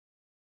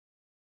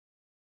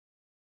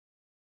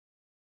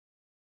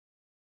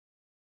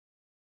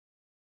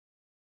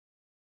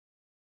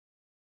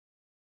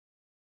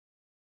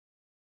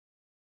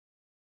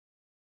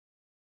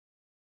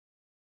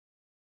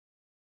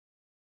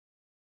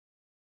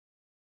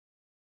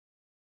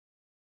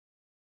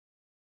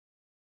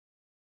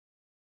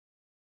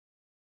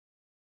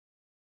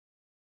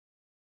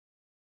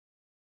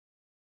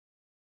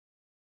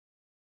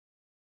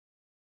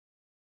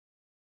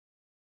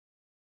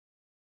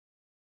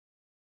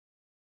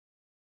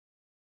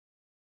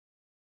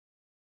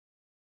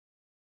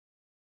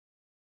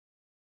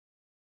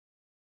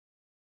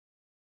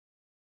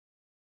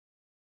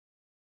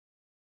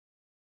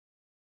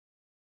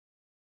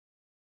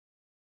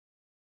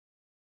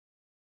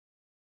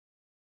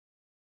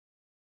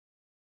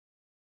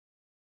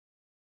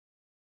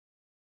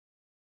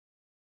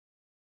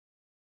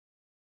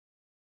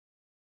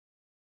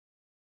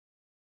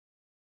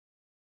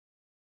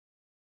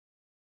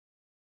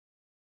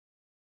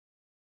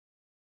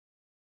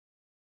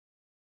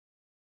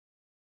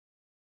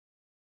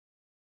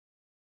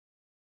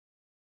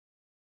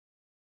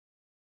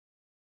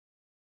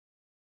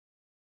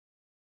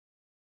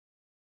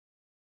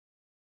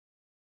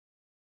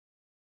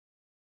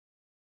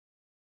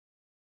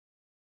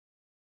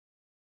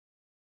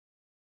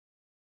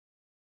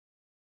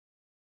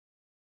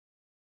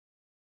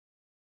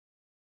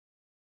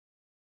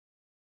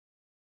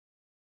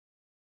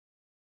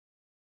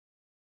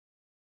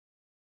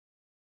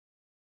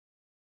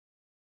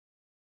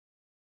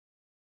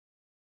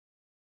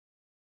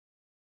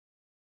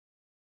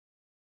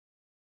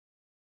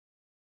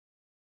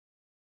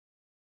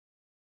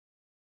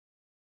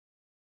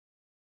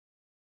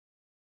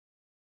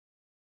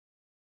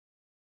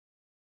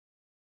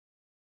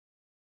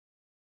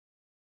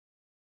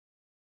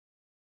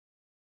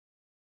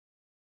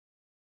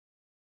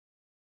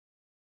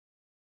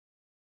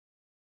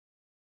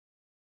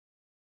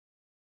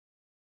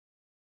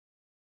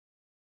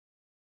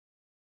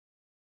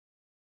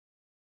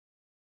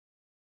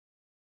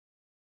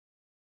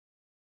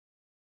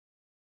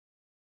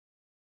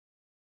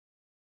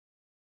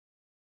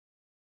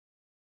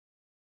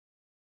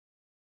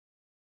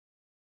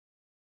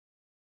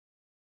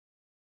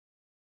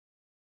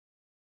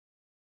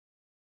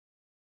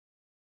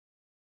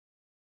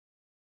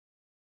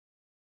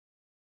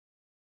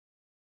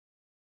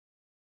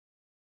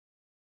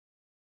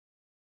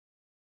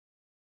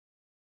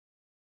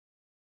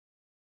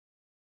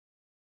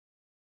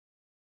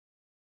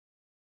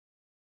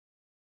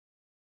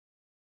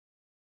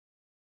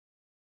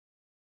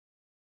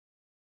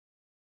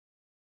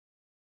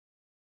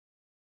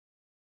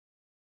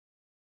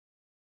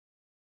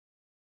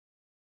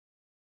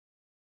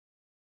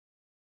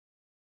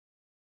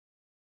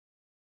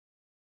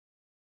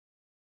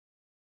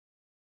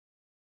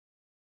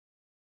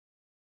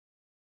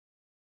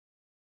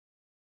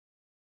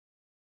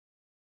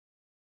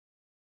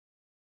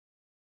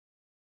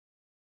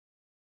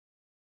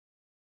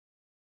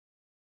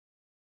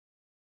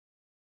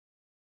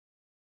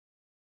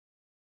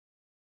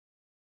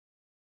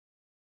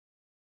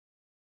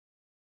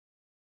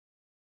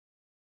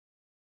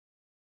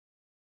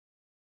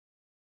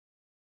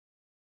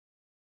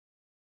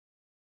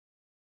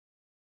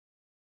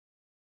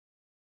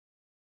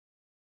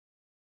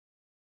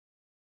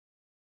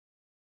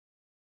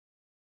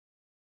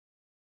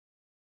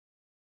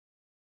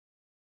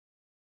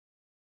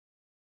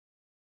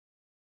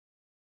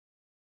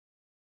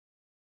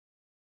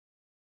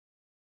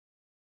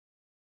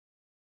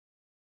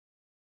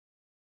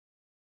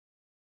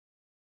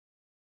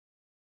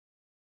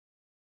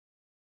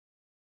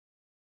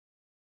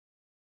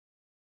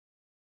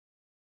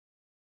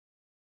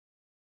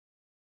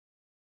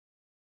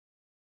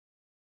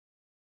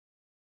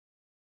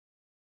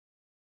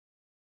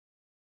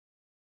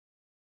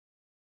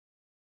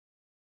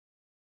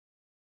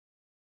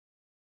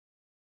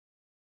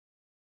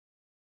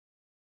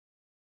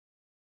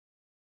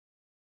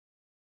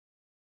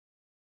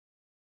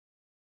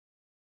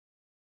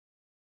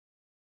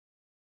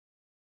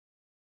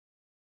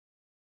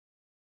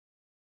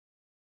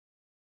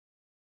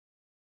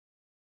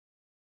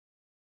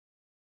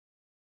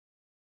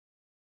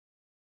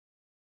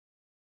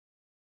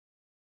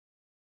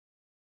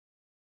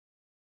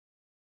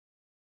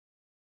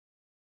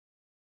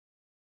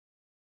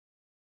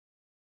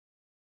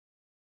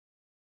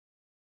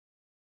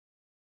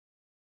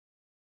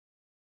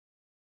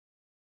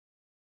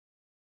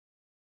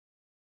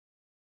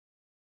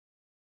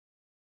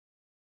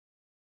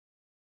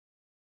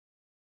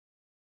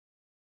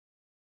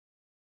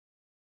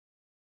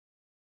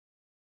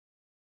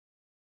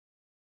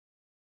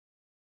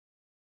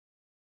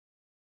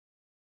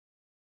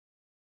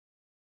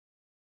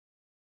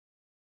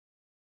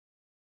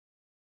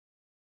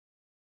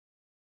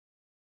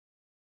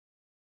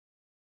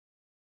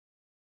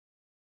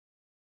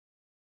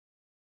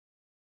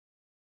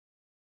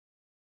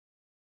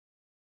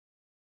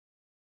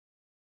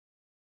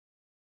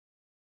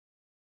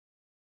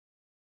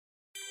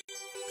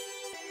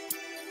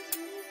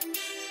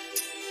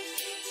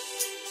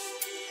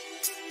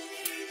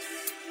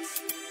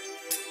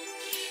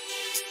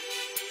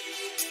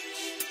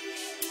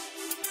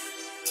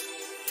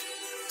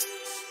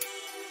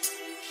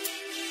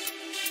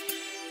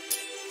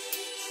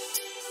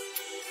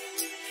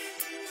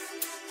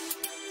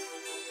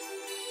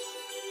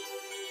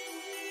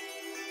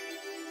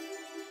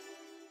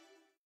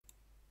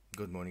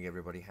Good morning,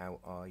 everybody. How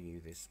are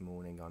you this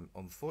morning? I'm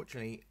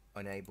unfortunately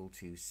unable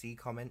to see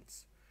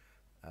comments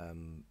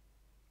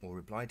or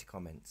reply to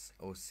comments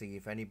or see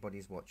if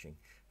anybody's watching.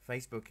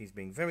 Facebook is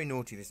being very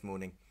naughty this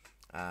morning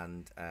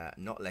and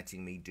not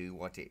letting me do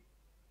what it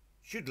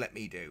should let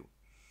me do,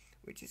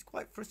 which is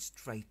quite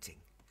frustrating.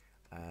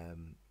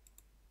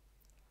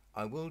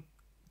 I will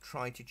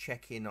try to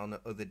check in on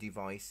other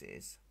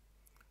devices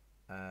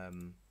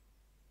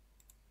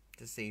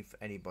to see if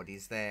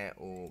anybody's there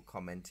or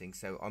commenting.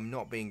 So I'm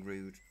not being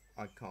rude.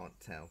 I can't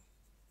tell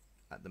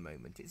at the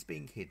moment. It's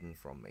being hidden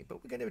from me.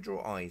 But we're going to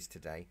draw eyes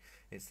today.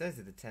 It's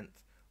Thursday the 10th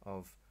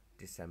of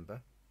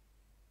December.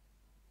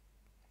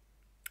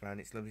 And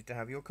it's lovely to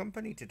have your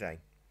company today.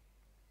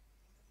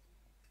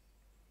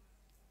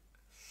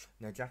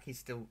 Now, Jackie's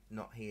still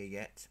not here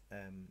yet.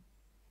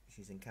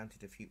 She's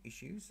encountered a few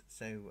issues.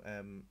 So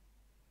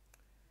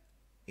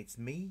it's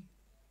me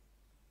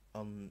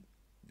on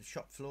the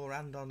shop floor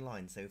and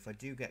online, so if I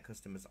do get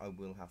customers I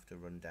will have to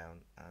run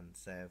down and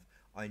serve.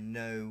 I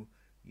know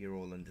you're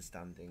all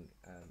understanding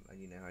and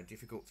you know how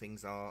difficult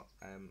things are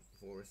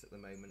for us at the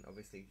moment.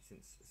 Obviously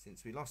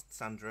since we lost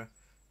Sandra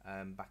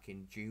back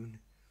in June,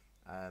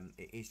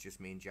 it is just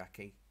me and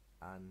Jackie,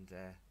 and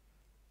I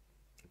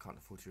can't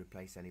afford to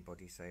replace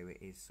anybody, so it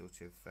is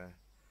sort of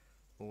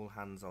all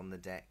hands on the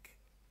deck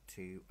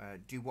to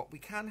do what we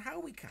can, how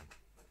we can,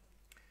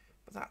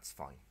 but that's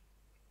fine.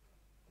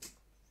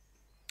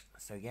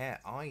 So yeah,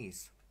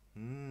 eyes.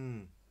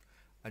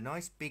 A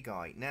nice big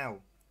eye. Now,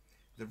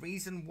 the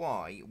reason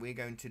why we're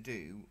going to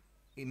do,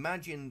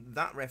 imagine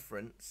that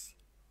reference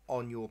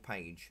on your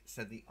page.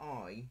 So the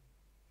eye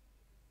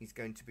is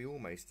going to be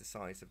almost the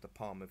size of the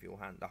palm of your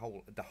hand,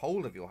 the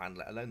whole of your hand,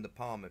 let alone the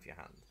palm of your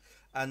hand.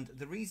 And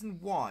the reason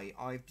why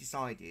I've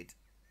decided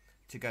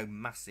to go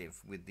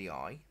massive with the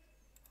eye.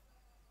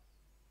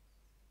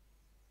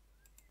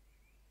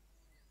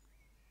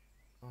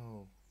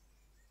 Oh.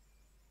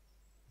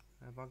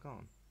 Have I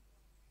gone?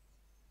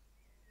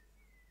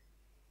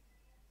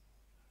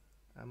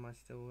 Am I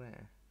still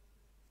there?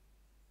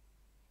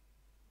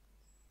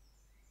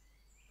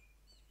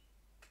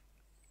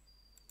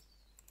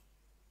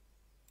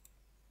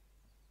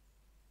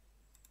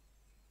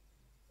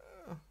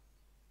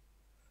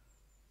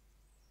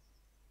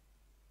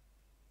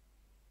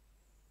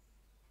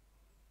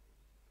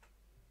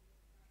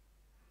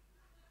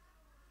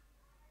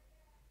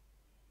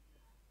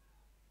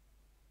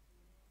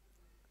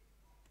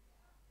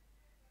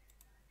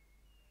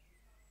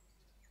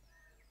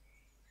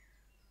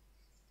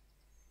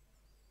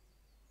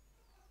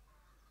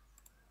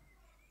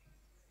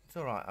 It's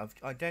alright,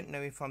 I don't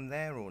know if I'm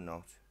there or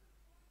not.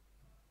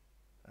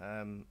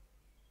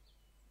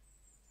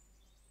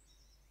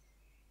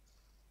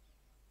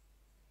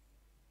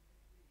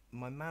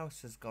 My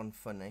mouse has gone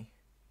funny.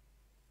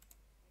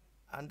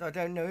 And I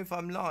don't know if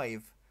I'm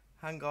live.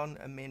 Hang on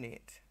a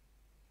minute.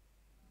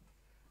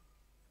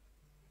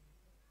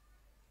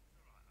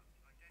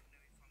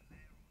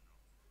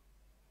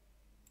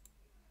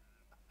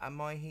 Am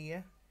I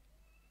here?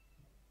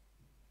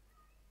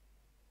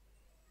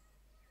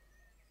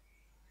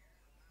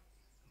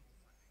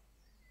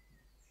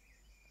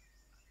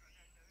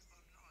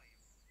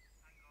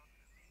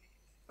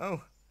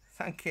 Oh,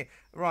 thank you.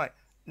 Right,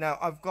 now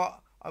I've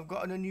got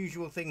an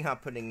unusual thing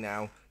happening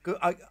now.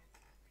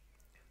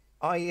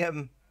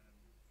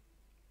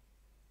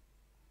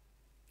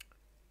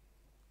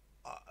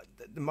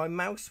 My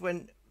mouse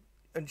went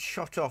and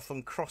shot off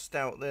and crossed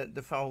out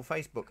the whole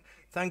Facebook.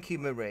 Thank you,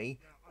 Marie.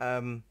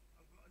 Hello,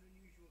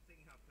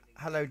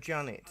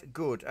 Janet.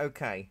 Good.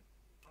 Okay.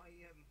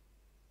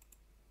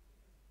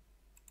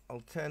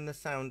 I'll turn the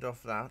sound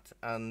off that,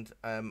 and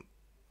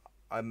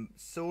I'm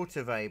sort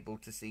of able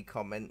to see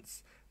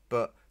comments,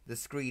 but the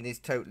screen is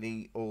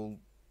totally all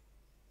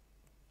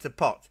to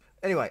pot.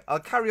 Anyway, I'll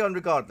carry on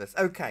regardless.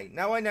 Okay,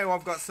 now I know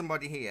I've got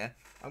somebody here.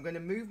 I'm going to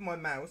move my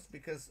mouse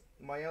because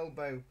my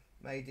elbow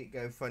made it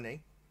go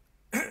funny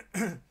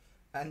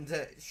and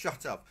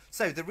shut up.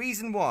 So the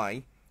reason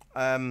why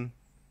we're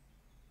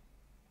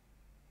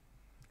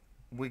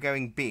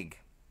going big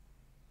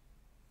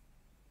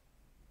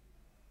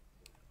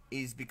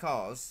is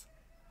because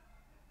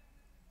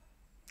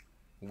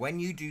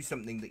when you do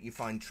something that you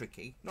find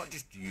tricky, not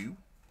just you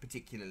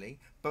particularly,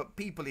 but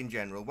people in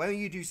general, when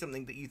you do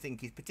something that you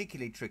think is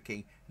particularly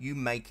tricky, you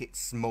make it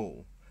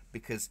small.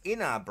 Because in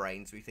our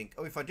brains we think,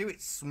 oh, if I do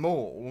it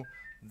small,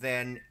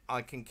 then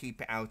I can keep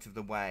it out of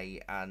the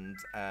way and,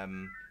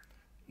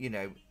 you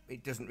know,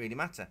 it doesn't really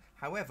matter.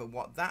 However,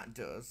 what that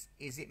does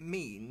is it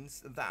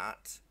means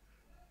that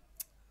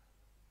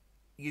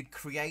you're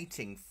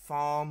creating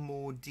far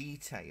more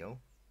detail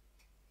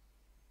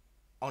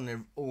on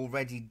an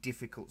already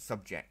difficult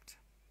subject.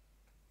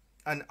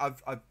 And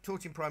I've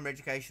taught in primary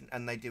education,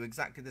 and they do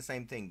exactly the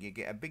same thing. You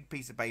get a big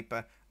piece of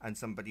paper and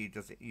somebody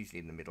does it usually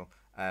in the middle,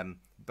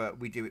 but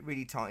we do it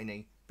really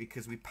tiny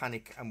because we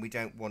panic and we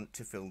don't want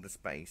to fill the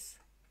space.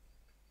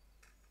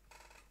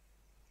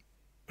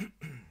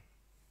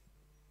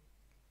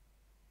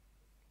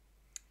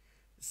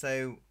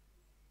 So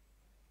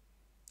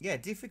yeah,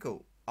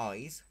 difficult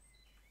eyes.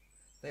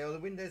 They are the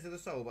windows of the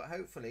soul, but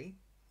hopefully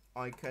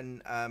I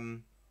can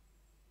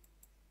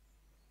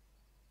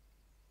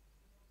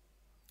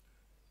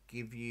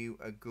give you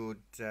a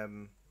good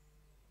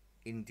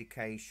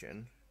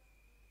indication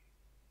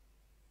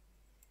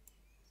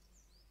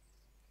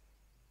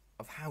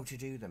of how to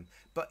do them.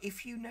 But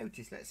if you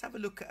notice, let's have a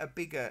look at a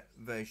bigger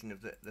version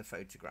of the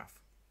photograph.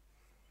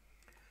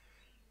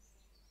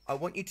 I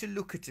want you to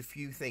look at a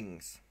few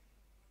things.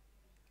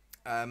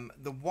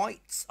 The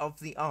whites of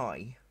the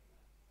eye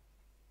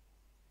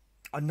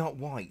are not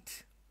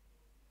white.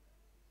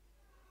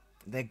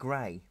 They're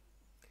grey.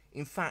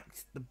 In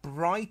fact, the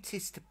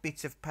brightest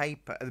bit of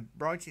paper, the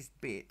brightest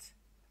bit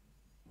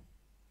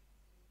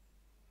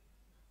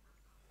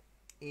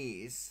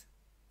is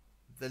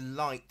the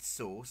light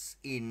source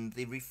in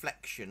the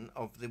reflection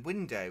of the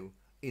window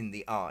in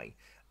the eye,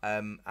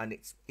 and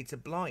it's a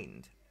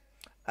blind.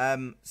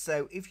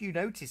 So if you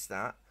notice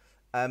that,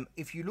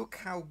 if you look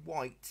how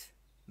white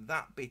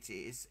that bit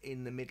is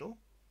in the middle,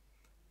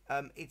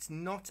 it's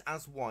not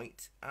as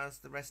white as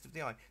the rest of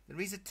the eye.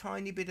 There is a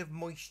tiny bit of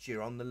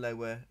moisture on the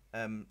lower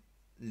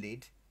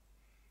lid,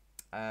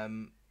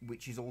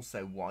 which is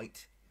also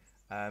white.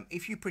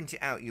 If you print it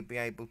out, you'll be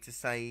able to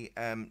see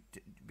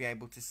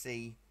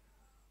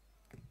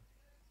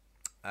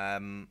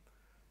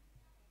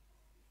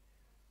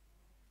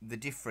the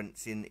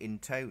difference in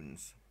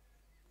tones.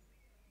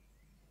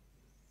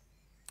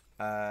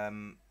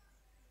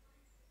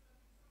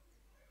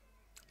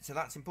 So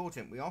that's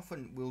important. We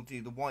often will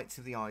do the whites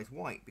of the eyes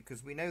white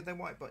because we know they're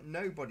white, but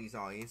nobody's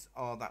eyes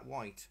are that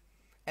white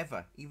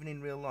ever, even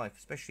in real life,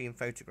 especially in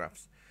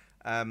photographs.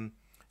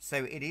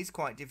 So it is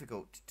quite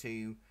difficult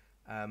to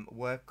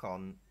work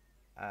on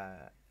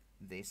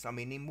this. I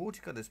mean, in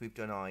watercolours we've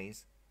done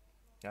eyes,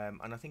 and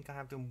I think I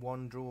have done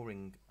one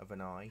drawing of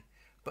an eye,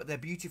 but they're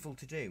beautiful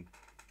to do.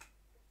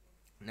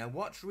 Now,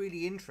 what's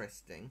really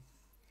interesting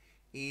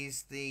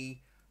is the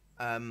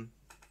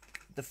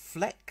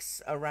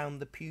flecks around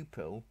the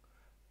pupil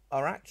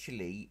are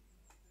actually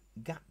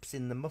gaps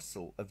in the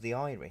muscle of the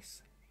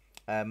iris.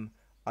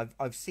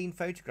 I've seen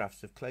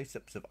photographs of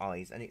close-ups of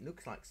eyes, and it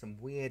looks like some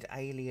weird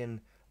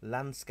alien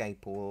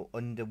landscape or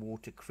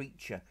underwater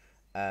creature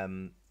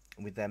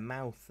with their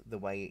mouth, the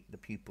way the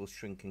pupils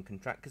shrink and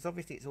contract, because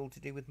obviously it's all to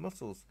do with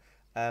muscles.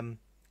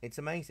 It's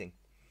amazing.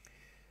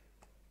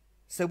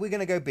 So we're going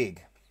to go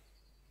big.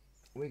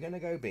 We're going to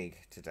go big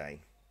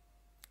today,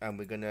 and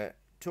we're going to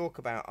talk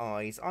about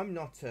eyes. I'm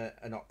not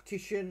an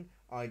optician.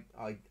 I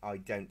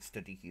don't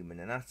study human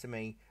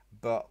anatomy,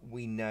 but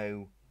we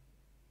know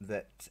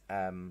that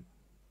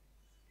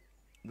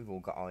we've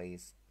all got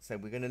eyes. So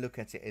we're going to look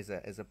at it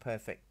as a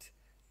perfect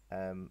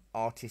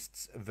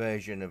artist's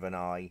version of an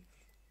eye,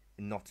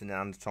 not an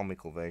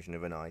anatomical version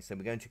of an eye. So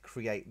we're going to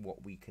create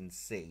what we can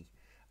see.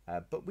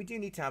 But we do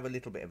need to have a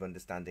little bit of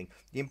understanding.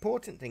 The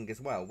important thing as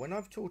well, when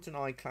I've taught an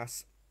eye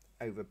class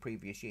over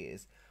previous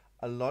years,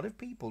 a lot of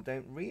people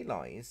don't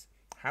realise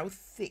how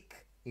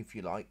thick, if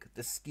you like,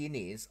 the skin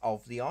is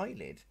of the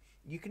eyelid.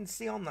 You can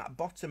see on that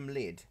bottom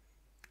lid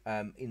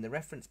in the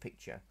reference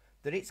picture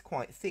that it's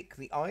quite thick.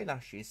 The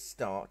eyelashes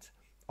start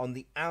on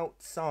the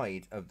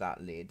outside of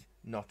that lid,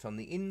 not on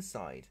the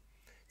inside.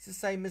 It's the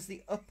same as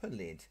the upper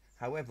lid,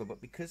 however,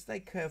 but because they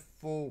curve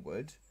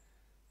forward,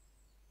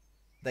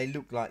 they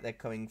look like they're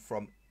coming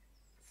from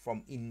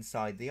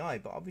inside the eye,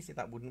 but obviously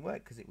that wouldn't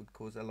work because it would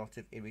cause a lot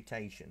of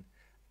irritation.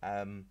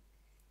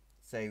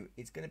 So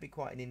it's going to be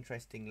quite an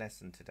interesting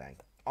lesson today.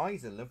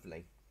 Eyes are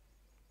lovely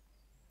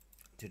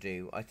to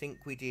do. I think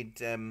we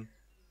did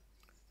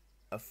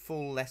a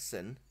full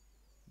lesson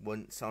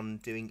once on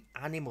doing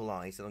animal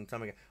eyes a long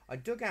time ago. I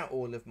dug out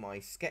all of my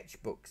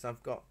sketchbooks.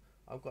 I've got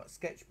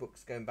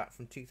sketchbooks going back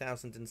from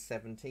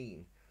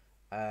 2017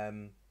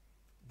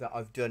 that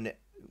I've done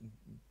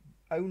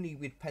only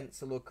with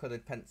pencil or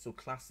coloured pencil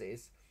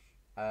classes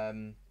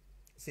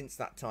since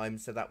that time.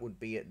 So that would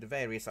be at the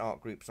various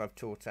art groups I've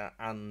taught at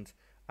and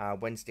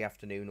Wednesday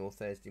afternoon or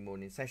Thursday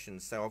morning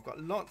sessions. So I've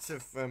got lots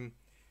of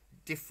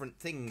different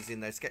things in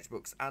those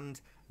sketchbooks and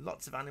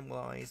lots of animal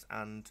eyes.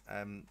 And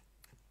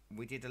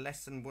we did a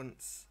lesson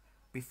once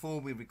before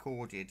we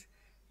recorded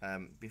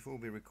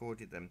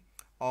them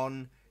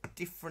on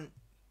different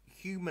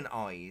human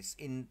eyes.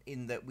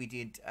 In that we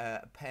did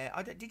a pair.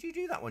 Did you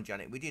do that one,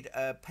 Janet? We did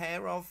a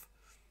pair of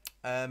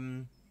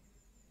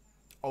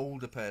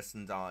older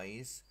person's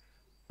eyes,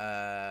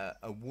 a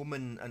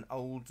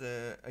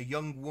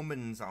young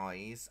woman's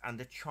eyes,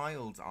 and a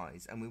child's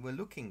eyes, and we were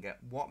looking at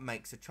what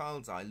makes a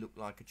child's eye look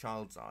like a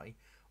child's eye,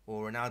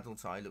 or an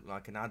adult eye look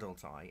like an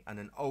adult eye, and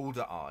an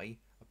older eye,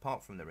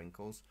 apart from the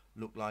wrinkles,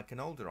 look like an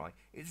older eye.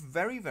 It's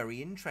very,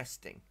 very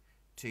interesting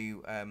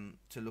to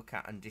look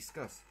at and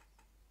discuss.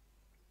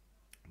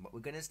 But we're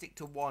going to stick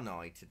to one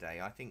eye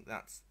today. I think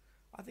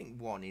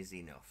one is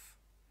enough.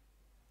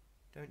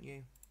 Don't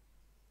you?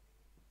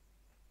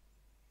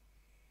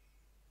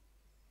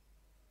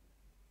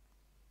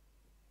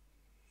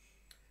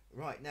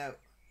 Right, now,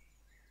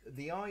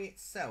 the eye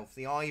itself,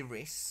 the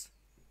iris,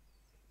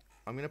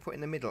 I'm going to put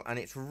in the middle, and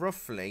it's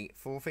roughly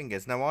 4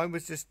 fingers. Now,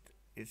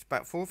 it's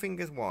about 4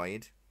 fingers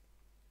wide,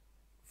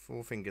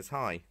 4 fingers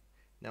high.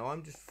 Now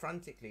I'm just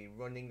frantically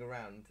running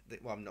around.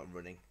 Well, I'm not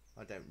running.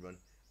 I don't run.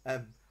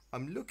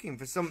 I'm looking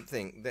for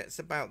something that's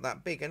about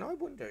that big, and I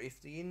wonder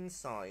if the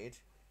inside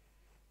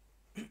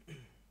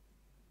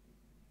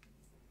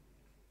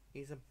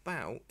is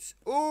about.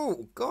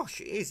 Oh gosh,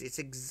 it is. It's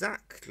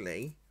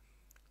exactly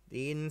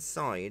the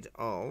inside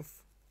of.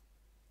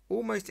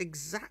 Almost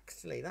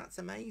exactly. That's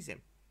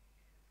amazing.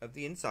 Of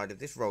the inside of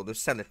this roll of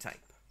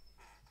sellotape.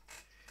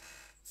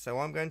 So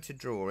I'm going to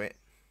draw it.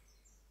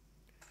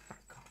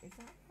 Is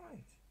that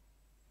right?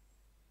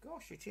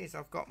 Gosh, it is.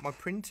 I've got my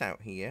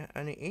printout here,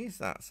 and it is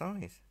that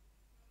size.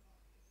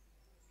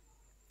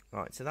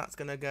 Right, so that's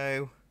going to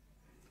go...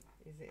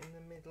 Is it in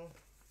the middle?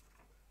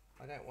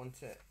 I don't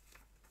want it...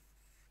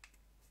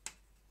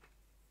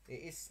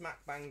 It is smack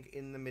bang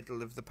in the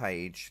middle of the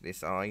page,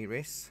 this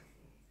iris.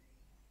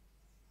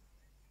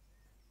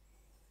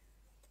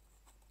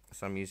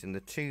 So I'm using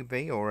the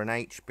 2B or an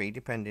HB,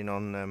 depending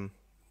on...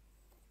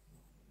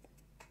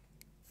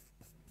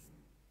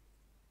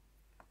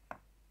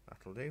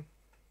 That'll do.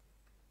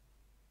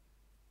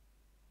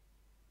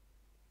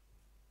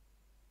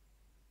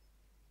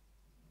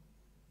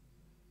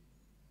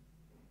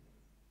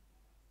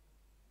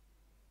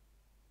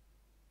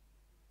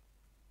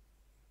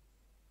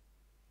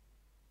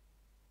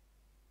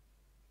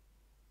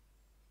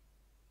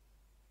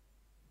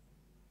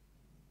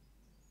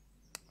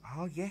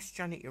 Oh, yes,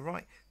 Janet, you're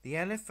right. The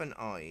elephant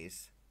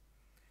eyes.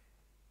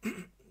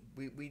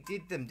 we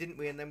did them, didn't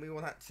we? And then we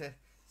all had to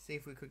see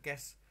if we could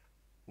guess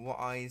what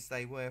eyes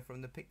they were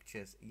from the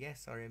pictures.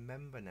 Yes, I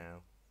remember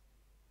now.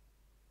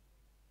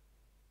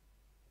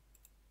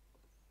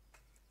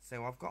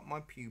 So I've got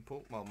my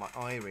pupil. Well, my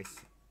iris.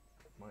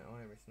 My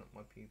iris, not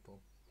my pupil.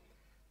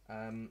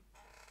 And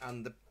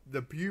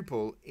the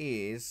pupil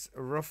is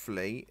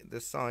roughly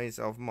the size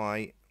of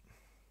my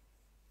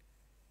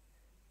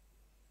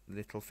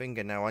little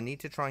finger. Now I need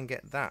to try and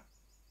get that,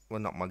 well,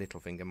 not my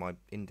little finger, my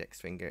index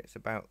finger. It's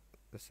about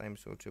the same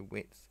sort of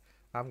width.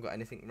 I haven't got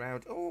anything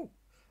round. Oh,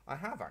 I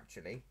have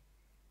actually.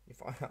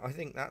 If I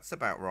think that's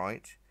about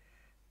right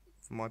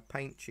for my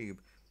paint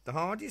tube. The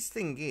hardest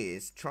thing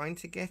is trying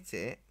to get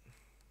it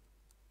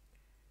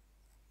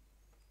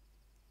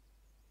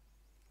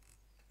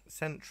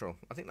central.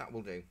 I think that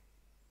will do.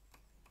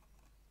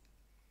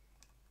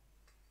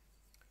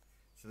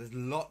 So there's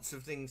lots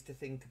of things to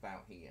think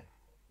about here.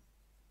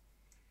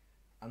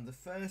 And the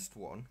first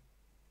one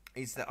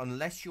is that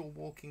unless you're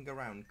walking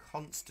around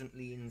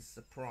constantly in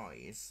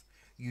surprise,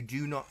 you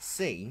do not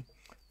see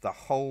the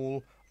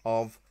whole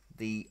of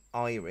the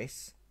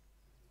iris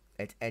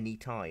at any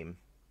time.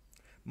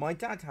 My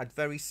dad had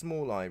very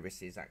small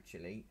irises,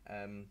 actually,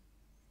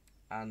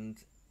 and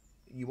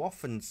you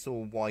often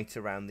saw white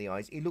around the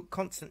eyes. He looked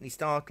constantly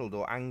startled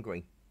or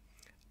angry,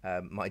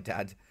 my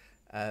dad.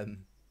 As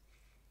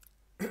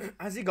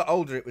he got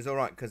older, it was all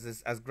right,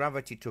 because as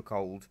gravity took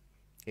hold,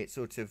 it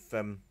sort of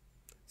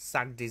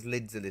sagged his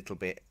lids a little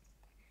bit,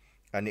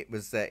 and it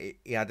was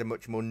he had a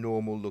much more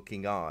normal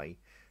looking eye.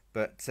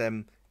 But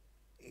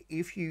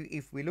if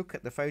we look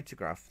at the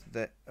photograph,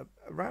 that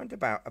around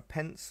about a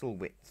pencil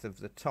width of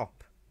the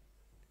top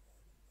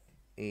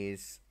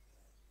is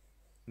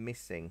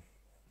missing,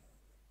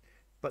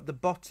 but the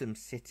bottom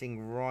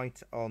sitting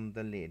right on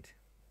the lid.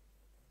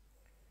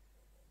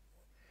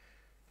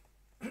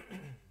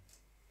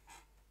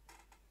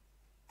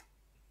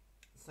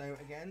 So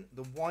again,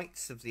 the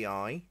whites of the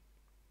eye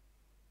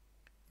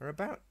are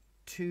about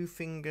 2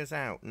 fingers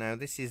out. Now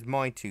this is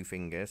my 2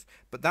 fingers,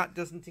 but that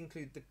doesn't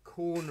include the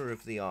corner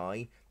of the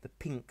eye, the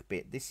pink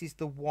bit. This is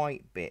the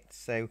white bit.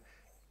 So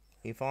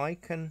if I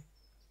can,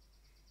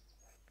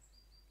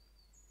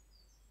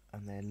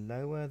 and they're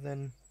lower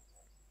than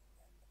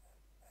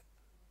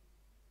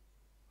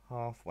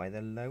halfway,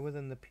 they're lower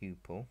than the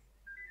pupil.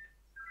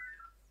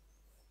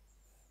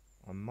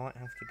 I might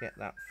have to get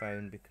that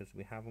phone because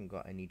we haven't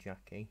got any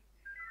Jackie,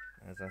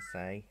 as I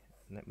say.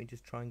 Let me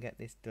just try and get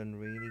this done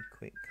really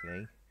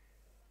quickly.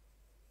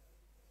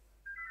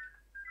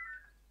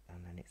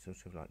 And then it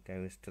sort of like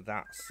goes to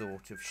that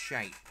sort of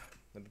shape.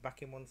 I'll be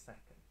back in 1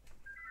 second.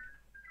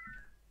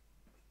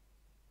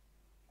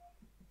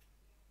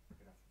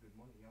 Good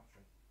morning,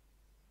 Yoshri.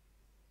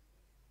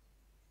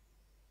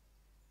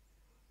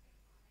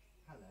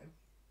 Hello.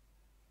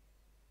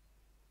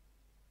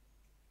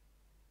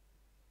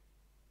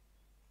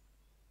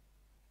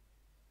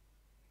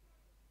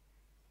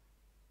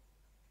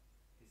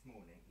 This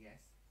morning, yes.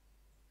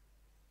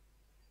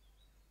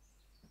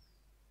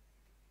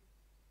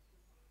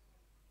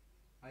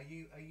 Are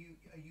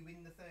you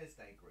in the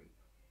Thursday group?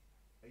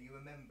 Are you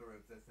a member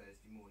of the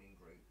Thursday morning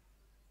group?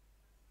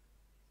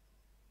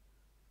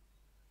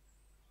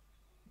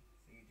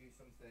 So you do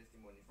some Thursday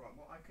mornings. Right,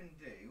 what I can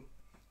do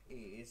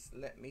is,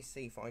 let me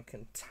see if I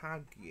can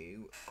tag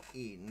you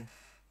in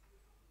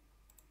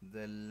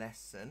the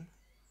lesson.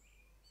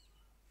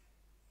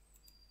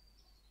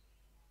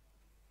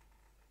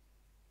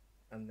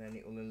 And then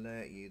it will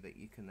alert you that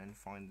you can then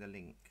find the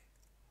link.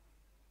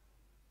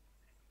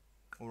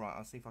 Alright,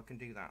 I'll see if I can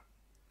do that.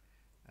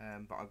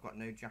 But I've got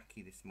no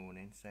Jackie this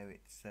morning, so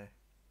it's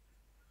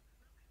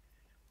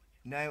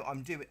No,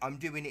 I'm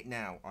doing it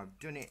now. I've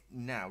done it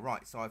now.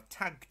 Right, so I've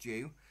tagged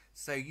you.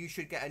 So you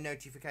should get a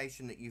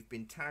notification that you've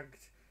been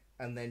tagged,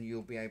 and then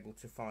you'll be able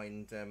to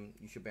find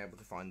you should be able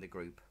to find the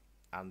group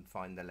and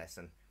find the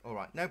lesson. All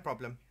right, no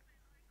problem.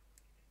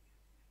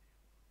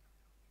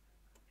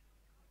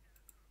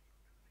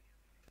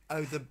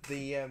 Oh, the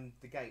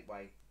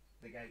gateway,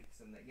 the gates,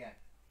 and yeah,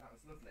 that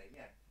was lovely.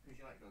 Yeah, because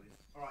you like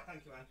buildings. All right,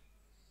 thank you, Anne.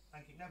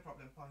 Thank you. No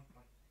problem. Bye.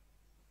 Bye.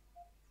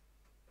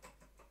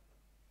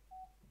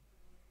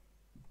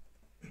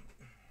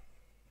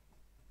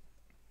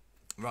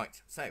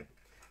 Right, so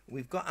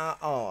we've got our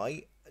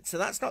eye. So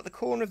that's not the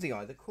corner of the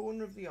eye. The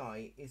corner of the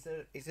eye is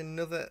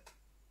another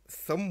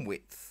thumb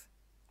width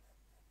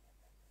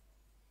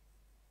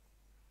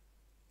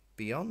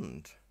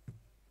beyond.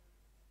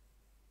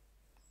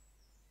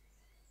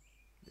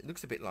 It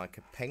looks a bit like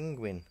a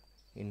penguin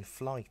in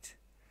flight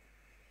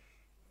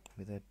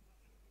with a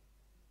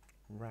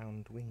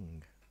round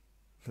wing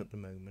at the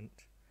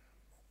moment.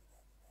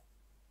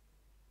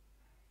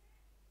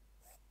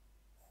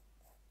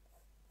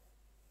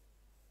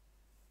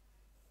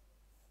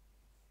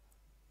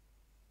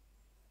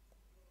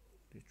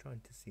 Just trying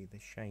to see the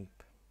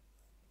shape.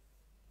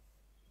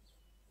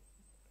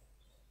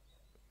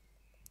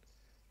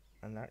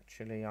 And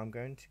actually I'm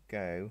going to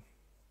go,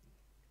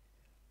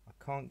 I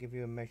can't give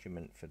you a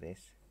measurement for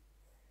this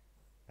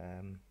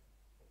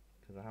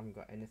because I haven't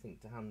got anything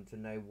to hand to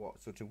know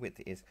what sort of width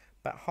it is.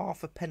 But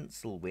half a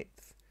pencil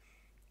width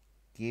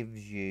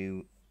gives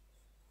you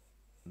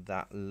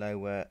that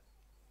lower,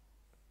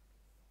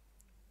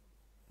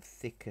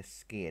 thicker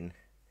skin.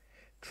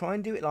 Try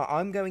and do it like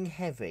I'm going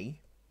heavy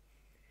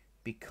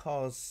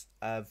because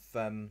of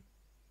so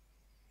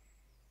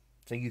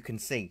you can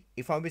see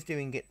if I was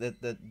doing it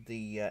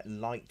the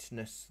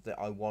lightness that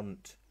I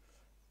want,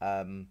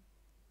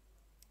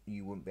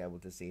 you wouldn't be able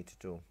to see it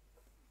at all.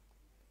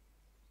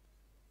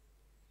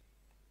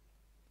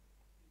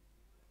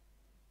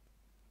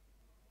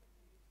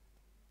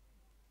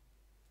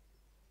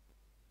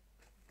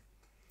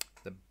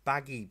 The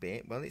baggy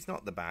bit, well, it's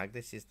not the bag,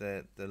 this is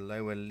the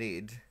lower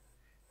lid,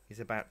 is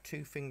about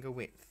 2 finger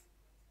width,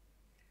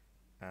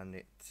 and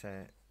it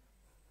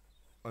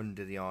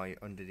under the eye,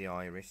 under the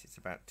iris, it's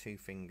about 2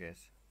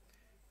 fingers.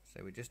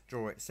 So we just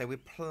draw it. So we're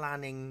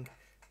planning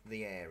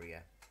the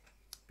area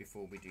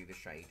before we do the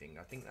shading.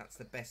 I think that's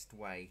the best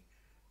way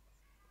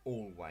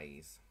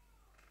always.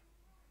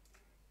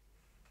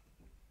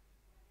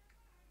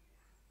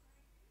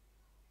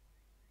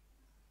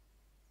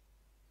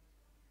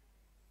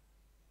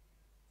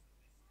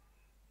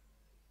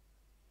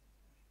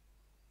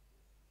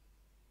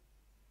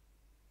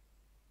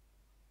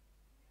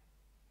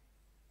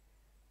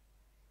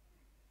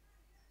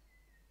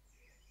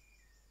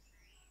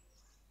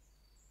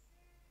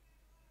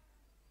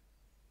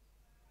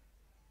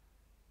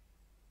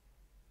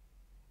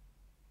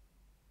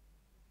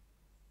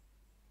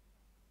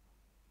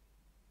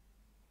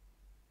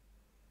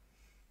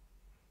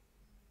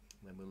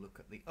 Then we'll look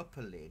at the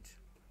upper lid.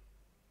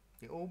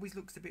 It always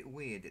looks a bit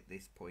weird at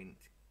this point.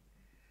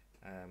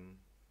 And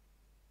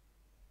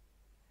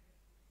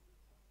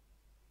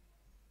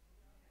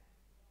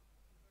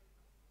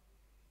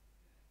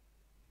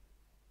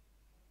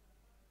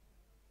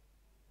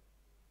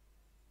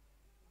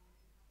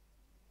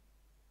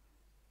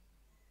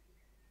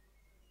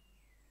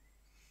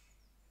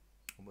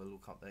we'll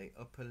look at the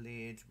upper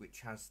lid,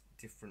 which has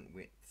different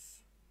widths.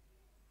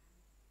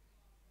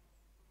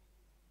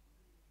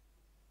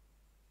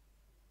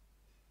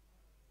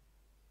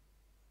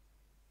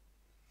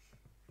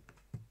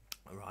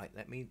 All right,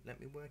 let me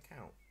work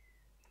out.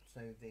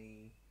 So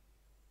the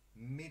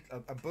mid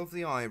above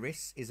the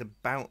iris is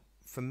about,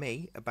 for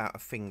me, about a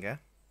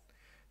finger.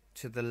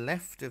 To the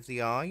left of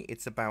the eye,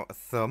 it's about a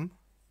thumb,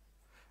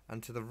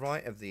 and to the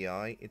right of the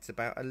eye, it's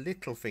about a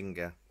little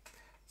finger.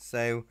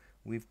 So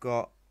we've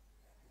got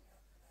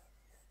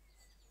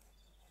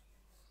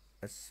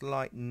a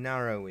slight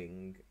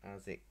narrowing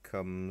as it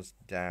comes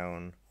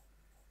down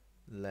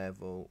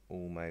level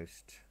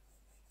almost.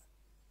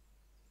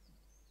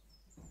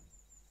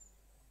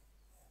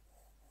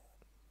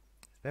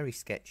 It's very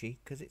sketchy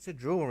because it's a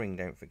drawing,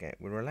 don't forget.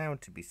 We're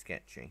allowed to be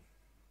sketchy.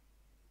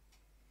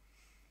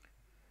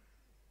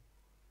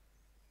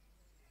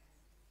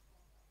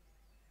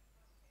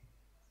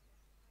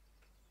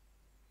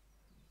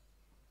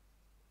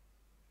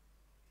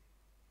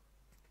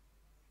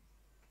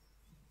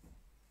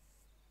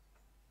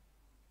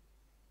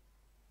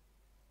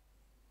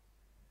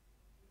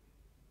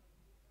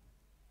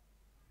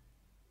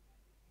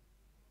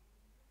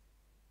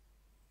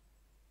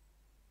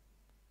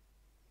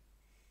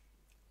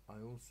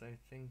 I also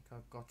think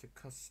I've got a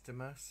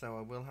customer, so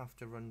I will have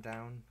to run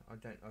down.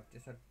 I've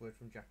just had word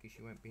from Jackie,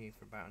 she won't be here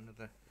for about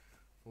another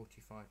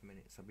 45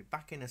 minutes. I'll be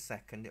back in a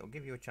second. It'll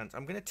give you a chance.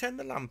 I'm going to turn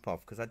the lamp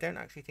off because I don't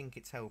actually think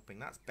it's helping.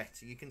 That's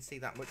better. You can see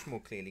that much more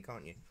clearly,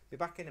 can't you? Be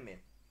back in a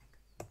minute.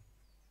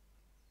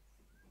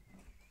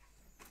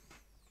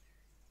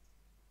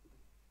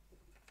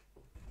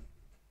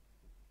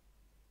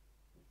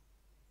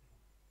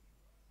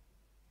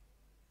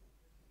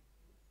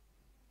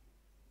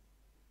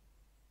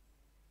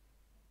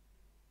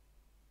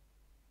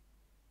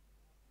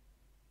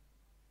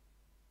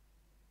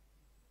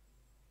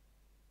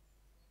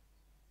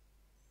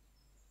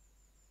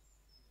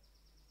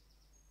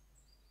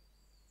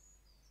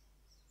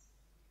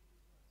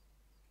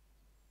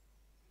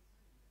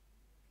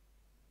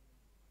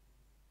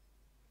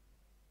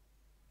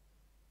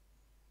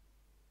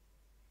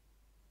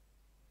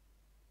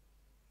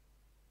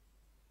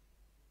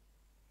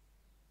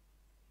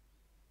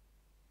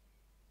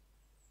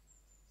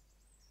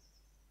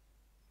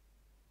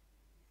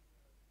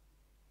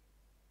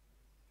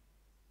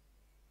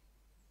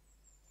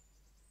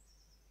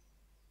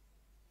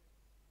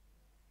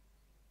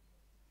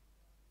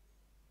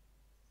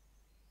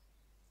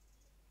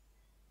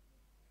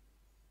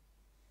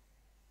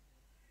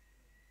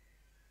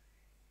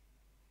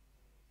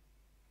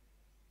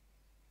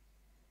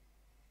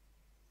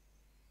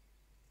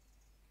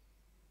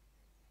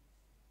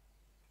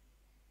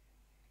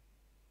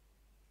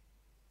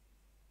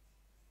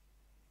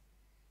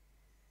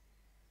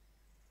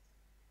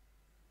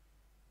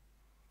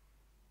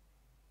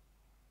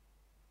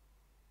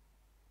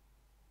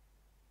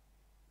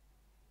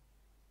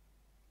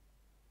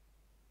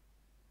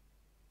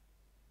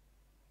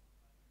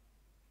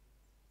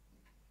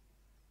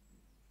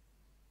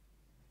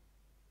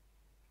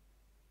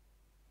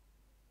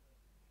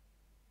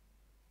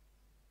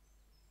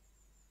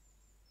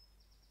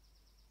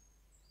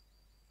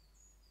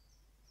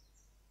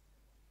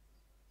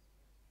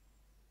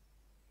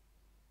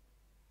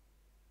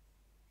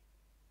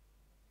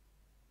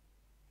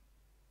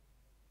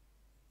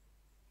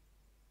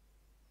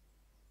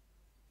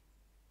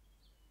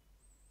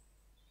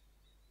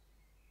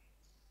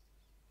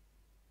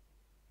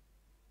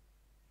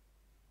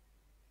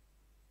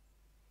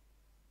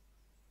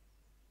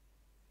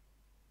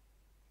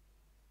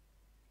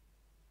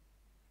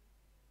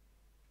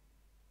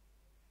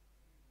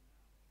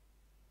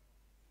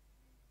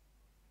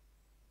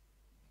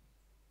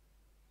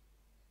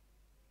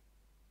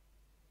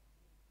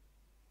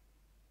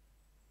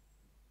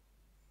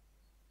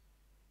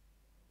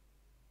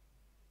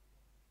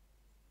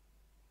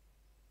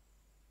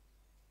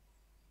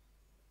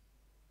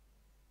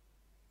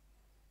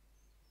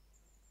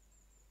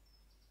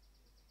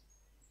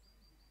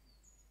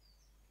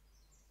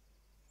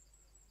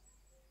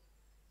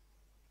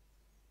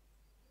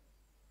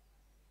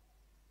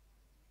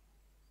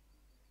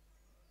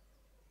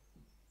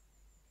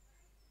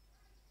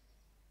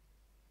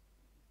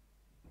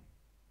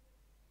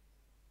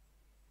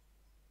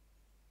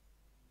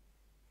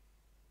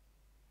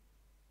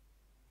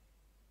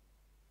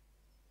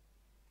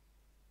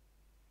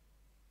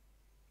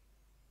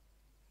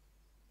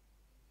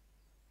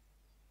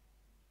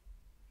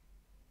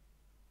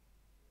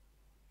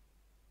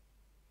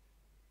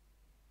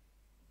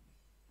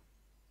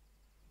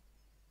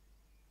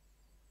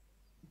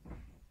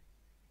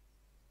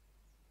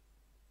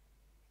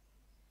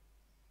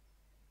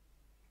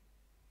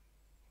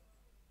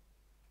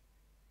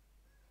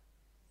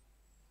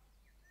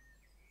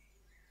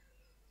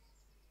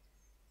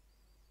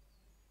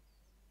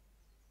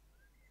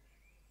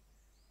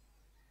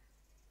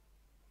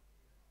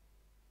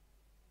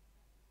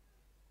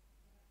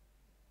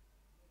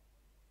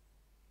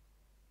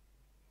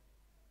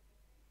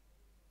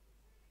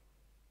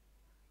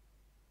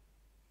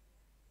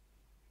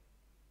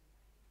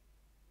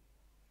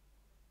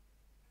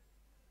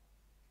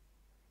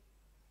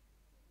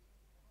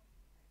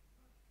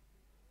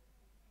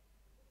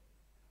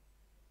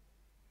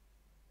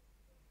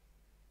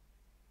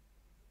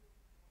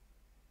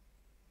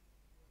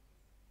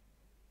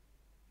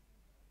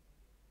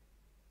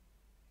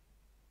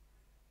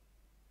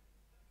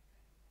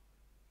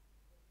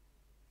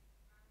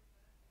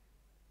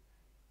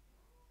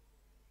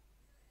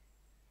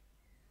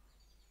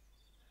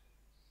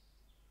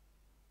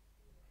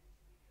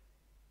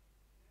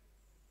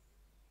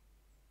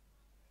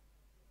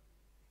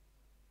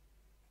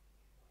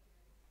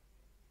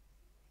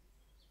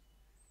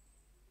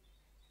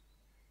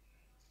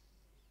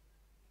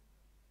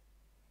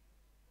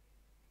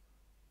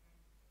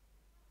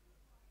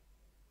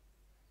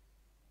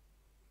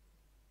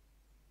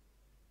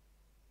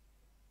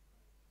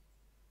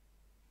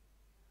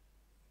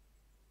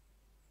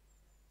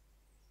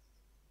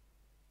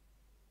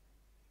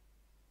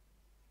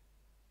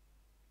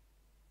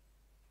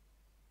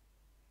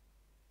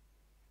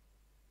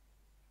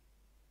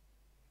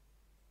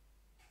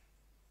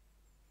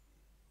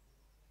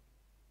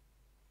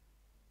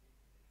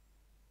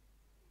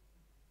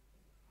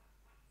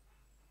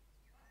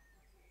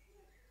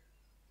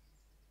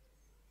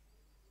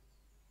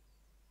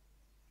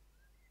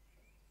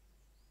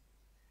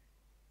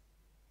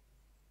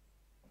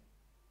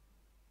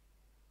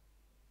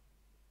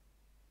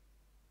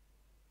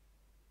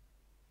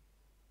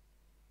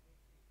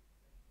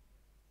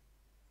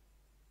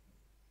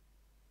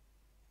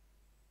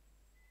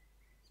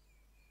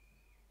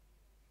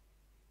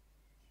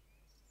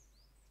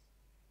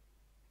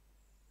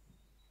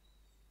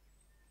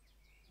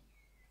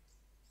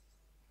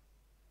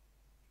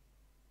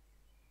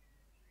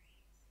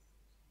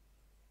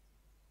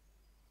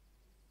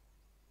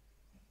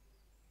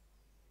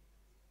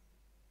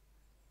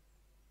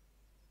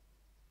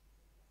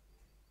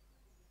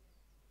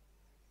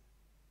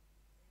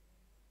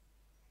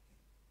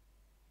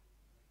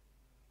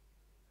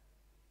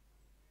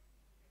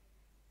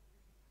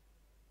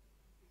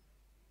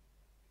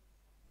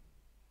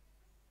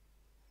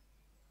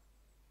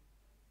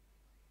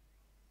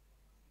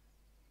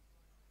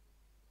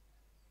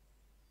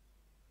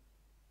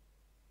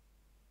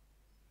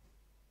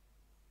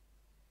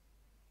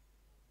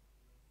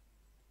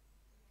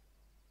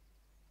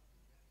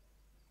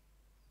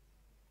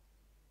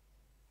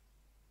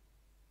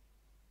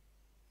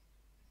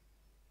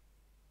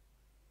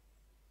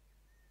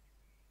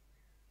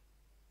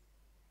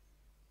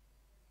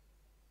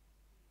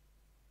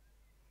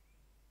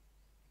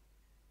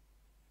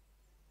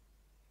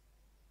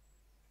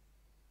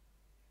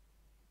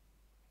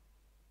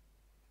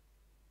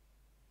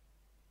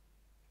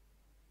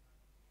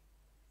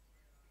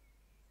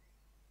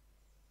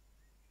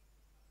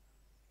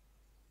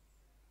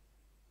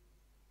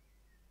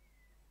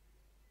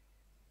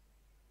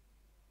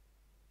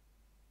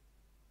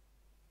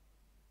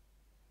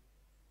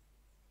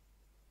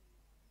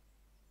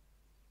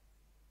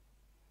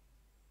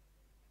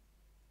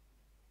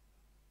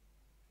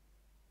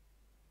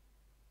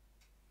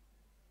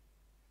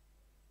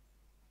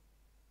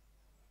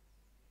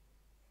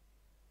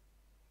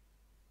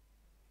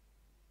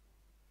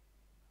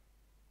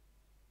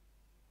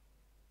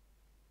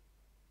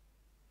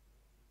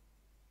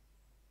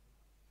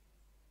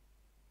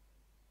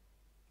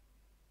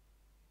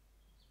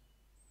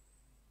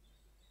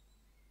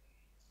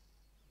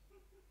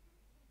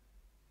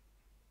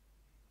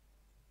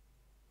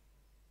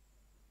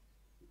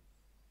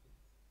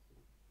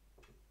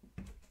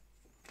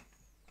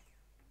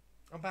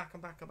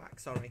 I'm back.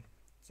 Sorry,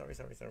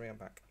 I'm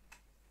back.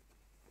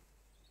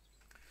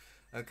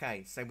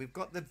 Okay, so we've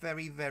got the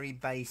very, very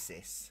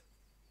basis.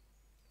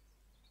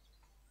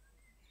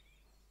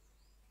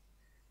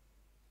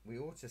 We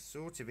ought to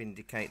sort of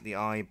indicate the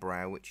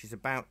eyebrow, which is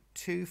about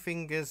 2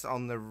 fingers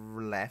on the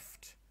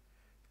left,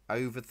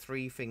 over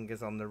 3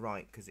 fingers on the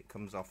right, because it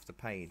comes off the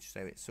page. So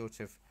it sort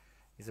of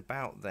is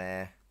about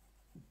there.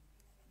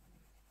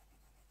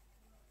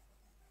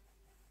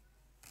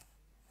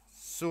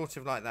 Sort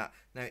of like that.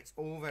 Now, it's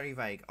all very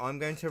vague. I'm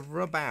going to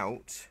rub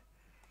out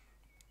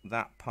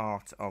that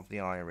part of the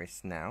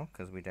iris now,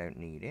 because we don't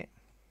need it.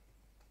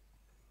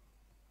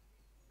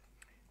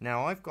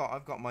 Now I've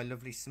got my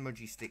lovely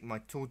smudgy stick, my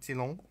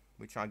tortillon,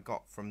 which I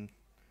got from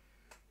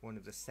one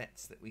of the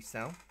sets that we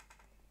sell.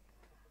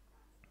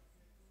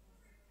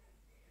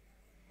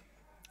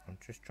 I'm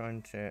just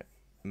trying to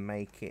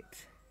make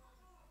it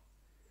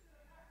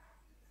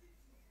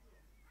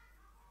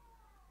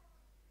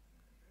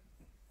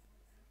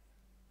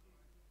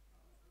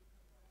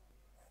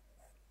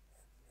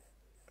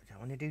I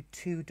don't want to do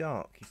too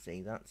dark, you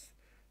see. That's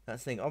the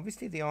thing.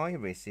 Obviously the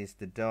iris is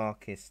the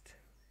darkest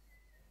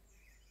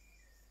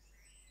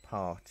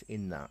part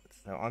in that,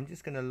 so I'm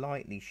just going to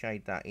lightly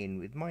shade that in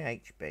with my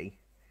HB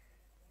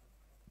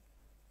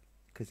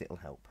because it'll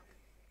help.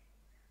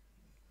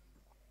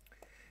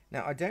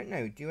 Now I don't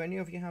know, do any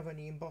of you have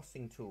any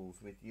embossing tools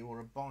with you, or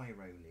a biro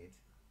lid?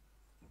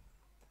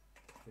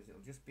 Because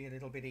it'll just be a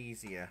little bit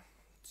easier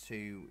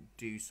to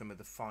do some of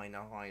the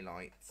finer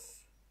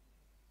highlights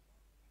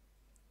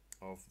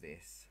of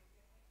this.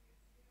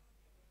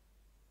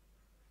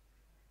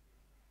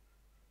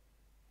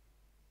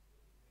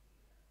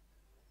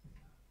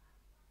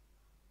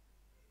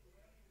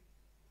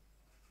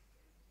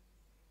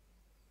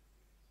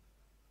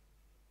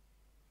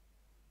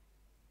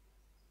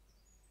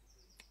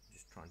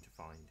 Trying to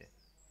find it.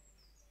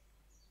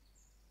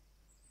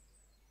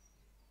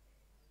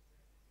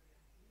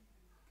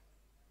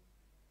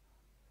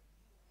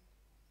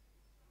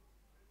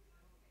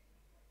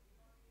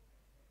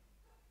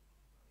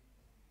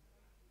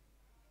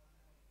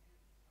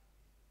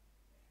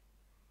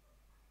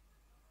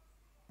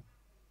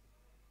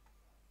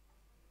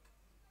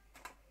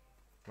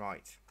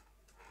 Right.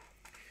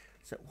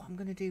 So what I'm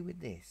going to do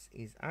with this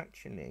is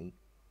actually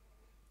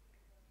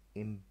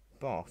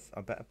emboss.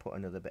 I better put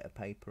another bit of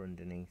paper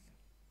underneath.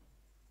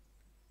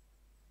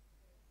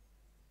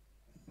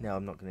 No,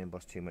 I'm not going to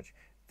emboss too much.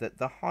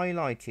 The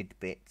highlighted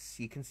bits,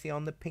 you can see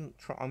on the pink,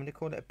 I'm going to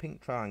call it a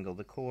pink triangle,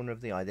 the corner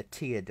of the eye, the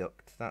tear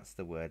duct. That's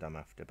the word I'm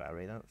after,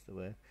 Barry. That's the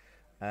word.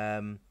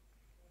 I'm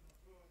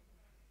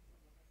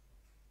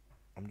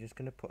just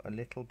going to put a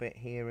little bit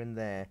here and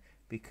there,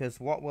 because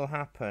what will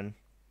happen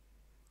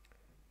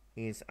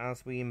is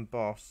as we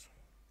emboss,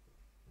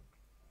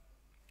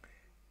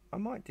 I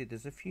might do,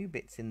 there's a few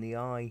bits in the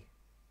eye.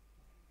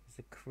 There's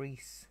a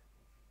crease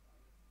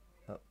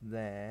up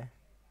there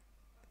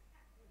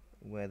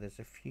where there's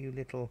a few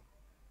little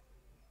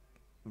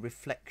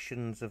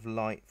reflections of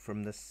light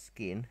from the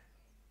skin,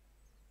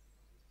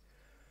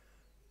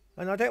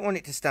 and I don't want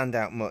it to stand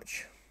out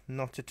much,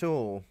 not at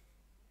all,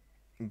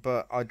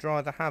 but I'd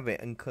rather have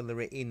it and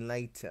colour it in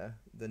later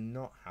than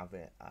not have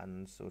it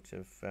and sort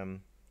of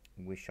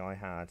wish I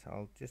had.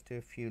 I'll just do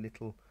a few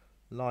little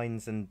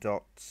lines and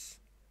dots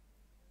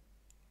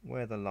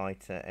where the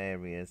lighter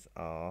areas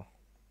are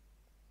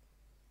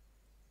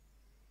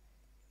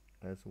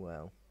as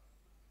well.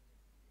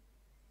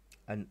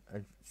 And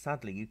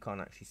sadly you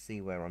can't actually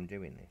see where I'm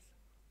doing this,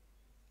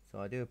 so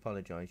I do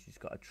apologise. You've just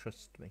got to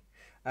trust me.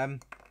 I'm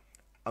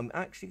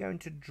actually going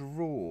to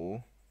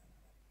draw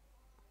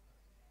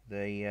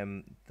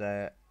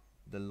the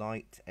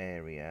light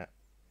area,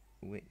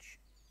 which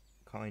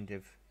kind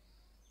of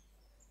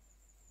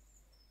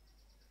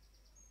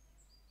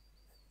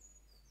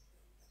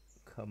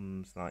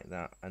comes like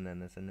that, and then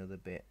there's another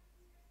bit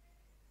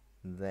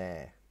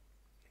there.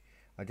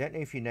 I don't know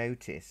if you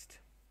noticed,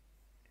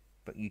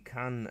 but you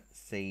can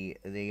see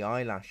the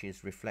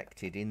eyelashes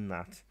reflected in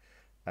that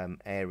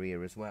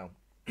area as well.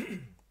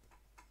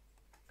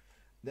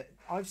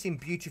 I've seen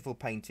beautiful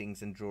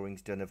paintings and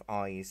drawings done of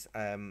eyes,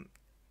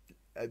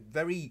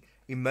 very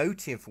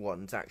emotive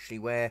ones actually,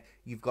 where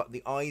you've got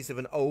the eyes of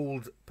an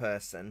old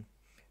person,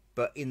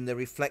 but in the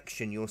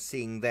reflection you're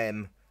seeing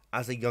them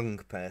as a young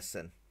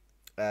person,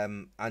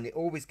 and it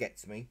always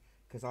gets me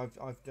because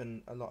I've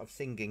done a lot of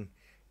singing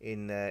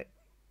in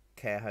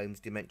care homes,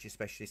 dementia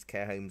specialist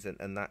care homes,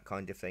 and that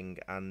kind of thing.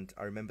 And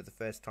I remember the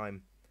first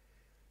time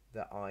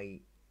that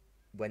I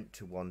went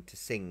to one to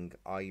sing,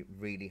 I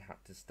really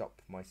had to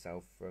stop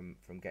myself from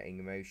getting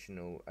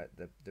emotional at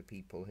the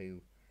people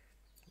who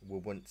were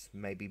once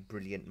maybe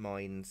brilliant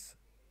minds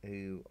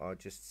who are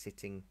just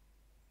sitting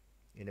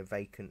in a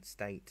vacant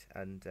state,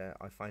 and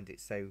I find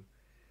it so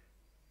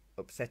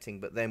upsetting.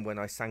 But then when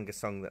I sang a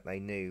song that they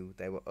knew,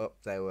 they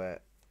were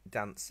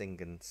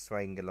dancing and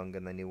swaying along,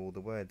 and they knew all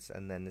the words,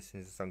 and then as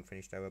soon as the song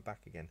finished they were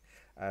back again.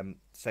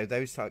 So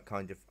those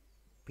kind of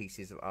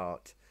pieces of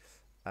art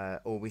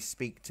always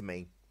speak to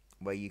me,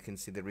 where you can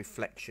see the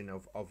reflection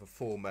of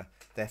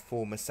their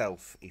former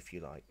self, if you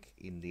like,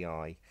 in the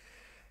eye.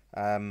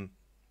 Um,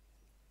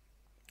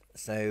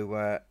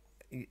 so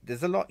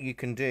there's a lot you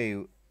can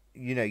do.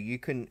 You know, you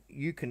can.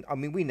 I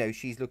mean, we know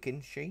she's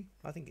looking.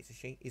 I think it's a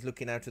she. Is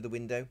looking out of the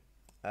window.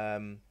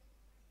 Um,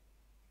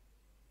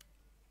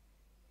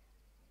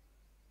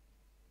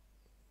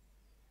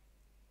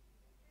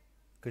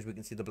 because we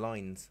can see the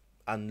blinds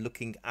and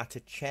looking at a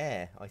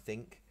chair. I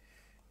think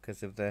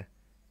because of the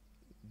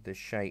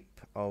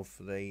shape of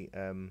the.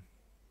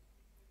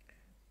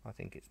 I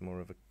think it's more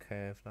of a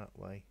curve that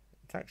way.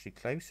 It's actually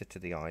closer to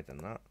the eye than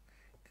that.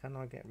 Can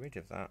I get rid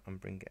of that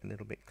and bring it a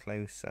little bit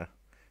closer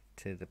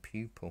to the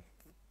pupil?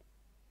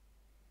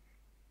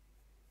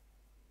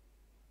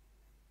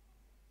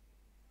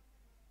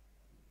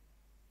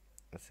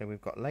 So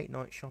we've got late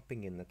night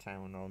shopping in the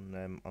town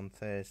on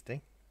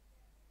Thursday.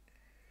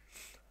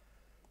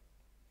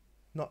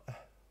 Not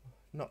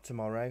not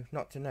tomorrow.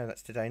 No,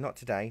 that's today. Not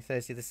today.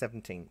 Thursday the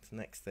 17th.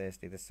 Next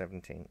Thursday the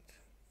 17th.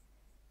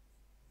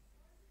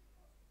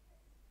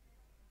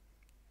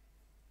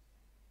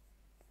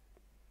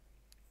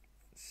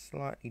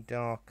 Slightly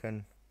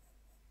darken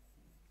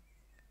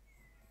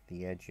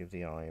the edge of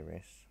the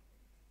iris.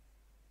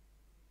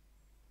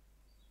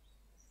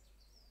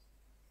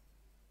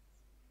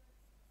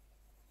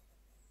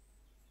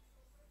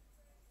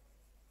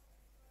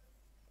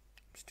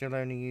 Still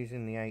only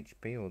using the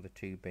HB or the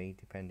 2B,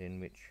 depending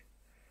which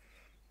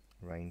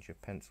range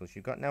of pencils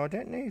you've got. Now, I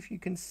don't know if you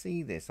can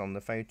see this on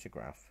the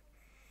photograph,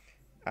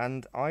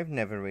 and I've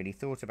never really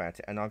thought about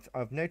it, and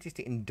I've noticed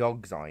it in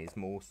dogs' eyes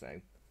more so.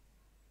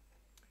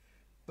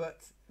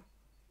 But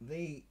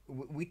we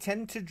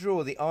tend to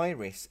draw the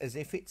iris as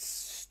if it's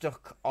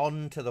stuck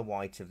onto the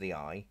white of the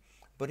eye,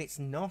 but it's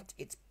not.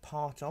 It's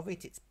part of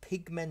it. It's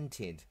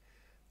pigmented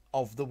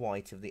of the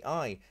white of the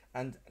eye.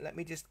 And let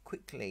me just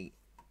quickly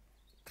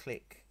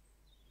click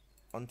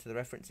onto the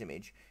reference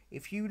image.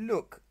 If you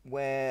look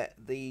where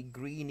the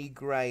greeny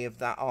grey of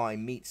that eye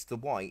meets the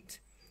white,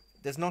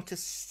 there's not a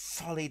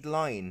solid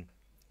line.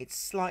 It's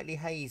slightly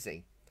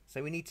hazy.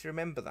 So we need to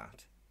remember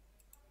that.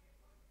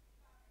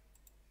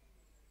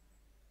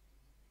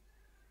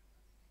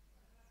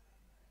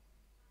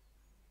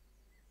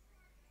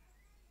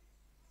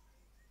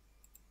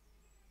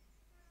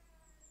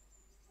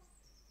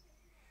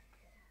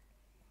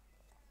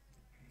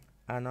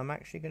 And I'm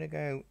actually going to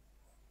go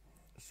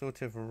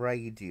sort of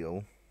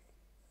radial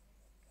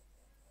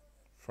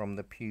from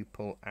the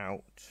pupil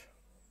out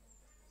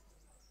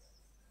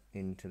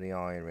into the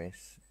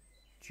iris,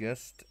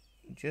 just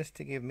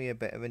to give me a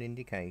bit of an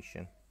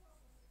indication.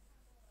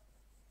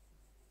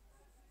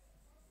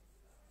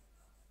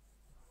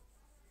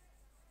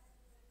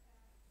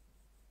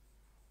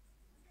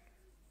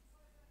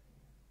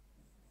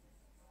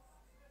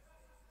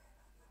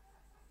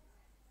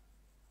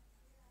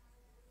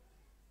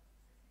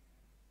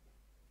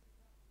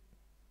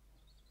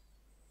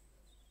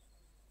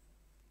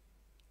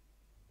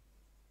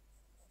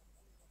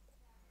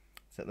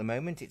 So at the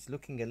moment it's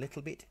looking a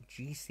little bit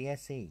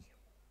GCSE.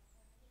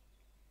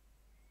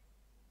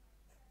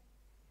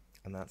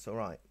 And that's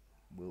alright.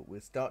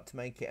 We'll start to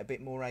make it a bit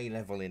more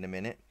A-level in a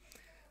minute.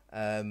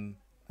 And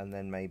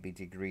then maybe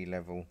degree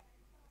level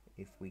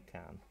if we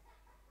can.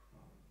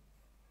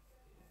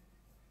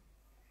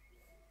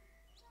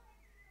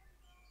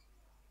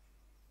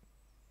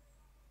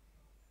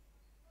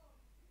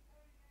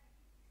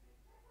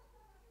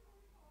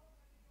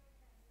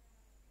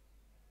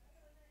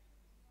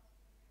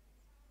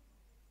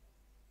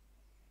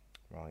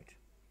 Right.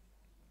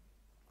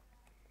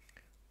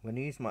 I'm going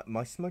to use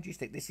my smudgy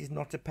stick. This is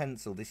not a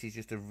pencil. This is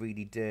just a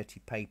really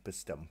dirty paper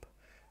stump.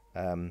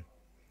 And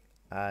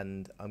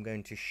I'm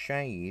going to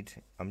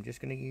shade. I'm just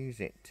going to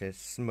use it to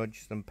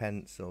smudge some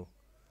pencil.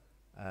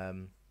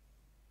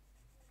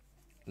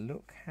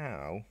 Look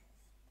how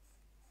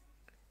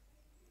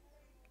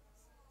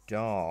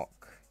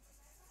dark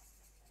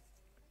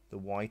the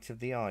white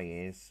of the eye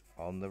is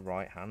on the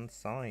right hand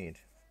side.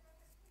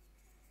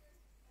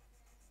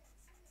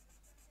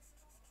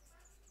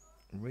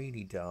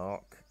 Really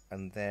dark,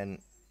 and then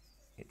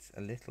it's a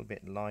little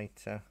bit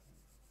lighter.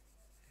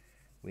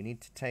 We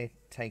need to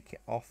take it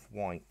off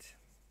white.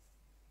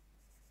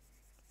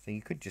 So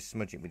you could just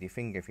smudge it with your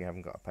finger if you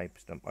haven't got a paper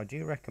stump. I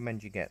do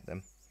recommend you get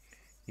them.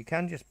 You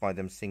can just buy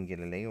them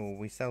singularly, or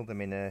we sell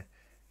them in a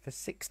for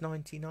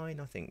 £6.99.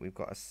 I think we've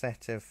got a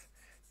set of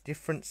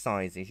different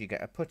sizes. You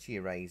get a putty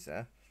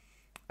eraser,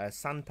 a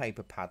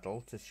sandpaper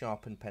paddle to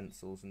sharpen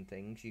pencils and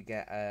things. You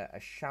get a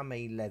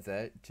chamois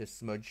leather to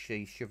smudge, so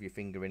you shove your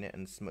finger in it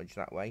and smudge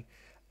that way.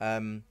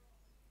 And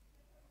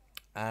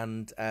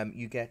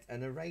you get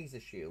an eraser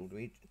shield,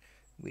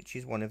 which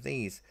is one of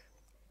these.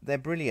 They're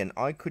brilliant.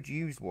 I could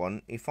use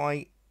one if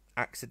I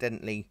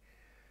accidentally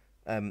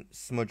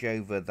smudge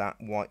over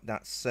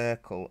that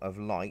circle of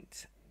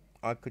light.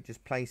 I could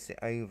just place it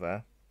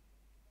over,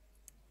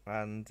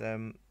 and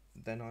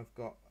then I've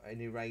got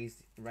an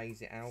erase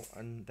it out,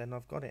 and then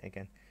I've got it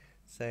again.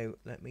 So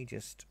let me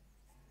just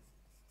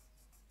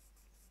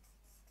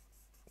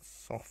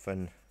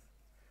soften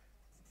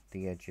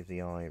the edge of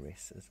the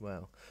iris as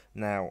well.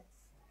 Now,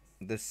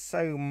 there's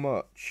so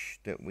much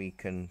that we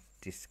can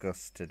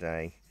discuss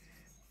today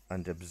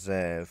and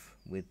observe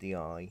with the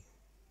eye.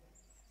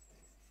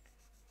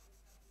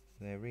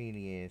 There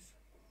really is.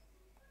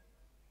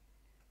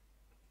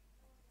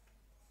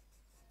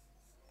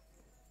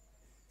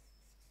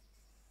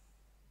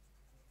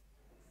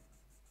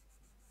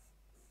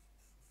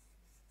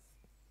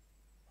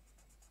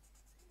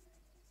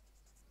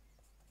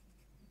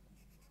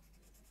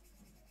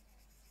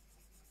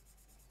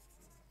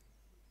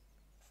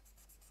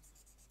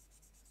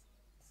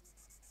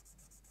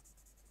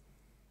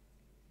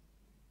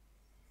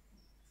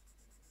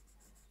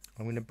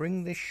 I'm going to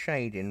bring this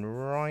shade in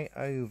right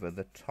over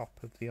the top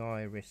of the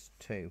iris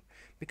too,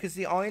 because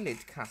the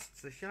eyelid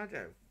casts a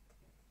shadow.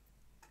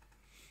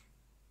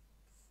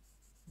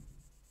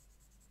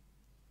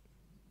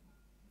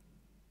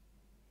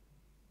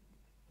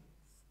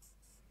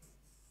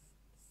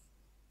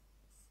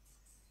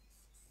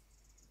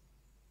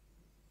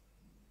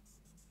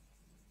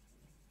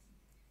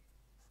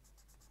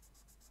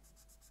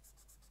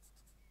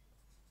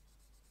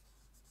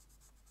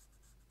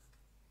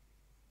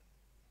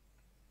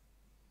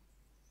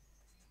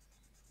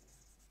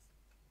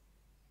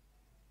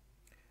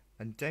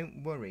 And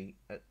don't worry,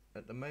 at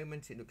the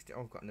moment it looks...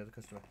 Oh, I've got another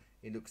customer.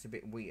 It looks a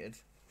bit weird.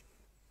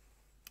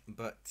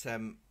 But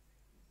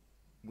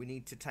we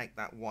need to take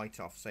that white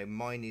off. So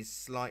mine is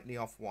slightly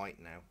off white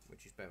now,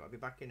 which is better. I'll be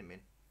back in a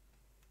minute.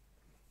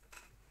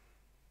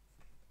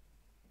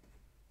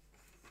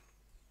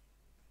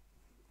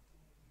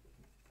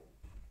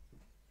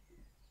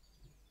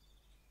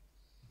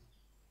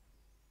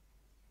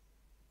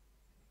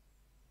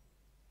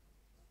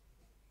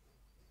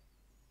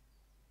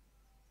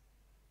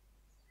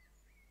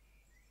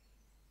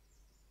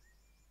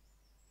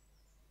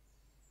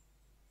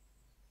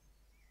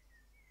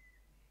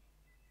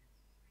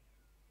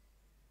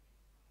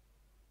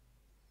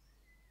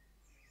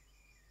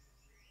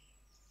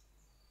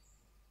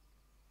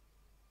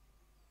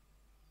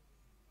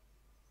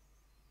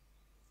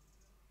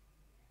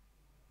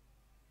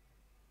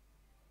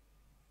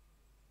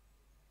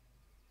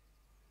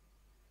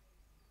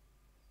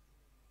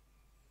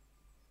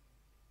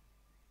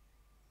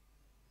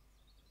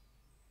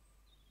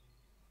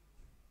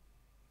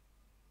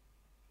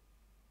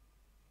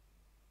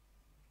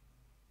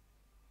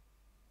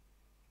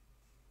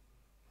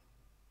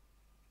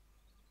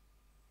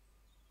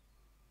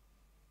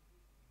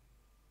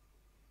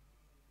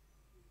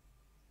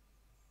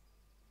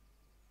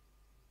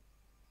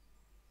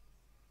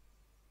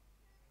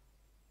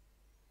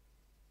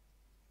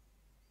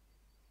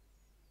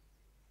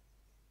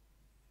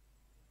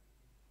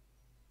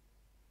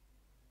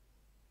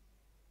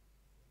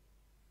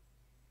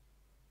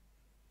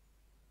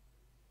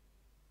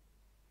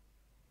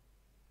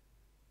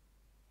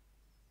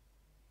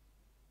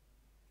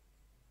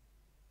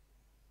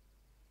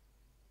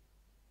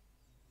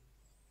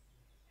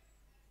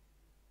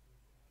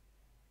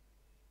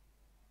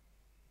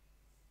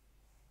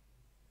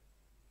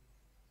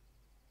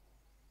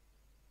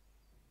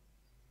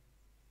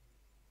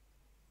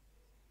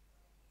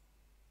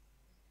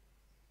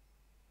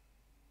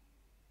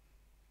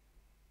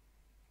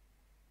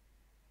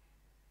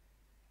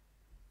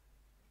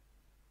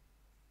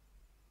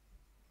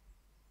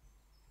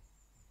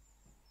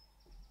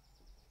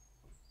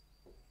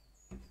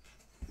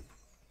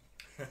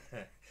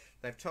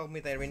 They've told me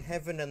they're in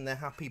heaven and they're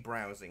happy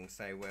browsing,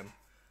 so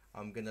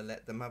I'm going to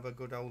let them have a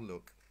good old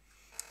look.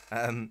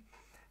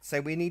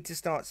 So we need to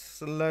start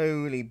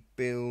slowly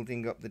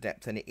building up the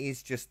depth, and it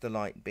is just the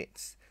light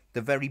bits,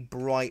 the very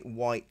bright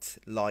white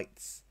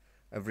lights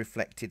of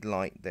reflected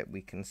light that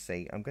we can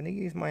see. I'm going to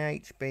use my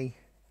HB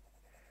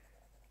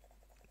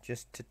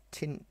just to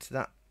tint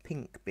that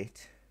pink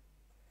bit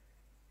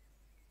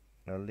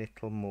a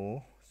little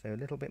more, so a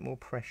little bit more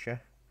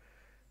pressure,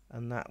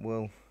 and that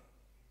will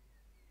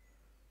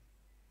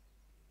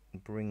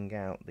bring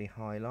out the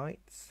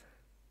highlights.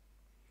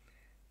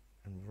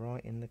 And right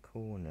in the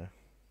corner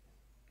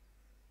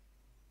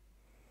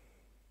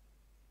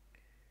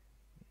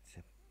it's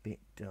a bit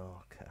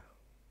darker,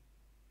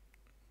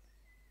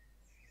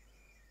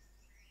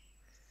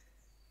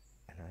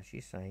 and as you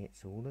say,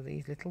 it's all of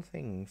these little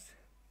things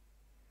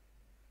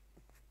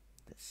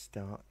that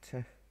start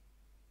to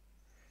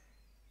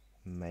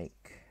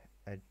make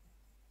a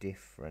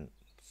difference.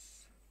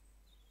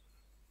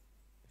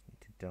 Just need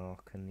to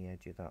darken the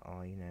edge of that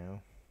eye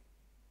now.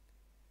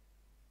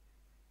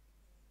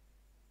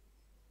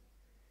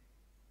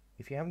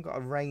 If you haven't got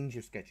a range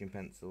of sketching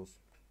pencils,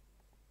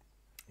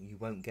 you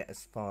won't get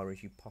as far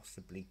as you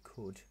possibly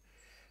could.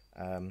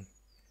 Just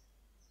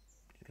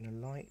going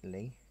to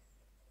lightly...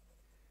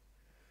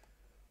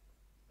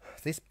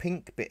 This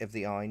pink bit of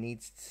the eye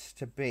needs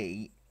to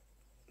be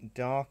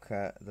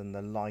darker than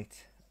the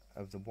light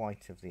of the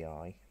white of the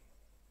eye.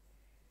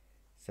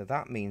 So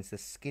that means the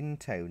skin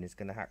tone is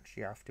going to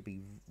actually have to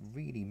be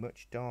really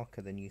much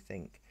darker than you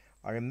think.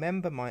 I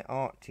remember my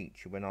art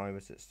teacher when I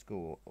was at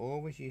school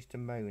always used to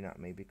moan at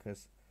me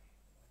because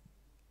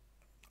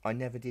I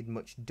never did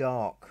much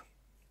dark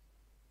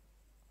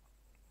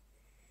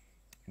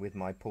with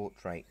my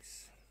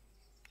portraits.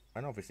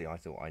 And obviously I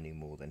thought I knew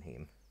more than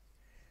him.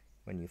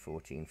 When you're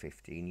 14,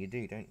 15, you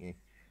do, don't you?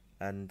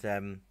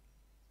 And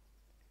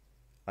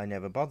I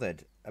never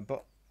bothered.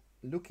 But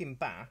looking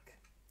back,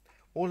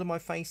 all of my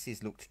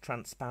faces looked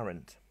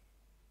transparent.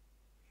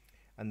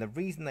 And the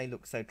reason they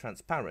look so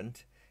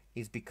transparent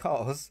is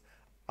because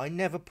I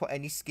never put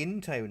any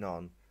skin tone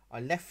on. I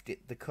left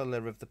it the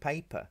colour of the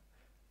paper,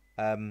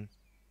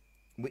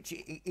 which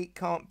it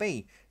can't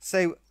be.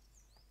 So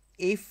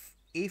if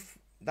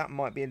that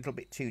might be a little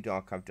bit too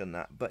dark, I've done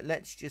that. But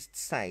let's just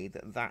say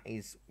that that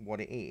is what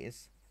it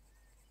is.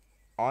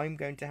 I'm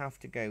going to have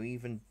to go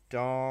even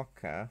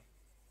darker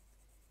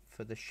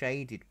for the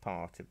shaded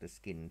part of the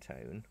skin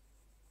tone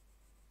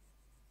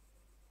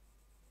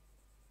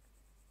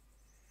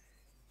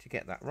to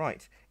get that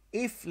right.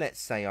 If, let's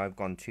say, I've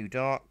gone too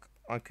dark,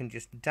 I can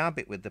just dab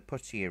it with the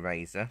putty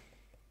eraser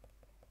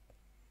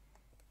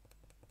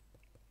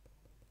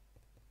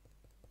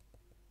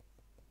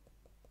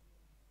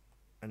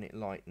and it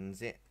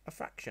lightens it a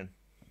fraction.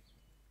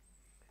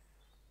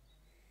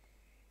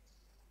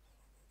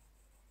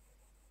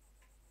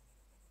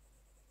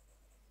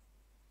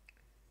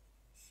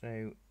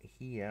 So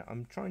here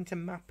I'm trying to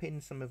map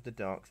in some of the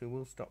darks. We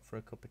will stop for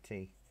a cup of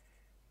tea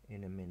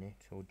in a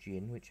minute, or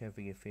gin,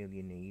 whichever you feel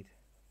you need.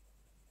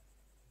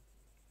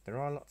 There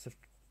are lots of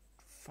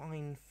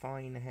fine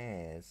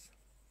hairs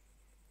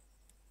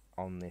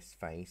on this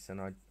face, and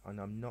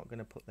I'm not going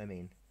to put them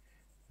in.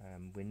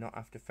 We're not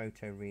after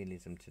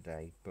photorealism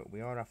today, but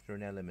we are after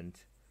an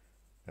element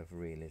of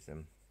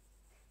realism.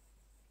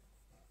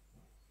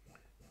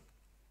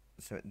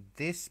 So at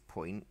this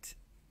point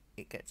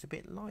it gets a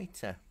bit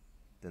lighter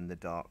than the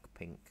dark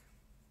pink,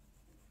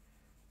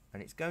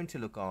 and it's going to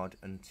look odd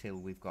until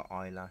we've got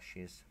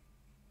eyelashes.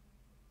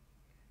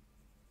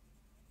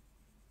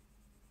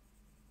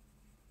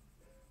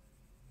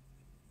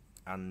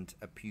 And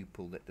a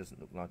pupil that doesn't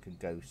look like a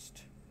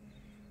ghost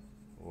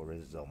or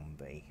a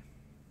zombie.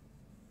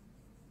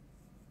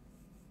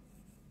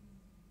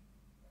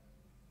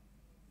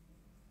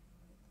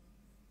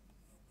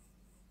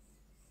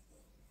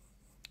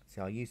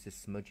 See, I use the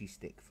smudgy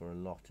stick for a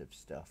lot of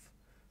stuff,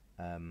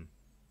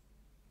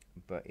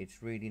 but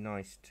it's really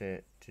nice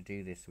to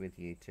do this with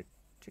you,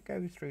 to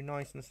go through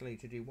nice and slowly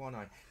to do one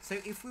eye. So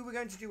if we were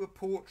going to do a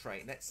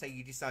portrait, let's say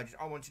you decided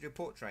I want to do a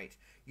portrait,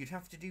 you'd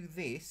have to do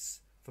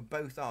this for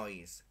both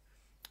eyes.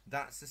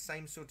 That's the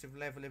same sort of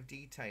level of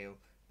detail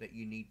that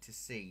you need to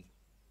see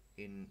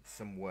in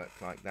some work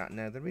like that.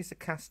 Now there is a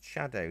cast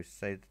shadow,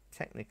 so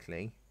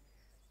technically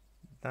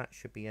that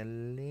should be a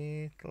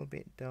little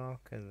bit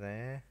darker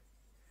there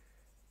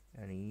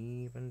and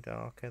even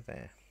darker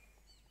there.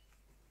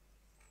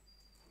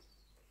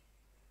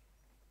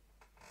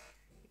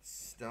 It's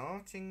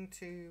starting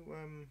to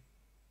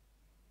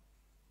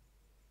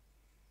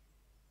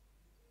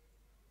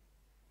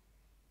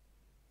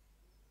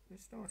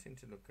it's starting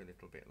to look a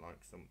little bit like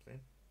something.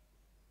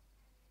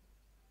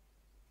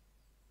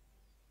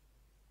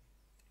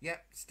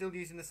 Yep, still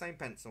using the same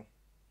pencil.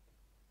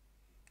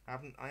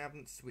 I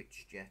haven't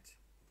switched yet.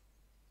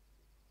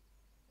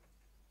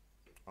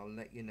 I'll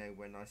let you know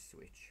when I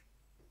switch.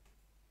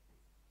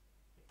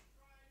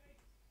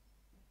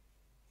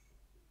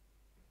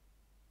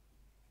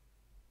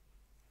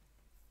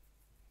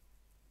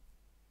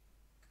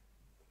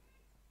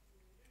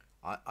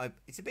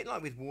 It's a bit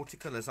like with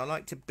watercolours. I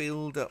like to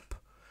build up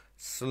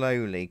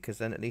slowly, because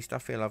then at least I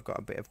feel I've got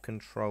a bit of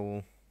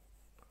control.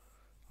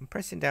 I'm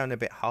pressing down a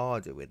bit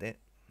harder with it,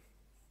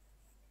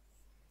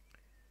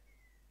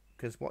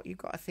 because what you've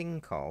got to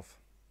think of,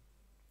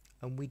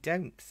 and we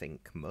don't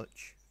think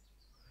much,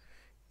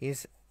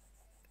 is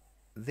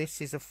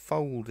this is a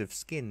fold of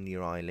skin,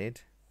 your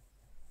eyelid.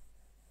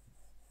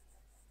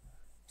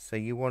 So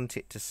you want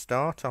it to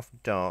start off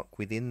dark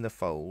within the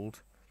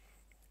fold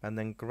and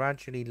then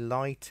gradually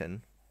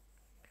lighten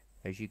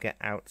as you get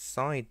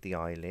outside the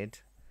eyelid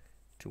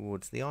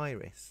towards the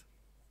iris.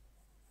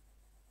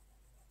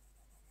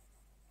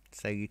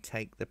 So you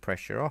take the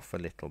pressure off a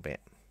little bit.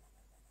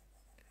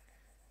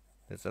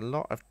 There's a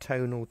lot of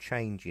tonal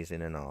changes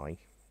in an eye.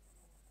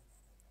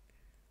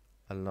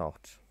 A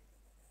lot.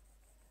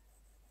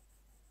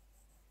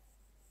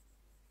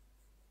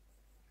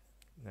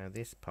 Now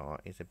this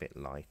part is a bit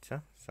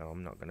lighter, so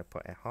I'm not going to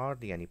put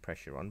hardly any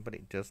pressure on, but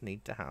it does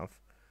need to have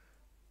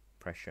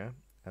pressure.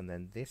 And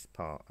then this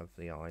part of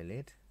the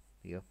eyelid,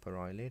 the upper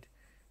eyelid,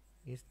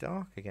 is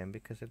dark again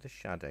because of the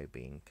shadow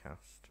being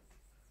cast.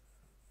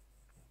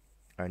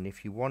 And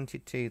if you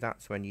wanted to,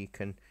 that's when you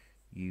can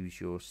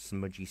use your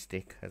smudgy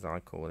stick, as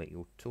I call it,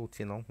 your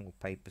tortillon or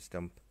paper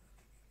stump,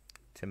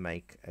 to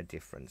make a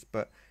difference.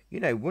 But you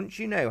know, once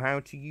you know how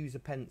to use a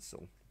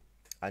pencil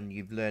and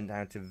you've learned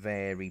how to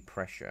vary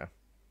pressure,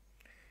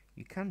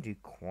 you can do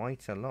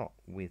quite a lot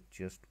with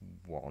just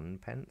one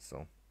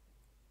pencil.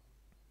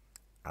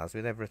 As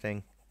with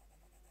everything,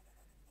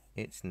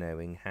 it's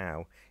knowing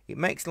how. It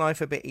makes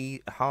life a bit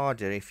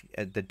harder if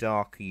the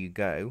darker you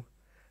go,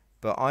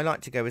 but I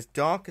like to go as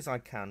dark as I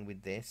can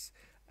with this,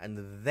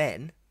 and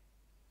then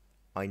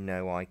I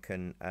know I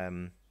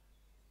can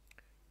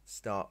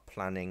start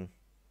planning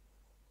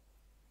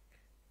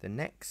the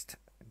next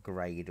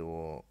grade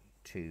or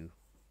two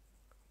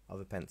of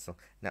a pencil.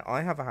 Now,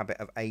 I have a habit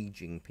of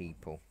aging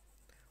people.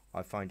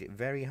 I find it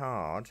very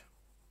hard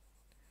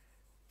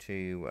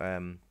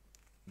to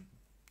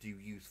do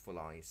youthful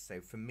eyes. So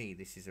for me,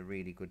 this is a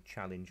really good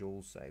challenge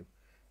also.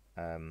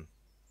 So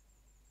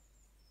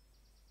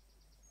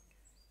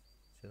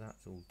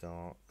that's all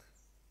dark.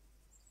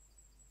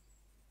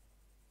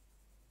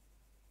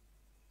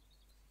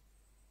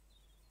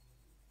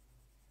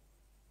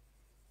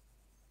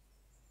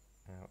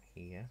 Out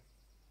here.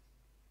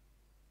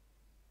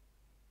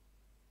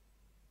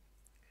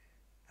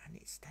 And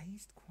it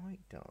stays quite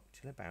dark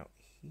till about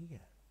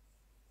here,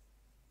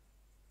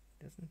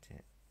 doesn't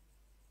it?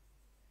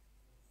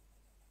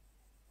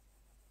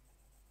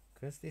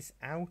 Because this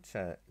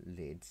outer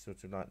lid,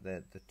 sort of like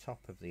the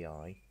top of the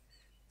eye,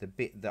 the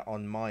bit that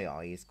on my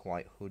eye is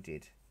quite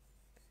hooded,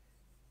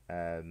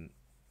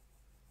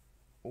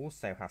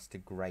 also has to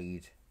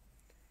grade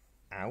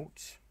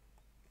out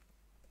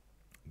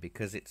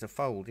because it's a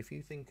fold. If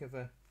you think of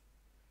a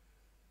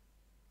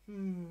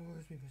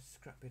where's my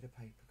scrap bit of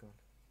paper gone?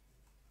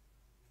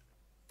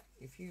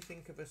 If you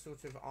think of a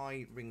sort of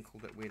eye wrinkle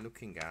that we're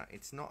looking at,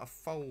 it's not a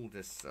fold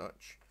as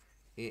such.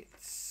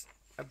 It's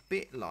a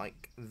bit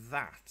like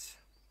that.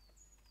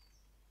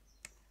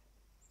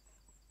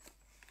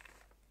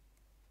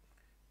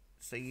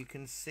 So you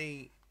can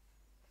see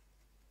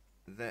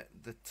that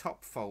the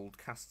top fold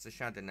casts a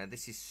shadow. Now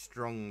this is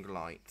strong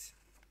light.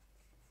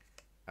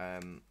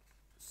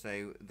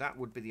 So that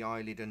would be the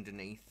eyelid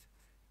underneath,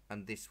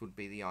 and this would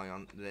be the eye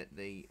on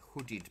the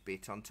hooded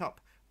bit on top.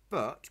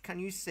 But can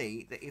you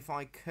see that if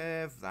I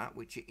curve that,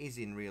 which it is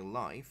in real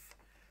life,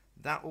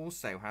 that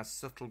also has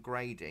subtle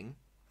grading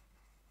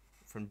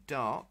from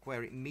dark,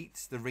 where it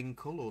meets the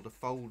wrinkle or the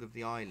fold of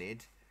the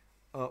eyelid,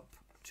 up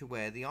to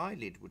where the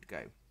eyelid would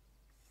go.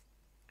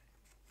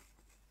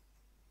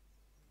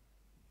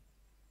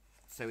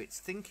 So it's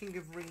thinking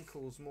of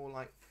wrinkles more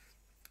like,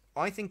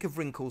 I think of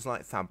wrinkles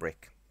like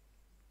fabric,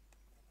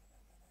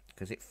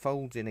 because it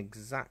folds in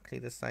exactly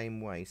the same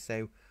way.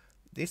 So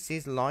this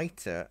is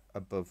lighter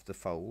above the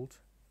fold,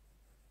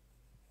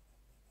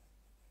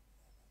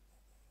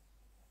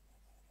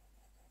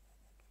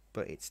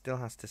 but it still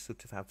has to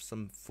sort of have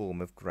some form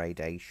of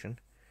gradation,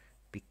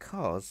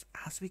 because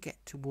as we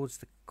get towards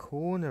the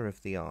corner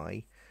of the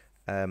eye,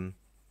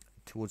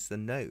 towards the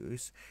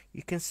nose,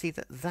 you can see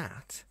that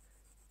that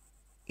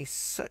is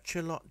such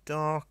a lot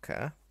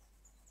darker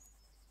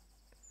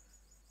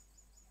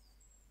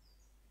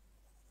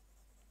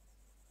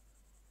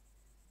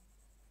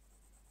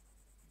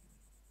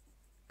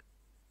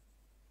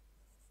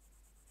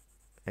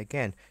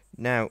again.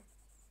 Now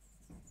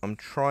I'm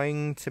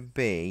trying to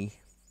be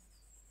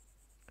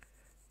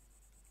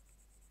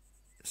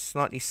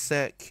slightly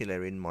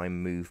circular in my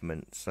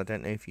movements. I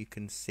don't know if you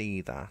can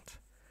see that.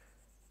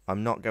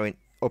 I'm not going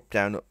up,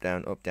 down, up,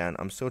 down, up, down.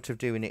 I'm sort of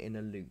doing it in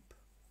a loop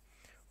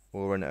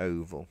or an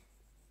oval.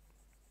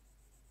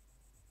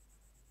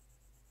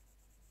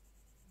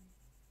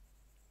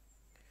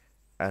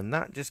 And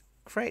that just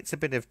creates a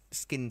bit of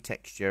skin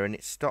texture, and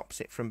it stops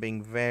it from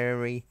being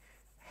very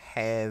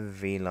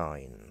heavy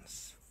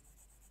lines.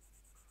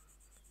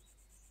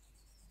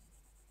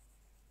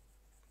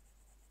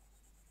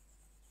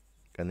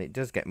 And it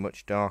does get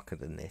much darker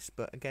than this,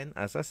 but again,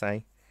 as I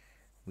say,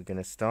 we're going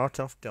to start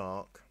off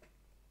dark.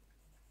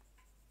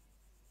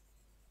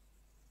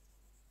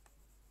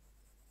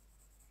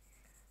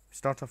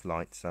 Start off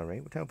light, sorry.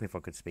 It would help if I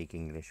could speak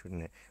English,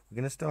 wouldn't it? We're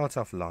going to start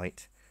off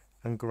light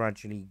and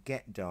gradually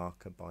get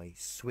darker by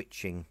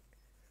switching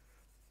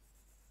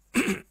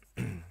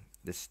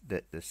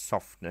the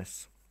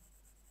softness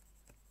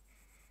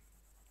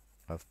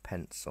of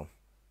pencil.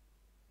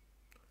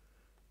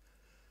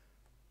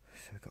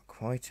 So we've got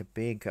quite a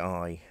big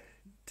eye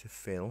to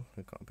fill.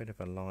 We've got a bit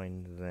of a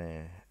line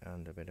there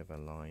and a bit of a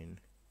line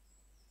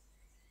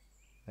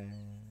there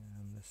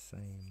and the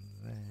same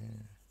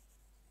there.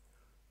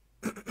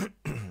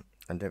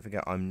 And don't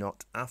forget, I'm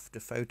not after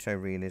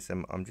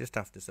photorealism. I'm just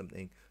after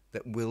something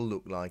that will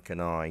look like an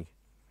eye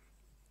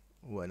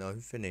when I'm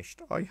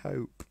finished, I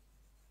hope.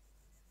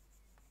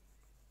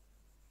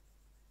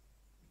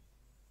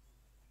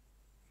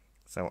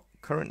 So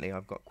currently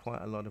I've got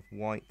quite a lot of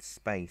white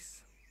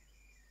space.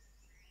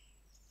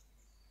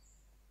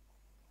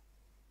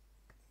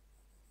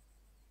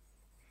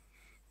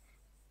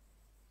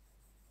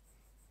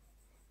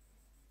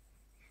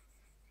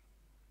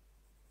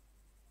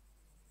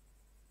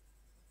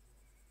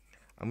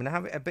 I'm going to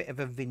have it a bit of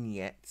a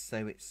vignette,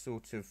 so it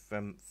sort of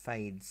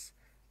fades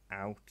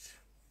out.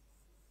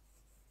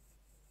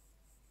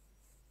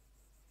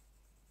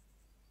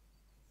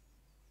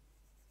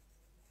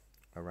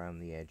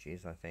 Around the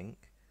edges, I think.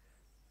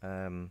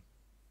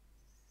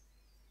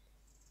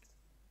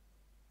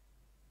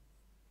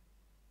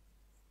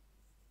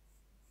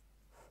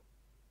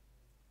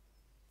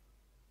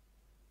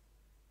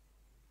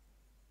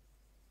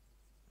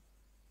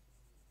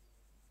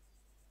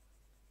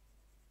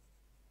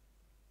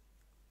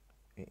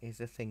 It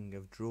is a thing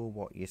of draw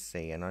what you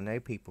see, and I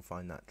know people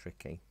find that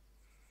tricky.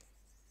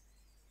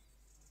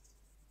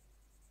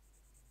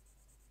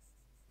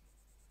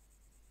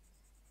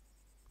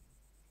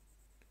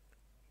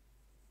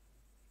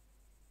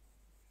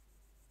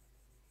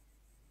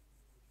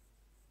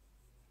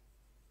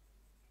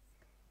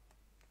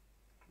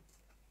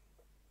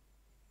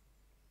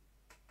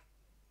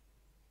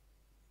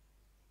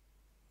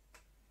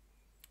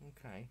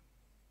 Okay.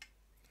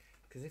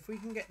 Because if we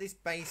can get this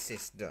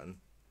basis done,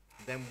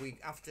 then we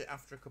after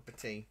a cup of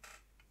tea,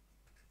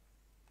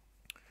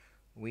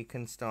 we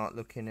can start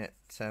looking at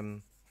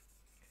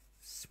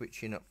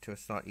switching up to a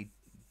slightly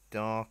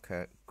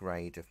darker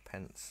grade of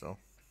pencil,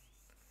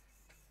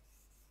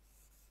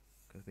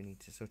 because we need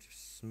to sort of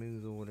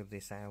smooth all of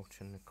this out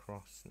and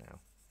across now.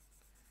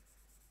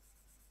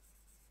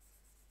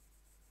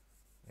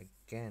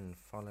 Again,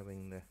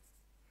 following the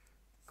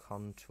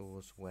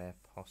contours where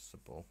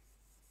possible.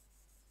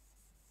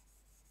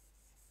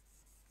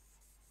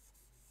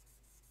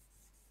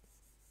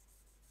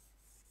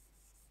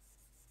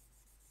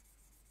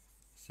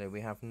 So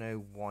we have no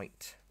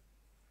white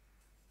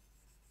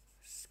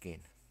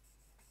skin,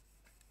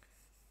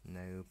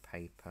 no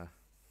paper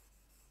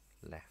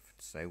left.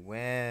 So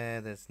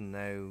where there's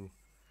no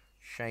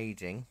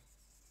shading,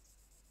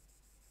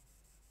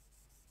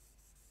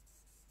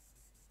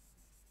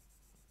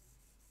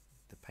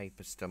 the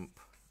paper stump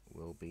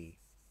will be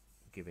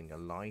giving a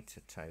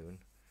lighter tone.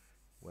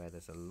 Where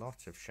there's a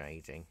lot of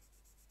shading,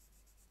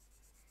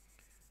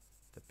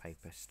 the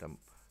paper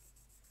stump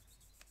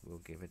will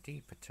give a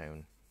deeper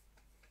tone.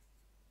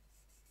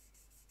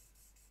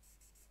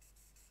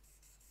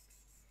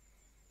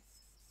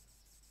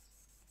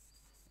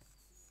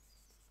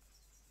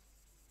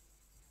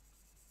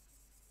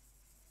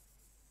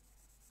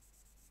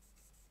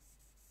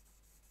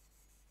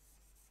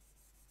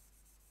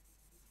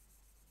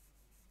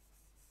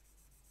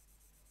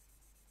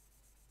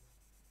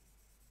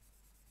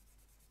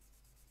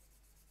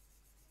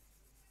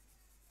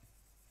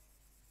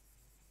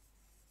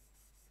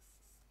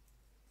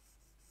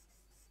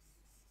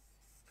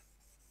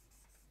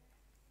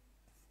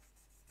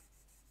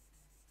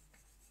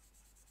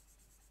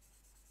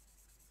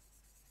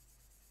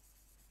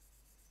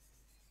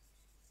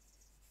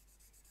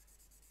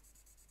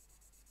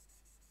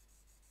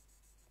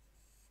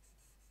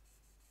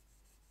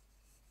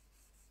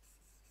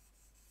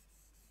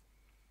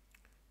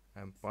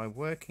 And by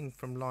working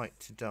from light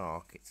to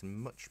dark, it's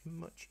much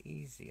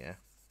easier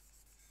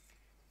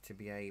to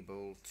be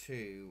able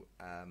to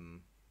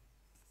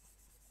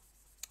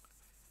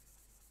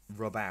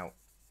rub out,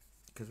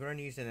 because we're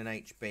only using an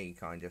HB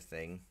kind of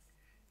thing.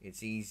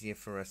 It's easier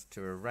for us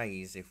to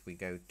erase if we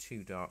go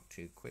too dark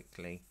too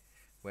quickly,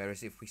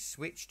 whereas if we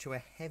switch to a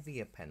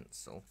heavier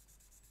pencil,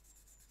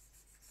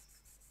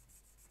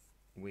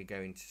 we're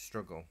going to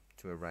struggle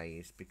to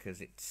erase because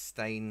it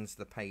stains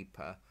the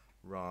paper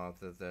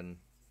rather than...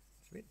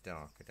 It's a bit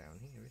darker down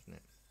here, isn't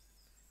it?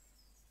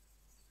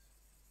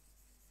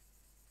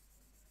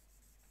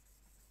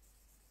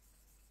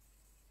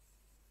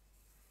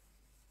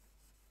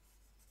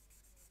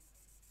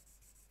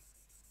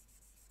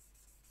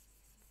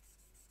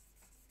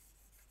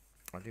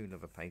 I do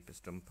love a paper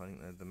stump. I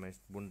think they're the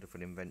most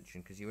wonderful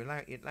invention, because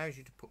it allows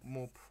you to put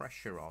more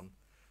pressure on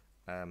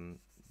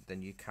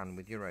than you can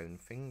with your own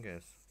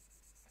fingers.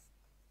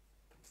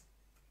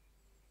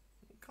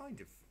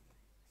 Kind of.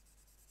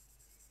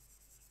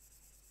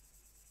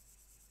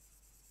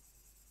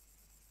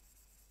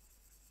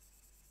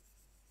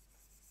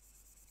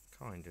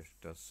 Kind of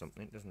does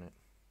something, doesn't it?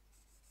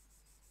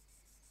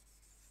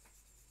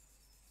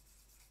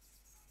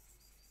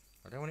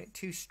 I don't want it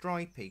too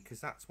stripy,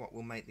 because that's what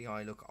will make the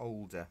eye look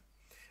older.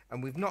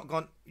 And we've not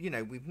gone,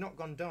 we've not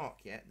gone dark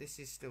yet. This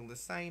is still the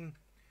same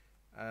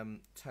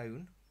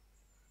tone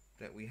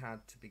that we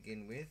had to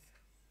begin with.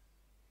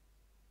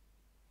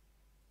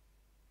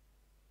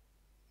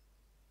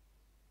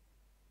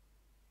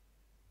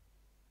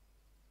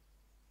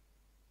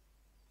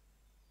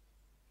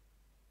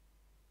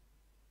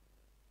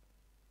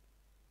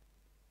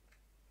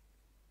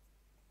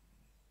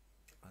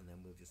 And then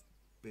we'll just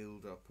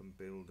build up and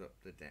build up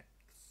the depths.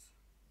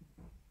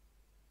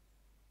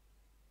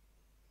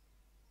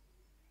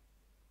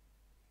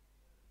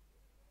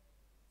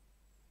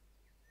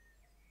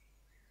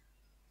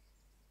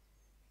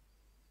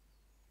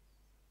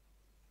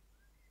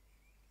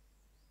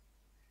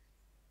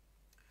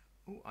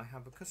 Oh, I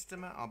have a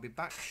customer. I'll be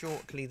back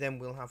shortly, then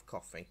we'll have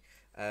coffee.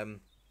 I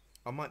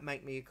might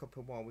make me a cuppa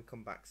while we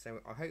come back, so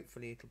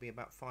hopefully it'll be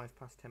about 5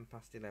 past 10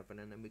 past 11,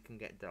 and then we can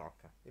get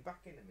darker. Be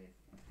back in a minute.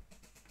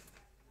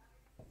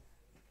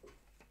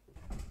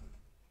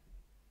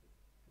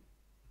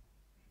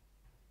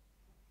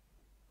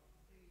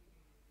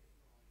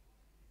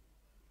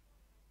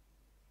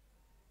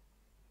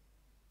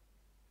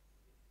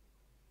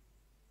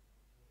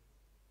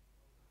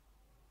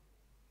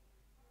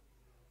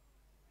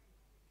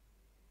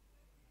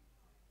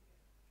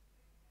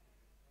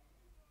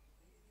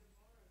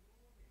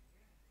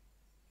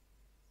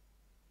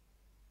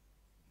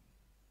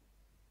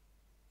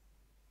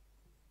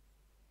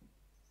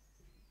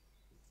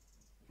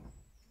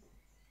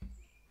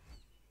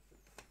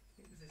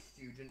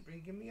 children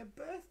bringing me a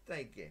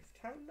birthday gift.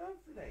 How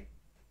lovely.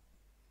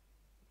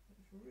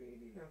 It's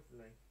really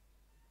lovely.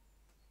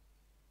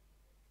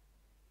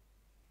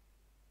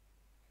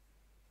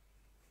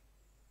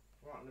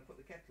 Right, I'm going to put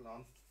the kettle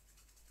on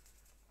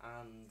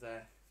and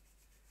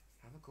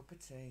have a cup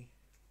of tea.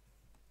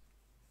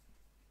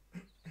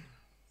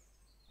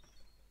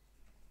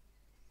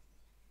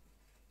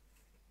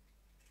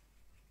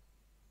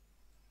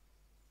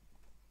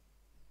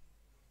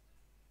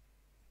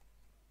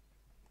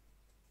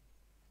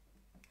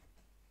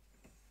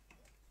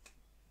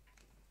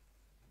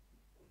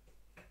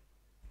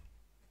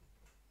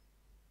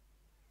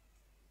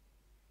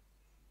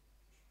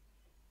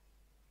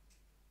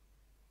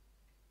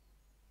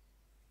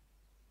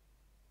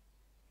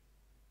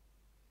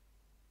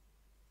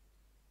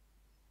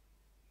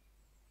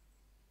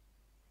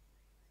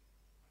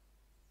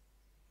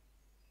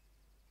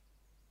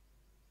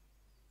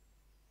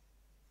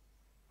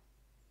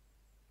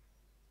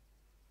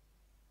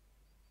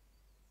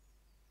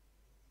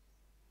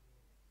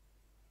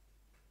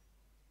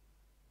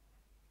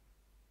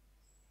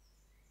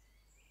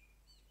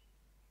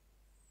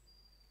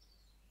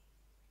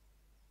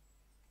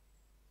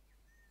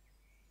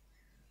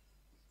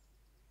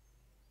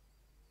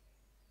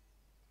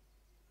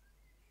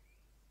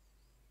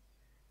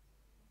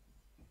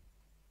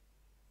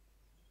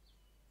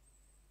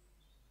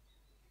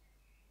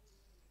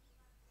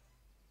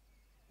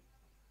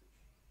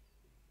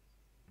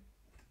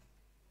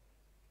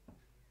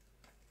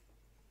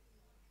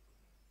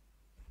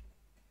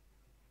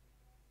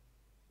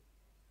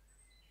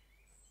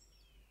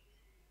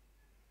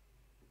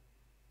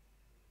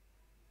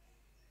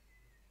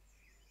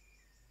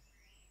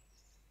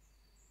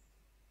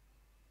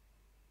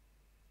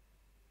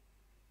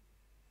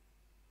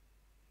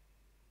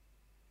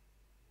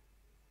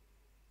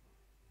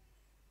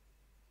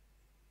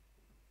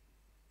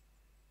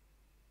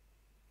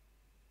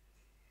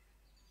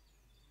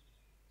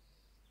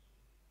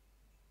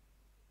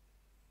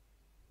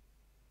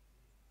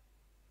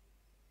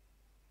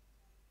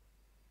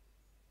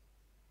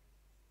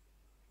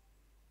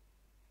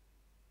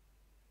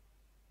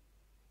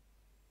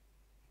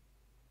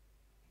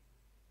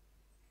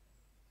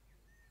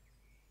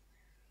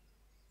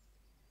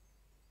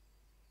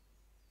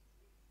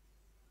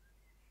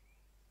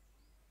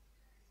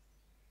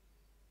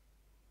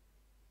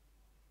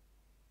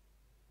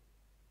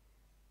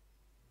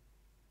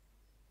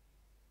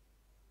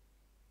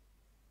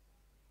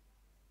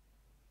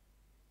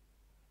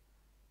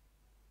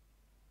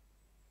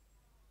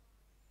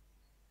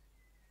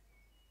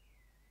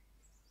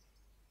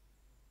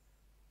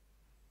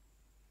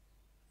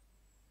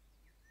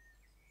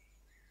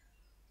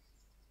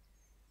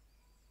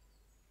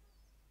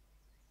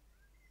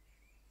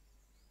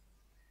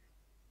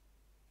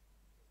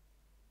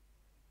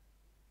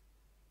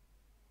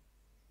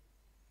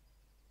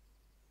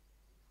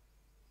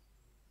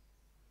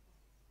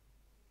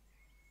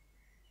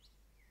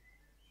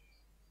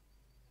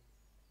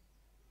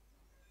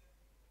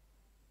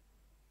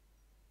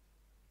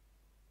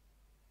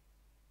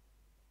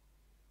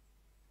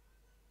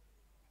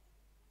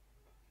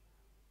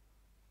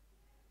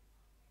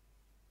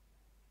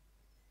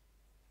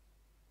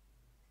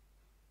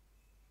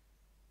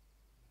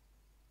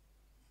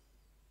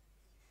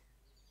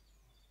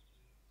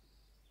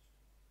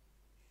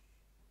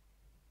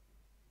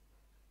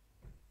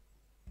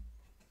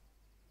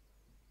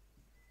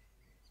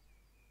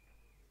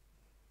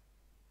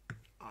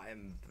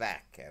 I'm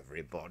back,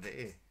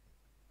 everybody.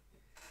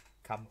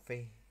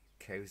 Comfy,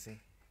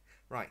 cozy.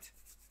 Right,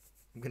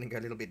 I'm going to go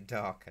a little bit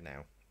darker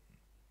now.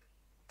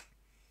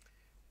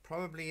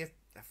 Probably a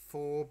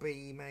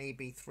 4B,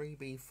 maybe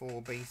 3B,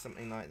 4B,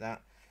 something like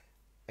that.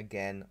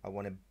 Again, I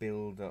want to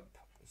build up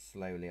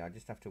slowly. I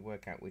just have to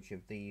work out which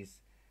of these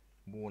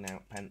worn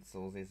out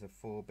pencils is a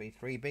 4B,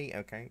 3B.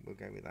 Okay, we'll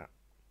go with that.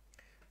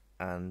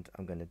 And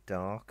I'm going to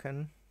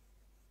darken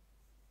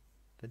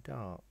the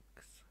darks.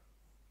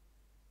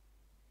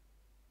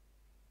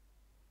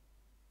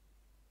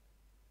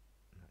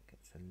 That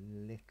gets a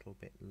little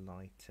bit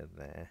lighter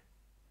there.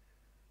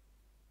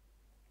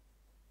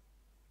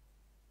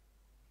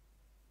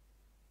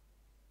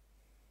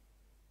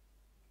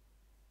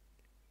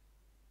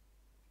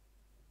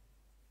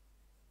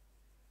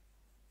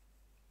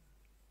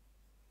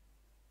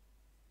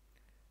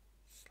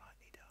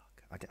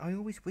 I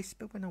always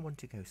whisper when I want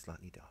to go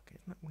slightly darker.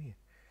 Isn't that weird?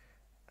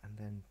 And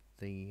then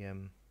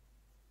the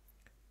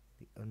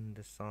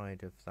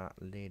underside of that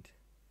lid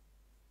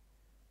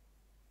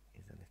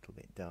is a little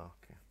bit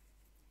darker.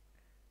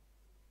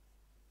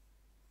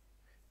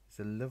 It's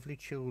a lovely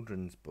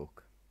children's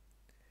book,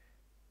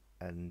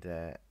 and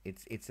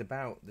it's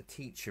about the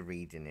teacher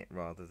reading it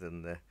rather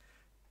than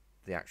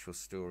the actual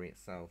story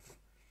itself.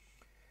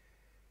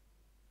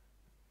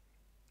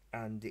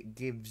 And it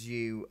gives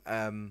you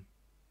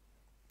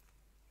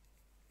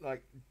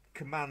like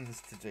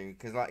commands to do,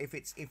 because like if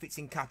it's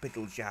in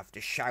capitals you have to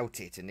shout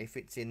it, and if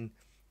it's in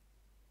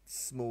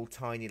small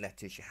tiny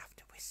letters you have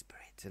to whisper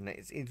it, and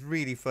it's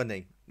really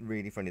funny,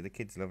 really funny. The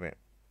kids love it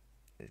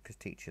because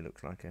teacher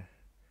looks like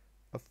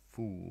a a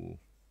fool.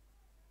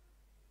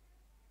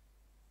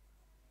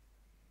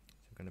 So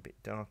I'm going a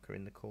bit darker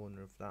in the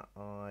corner of that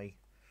eye.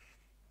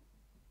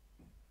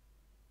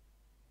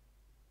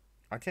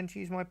 I tend to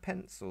use my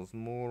pencils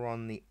more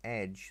on the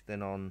edge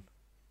than on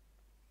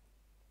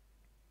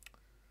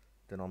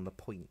the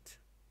point.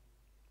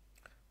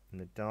 I'm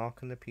going to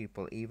darken the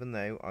pupil, even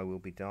though I will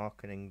be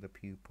darkening the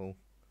pupil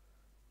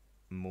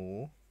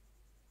more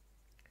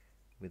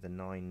with a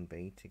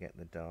 9B to get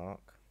the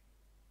dark.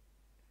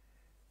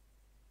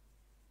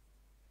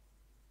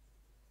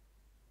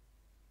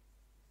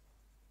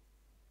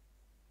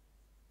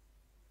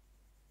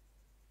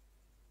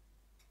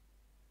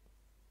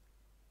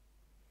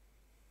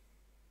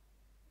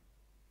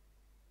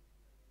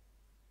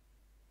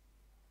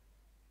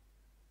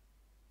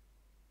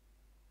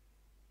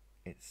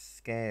 It's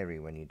scary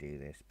when you do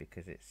this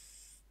because it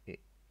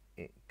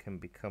can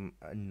become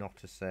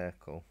not a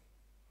circle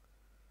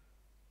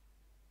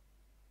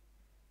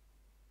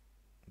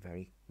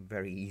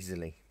very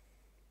easily.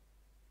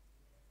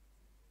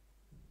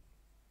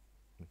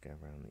 We go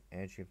around the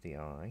edge of the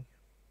eye,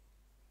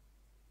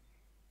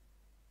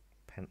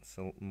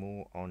 pencil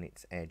more on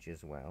its edge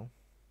as well.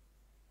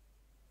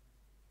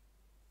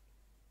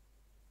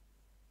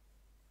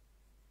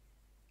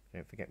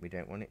 Don't forget, we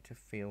don't want it to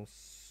feel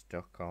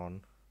stuck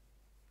on.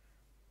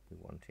 We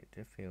want it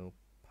to feel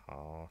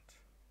part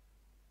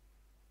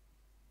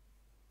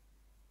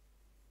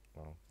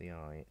of the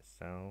eye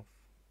itself.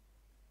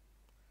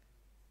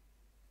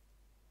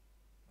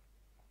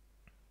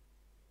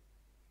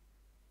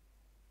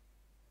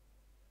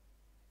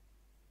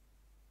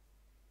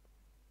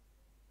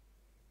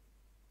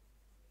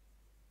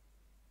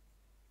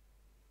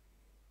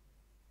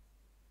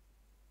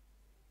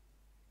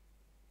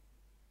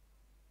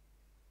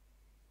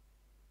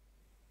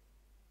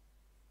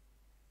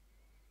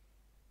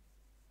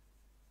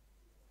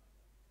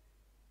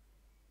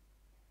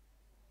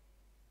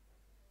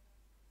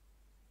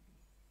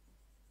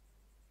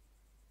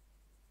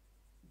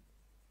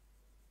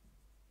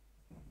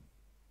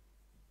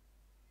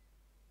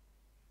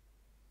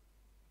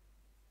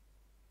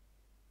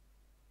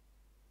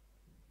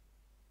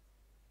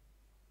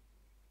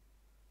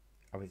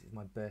 Oh, it's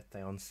my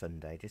birthday on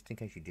Sunday, just in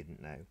case you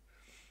didn't know.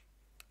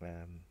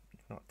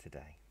 It's not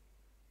today.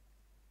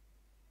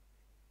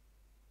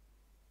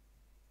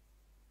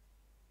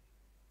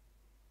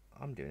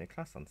 I'm doing a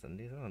class on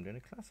Sunday as well. I'm doing a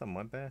class on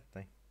my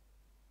birthday.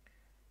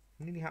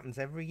 It nearly happens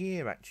every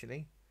year,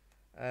 actually.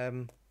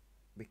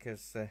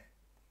 Because I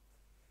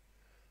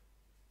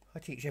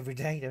teach every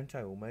day, don't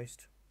I,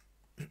 almost?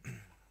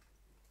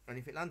 And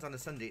if it lands on a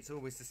Sunday, it's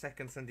always the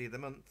second Sunday of the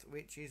month,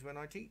 which is when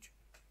I teach.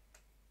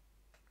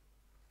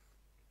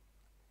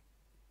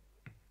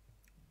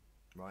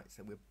 Right,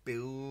 so we're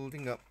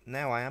building up.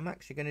 Now I am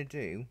actually going to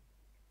do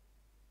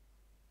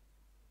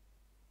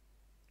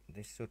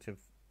this sort of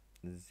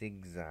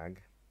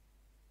zigzag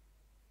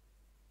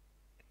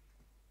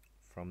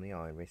from the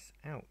iris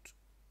out.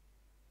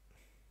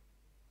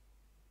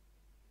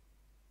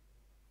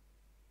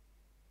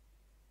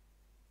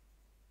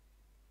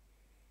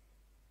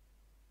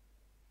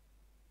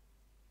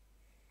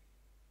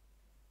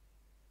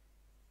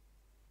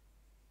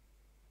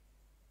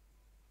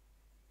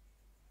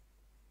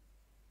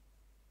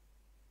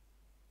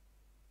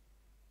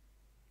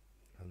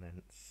 And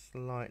then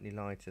slightly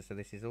lighter, so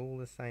this is all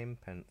the same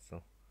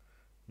pencil.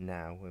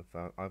 Now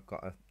I've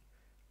got a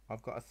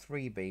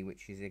 3B,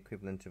 which is the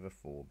equivalent of a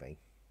 4B.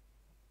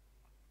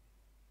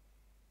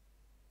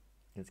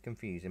 It's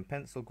confusing.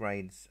 Pencil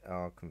grades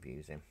are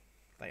confusing.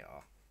 They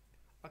are.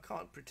 I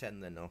can't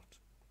pretend they're not.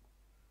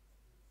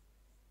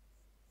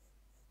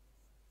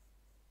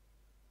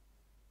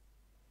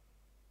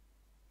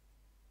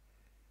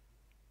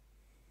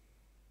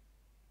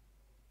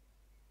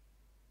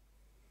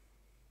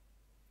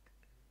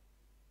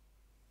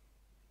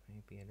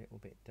 Maybe a little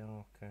bit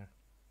darker.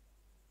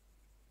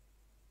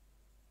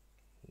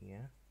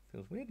 Yeah.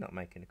 Feels weird not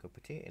making a cup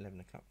of tea at 11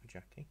 o'clock for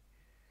Jackie.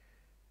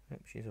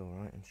 Hope she's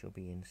alright and she'll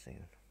be in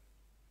soon.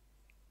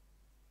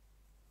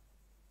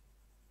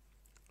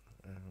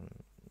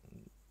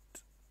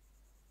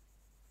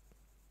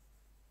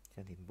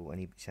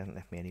 She hasn't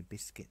left me any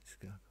biscuits,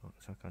 so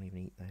I can't even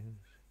eat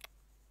those.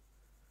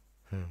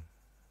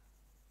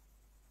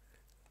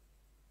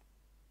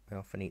 I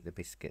often eat the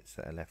biscuits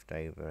that are left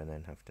over and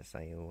then have to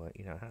say, oh,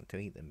 I had to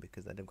eat them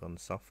because they'd have gone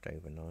soft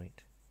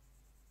overnight.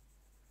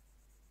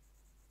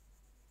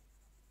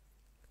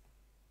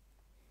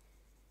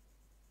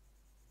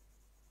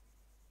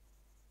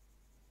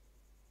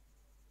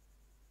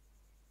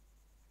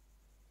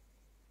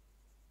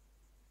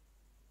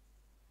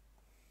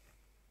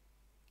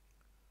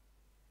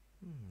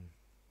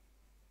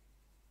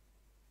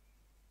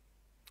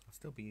 I'll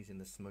still be using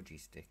the smudgy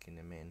stick in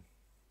a min.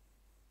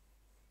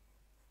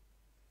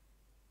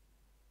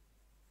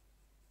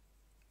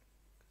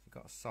 You've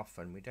got to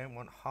soften. We don't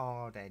want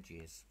hard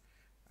edges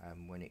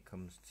when it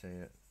comes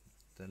to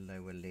the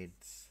lower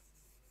lids.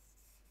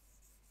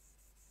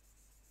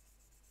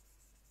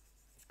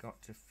 It's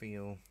got to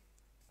feel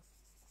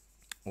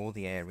all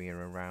the area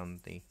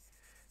around the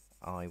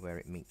eye where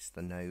it meets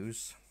the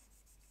nose.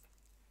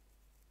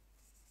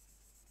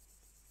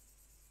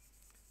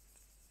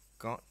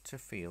 Got to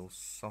feel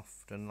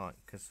soft and light,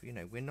 because, you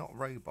know, we're not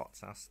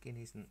robots. Our skin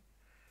isn't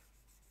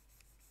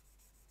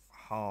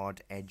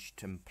hard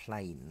edged and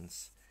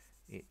planes.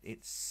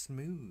 It's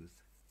smooth,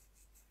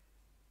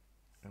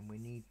 and we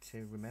need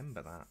to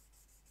remember that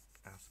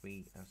as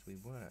we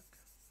work.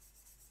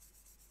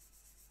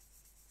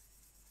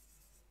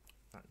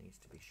 That needs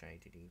to be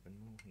shaded even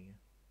more here.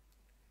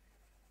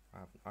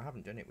 I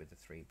haven't done it with the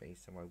 3B,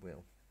 so I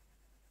will.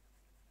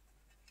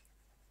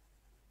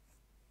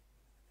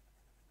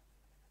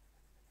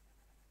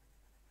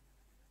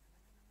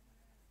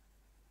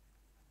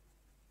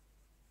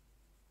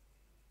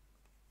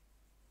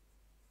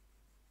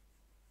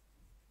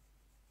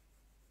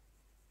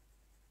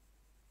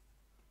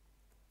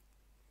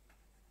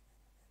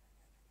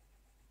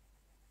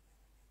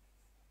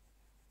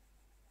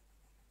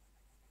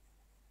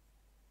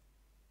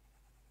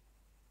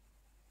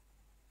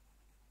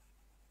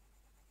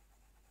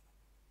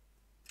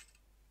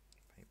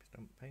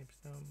 Paper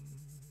stump.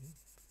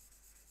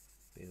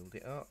 Build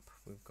it up.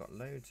 We've got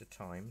loads of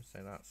time, so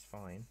that's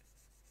fine.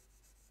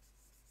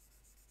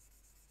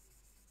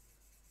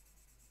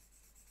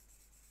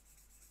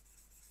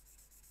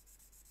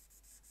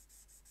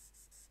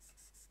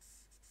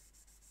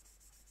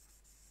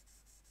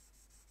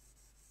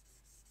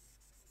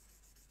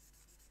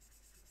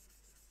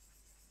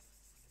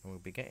 And we'll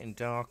be getting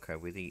darker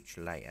with each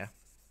layer.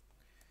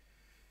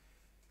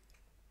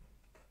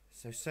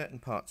 So certain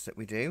parts that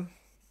we do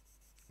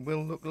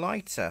will look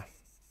lighter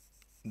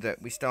that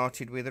we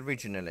started with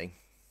originally,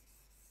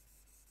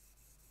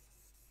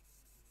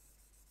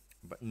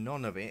 but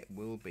none of it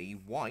will be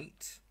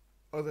white,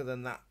 other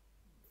than that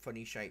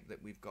funny shape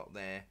that we've got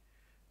there,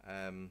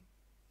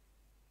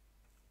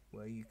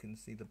 where you can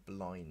see the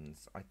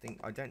blinds. I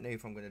don't know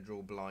if I'm going to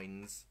draw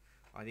blinds.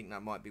 I think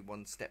that might be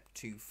one step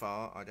too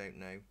far. I don't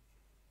know.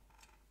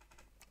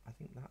 I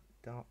think that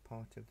dark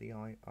part of the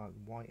eye,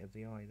 white of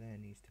the eye there,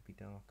 needs to be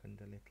darkened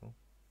a little.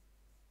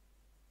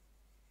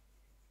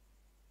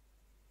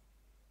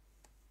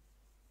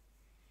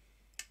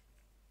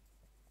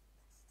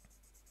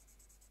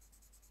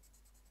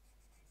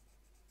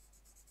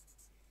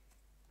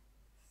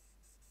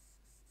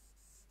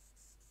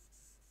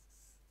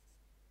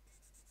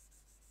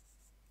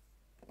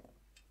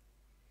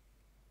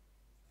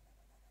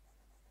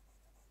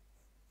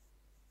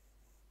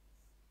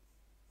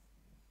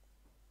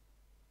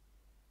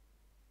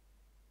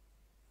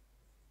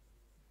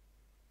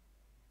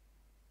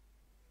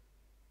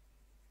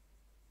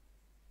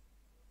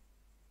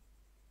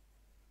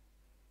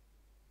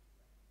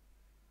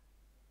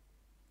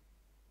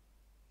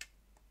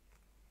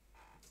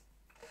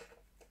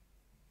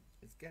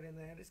 It's getting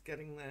there, it's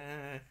getting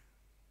there.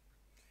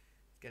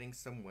 It's getting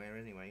somewhere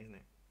anyway, isn't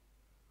it?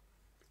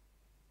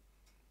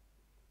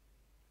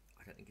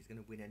 I don't think he's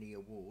going to win any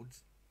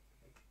awards.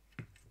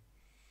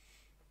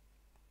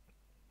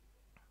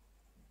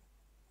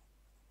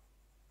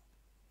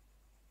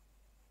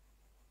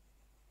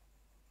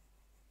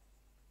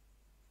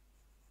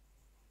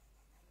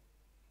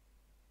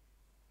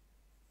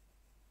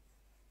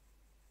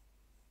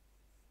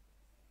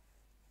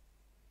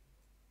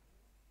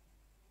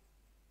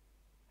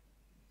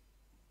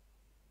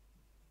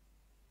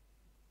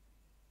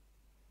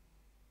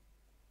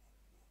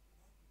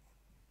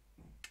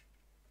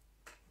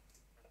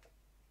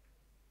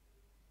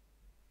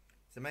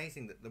 It's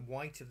amazing that the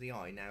white of the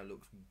eye now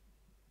looks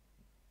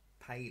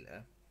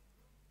paler,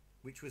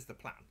 which was the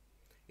plan.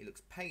 It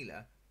looks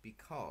paler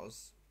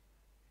because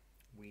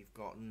we've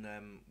gone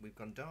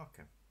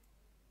darker.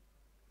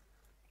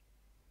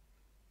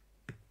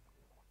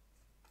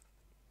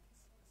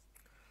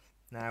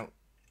 Now,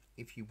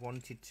 if you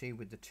wanted to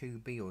with the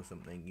 2B or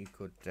something, you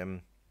could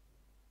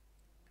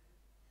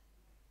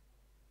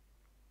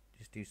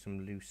just do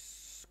some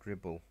loose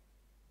scribble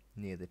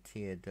near the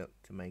tear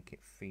duct to make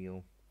it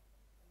feel,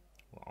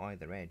 or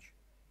either edge,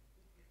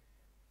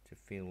 to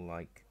feel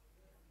like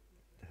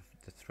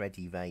the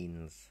thready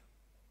veins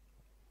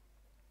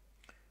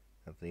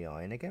of the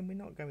eye. And again, we're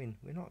not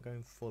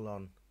going full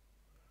on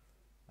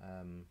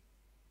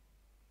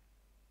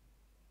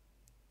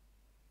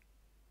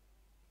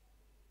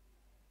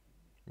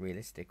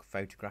realistic,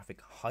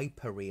 photographic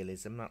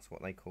hyperrealism. That's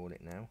what they call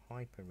it now,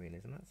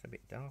 hyperrealism. That's a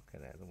bit darker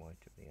there, the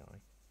white of the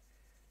eye.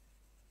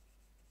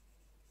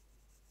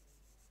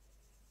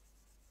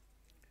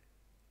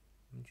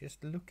 I'm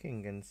just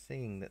looking and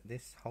seeing that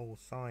this whole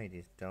side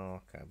is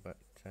darker, but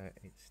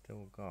it's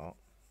still got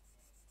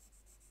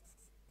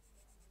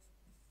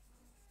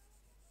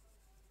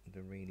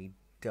the really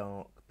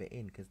dark bit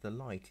in, because the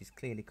light is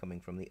clearly coming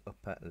from the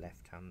upper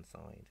left hand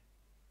side.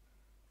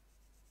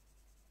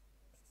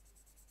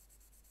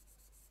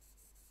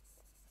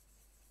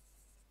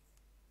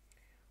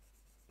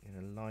 I'm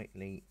going to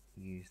lightly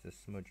use the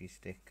smudgy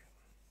stick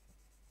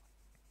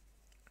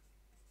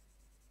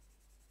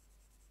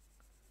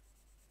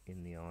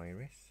in the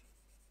iris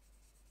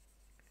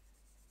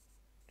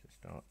to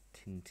start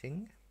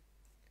tinting.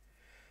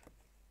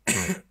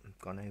 I've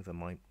gone over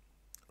my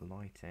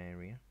light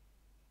area.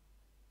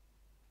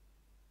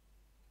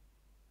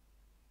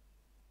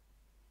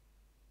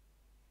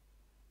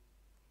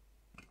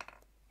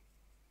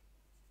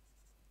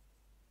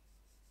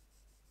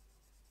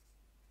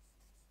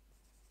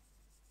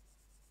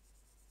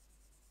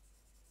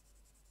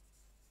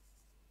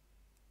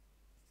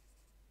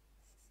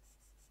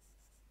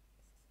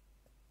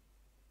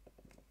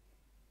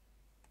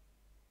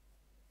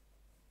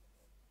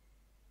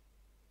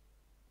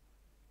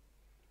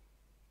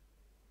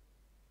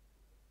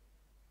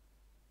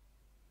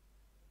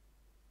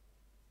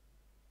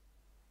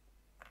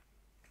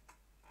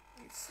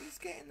 It's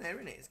getting there,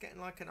 isn't it? It's getting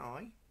like an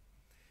eye.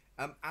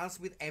 As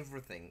with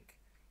everything,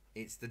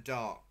 it's the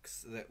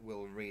darks that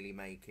will really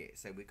make it.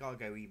 So we gotta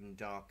go even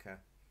darker,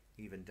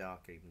 even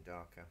darker, even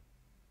darker.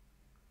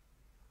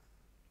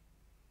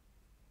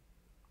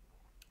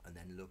 And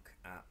then look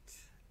at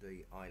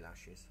the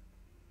eyelashes.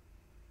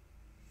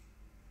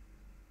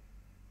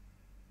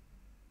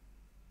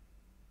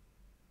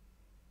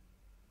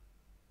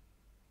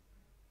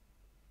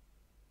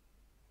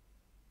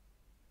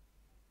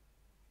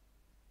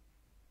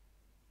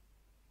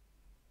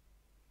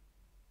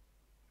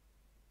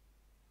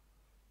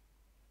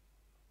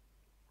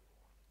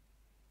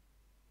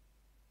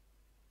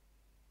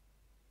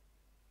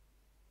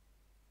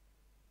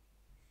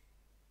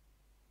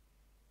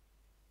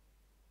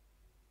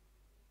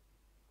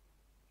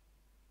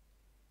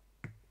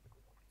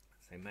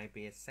 So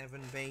maybe a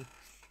 7B.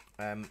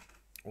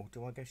 Or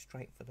do I go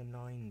straight for the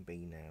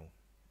 9B now?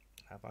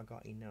 Have I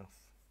got enough?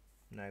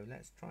 No,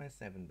 let's try a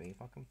 7B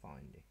if I can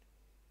find it.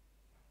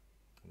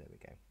 There we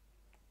go.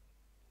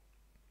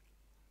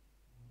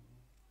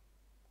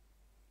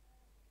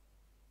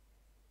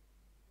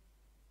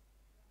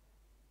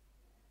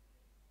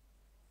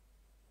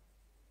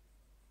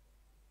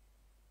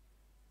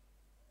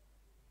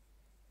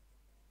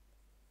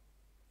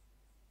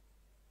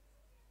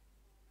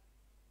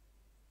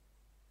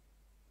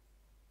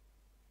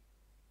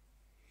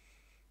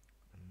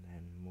 And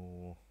then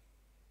more.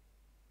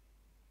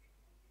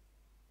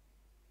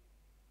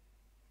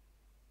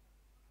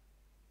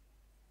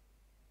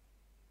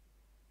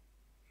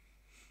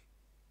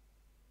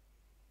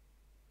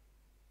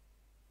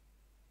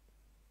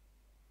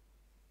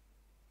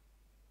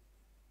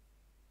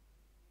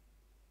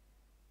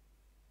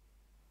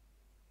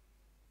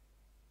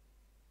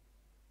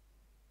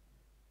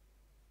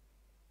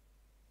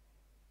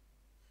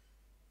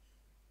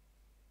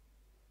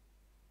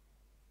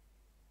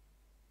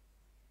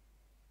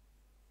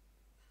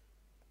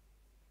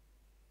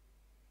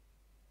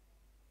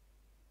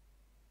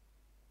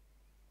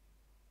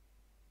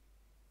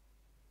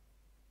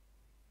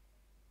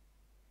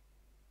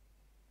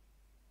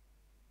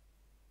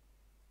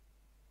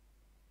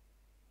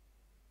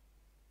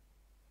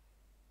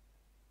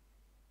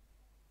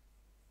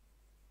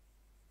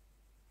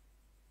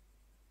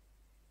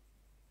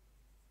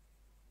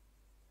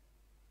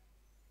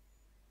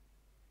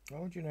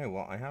 Oh, do you know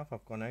what I have?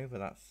 I've gone over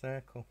that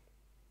circle.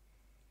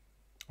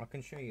 I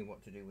can show you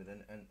what to do with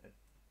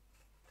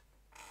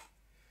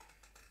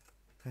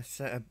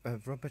a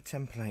rubber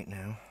template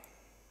now.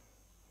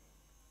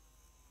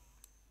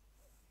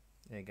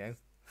 There you go.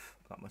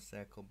 Got my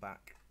circle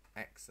back.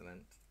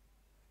 Excellent.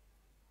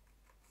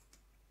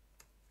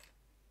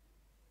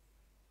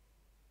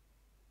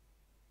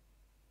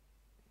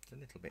 It's a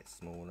little bit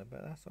smaller,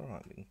 but that's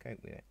alright. We can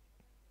cope with it.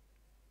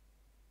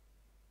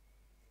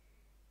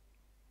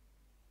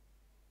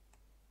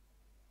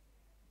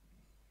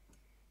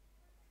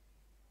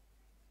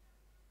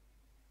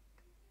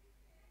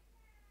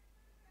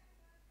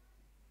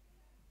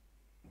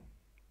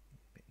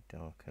 A bit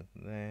darker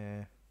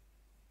there.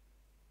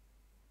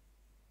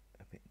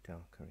 A bit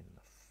darker in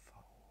the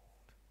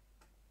fold.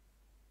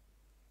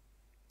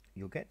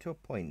 You'll get to a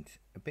point,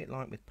 a bit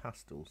like with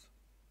pastels,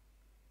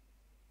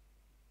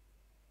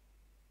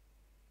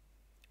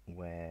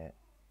 where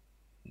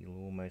you'll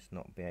almost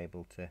not be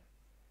able to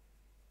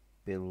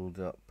build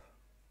up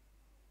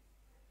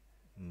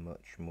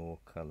much more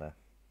colour.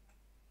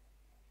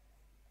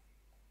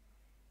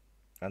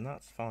 And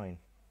that's fine.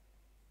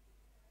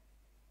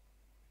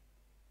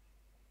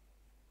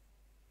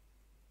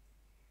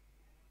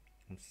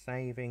 I'm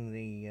saving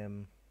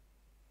the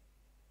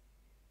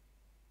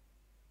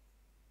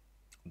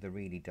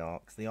really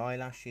darks. The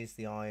eyelashes,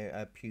 the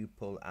eye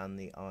pupil and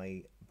the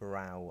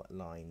eyebrow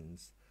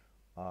lines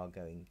are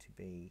going to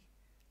be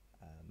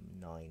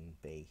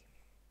 9B.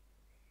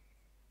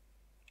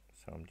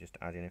 So I'm just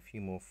adding a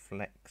few more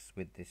flecks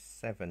with this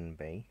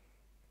 7B.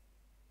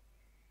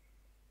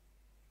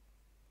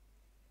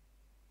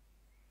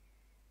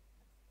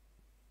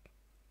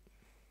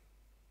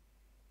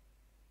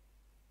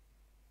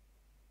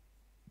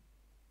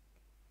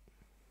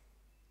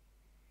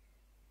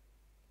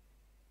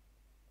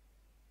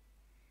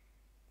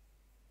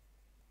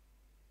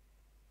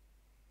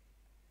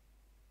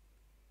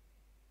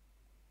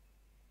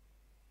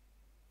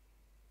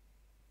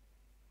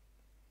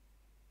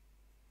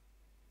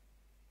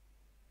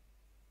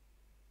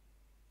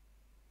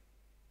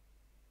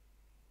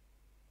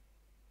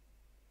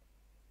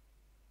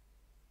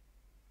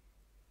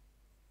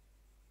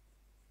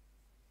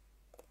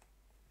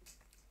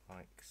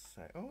 like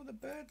so. Oh, the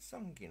bird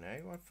song, you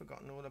know, I've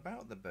forgotten all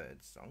about the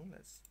bird song.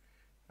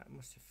 That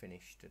must have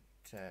finished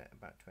at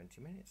about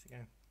 20 minutes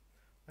ago.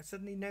 I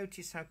suddenly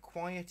notice how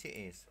quiet it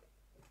is.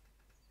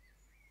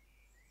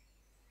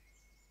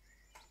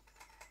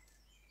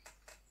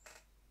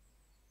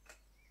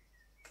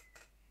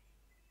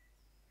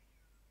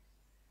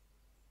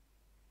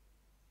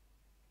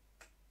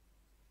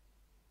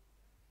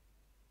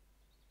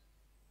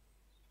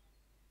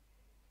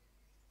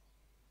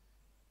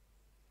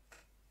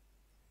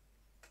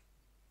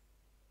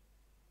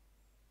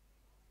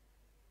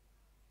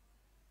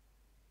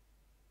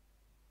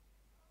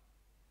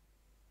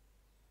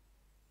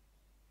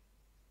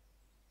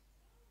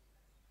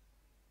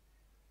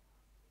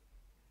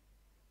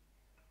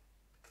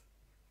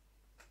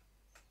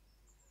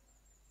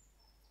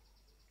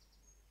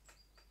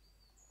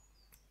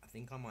 I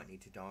think I might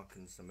need to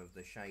darken some of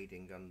the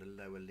shading on the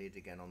lower lid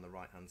again on the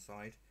right hand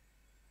side.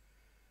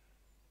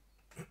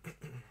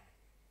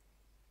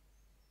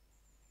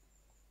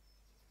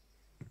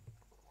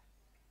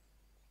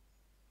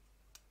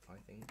 I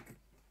think.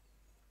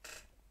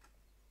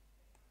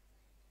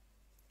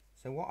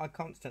 So what I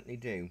constantly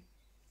do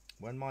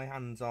when my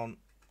hands aren't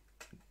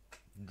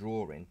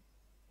drawing,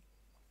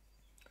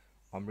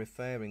 I'm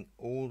referring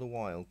all the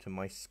while to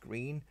my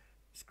screen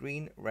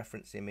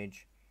reference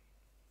image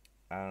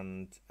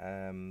and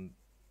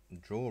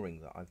drawing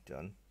that I've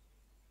done,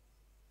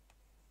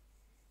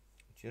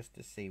 just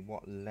to see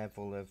what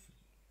level of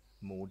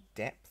more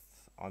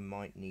depth I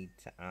might need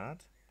to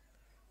add.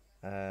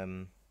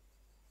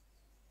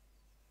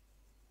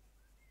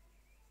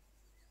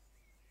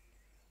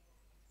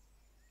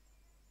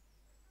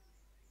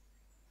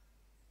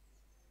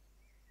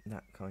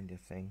 That kind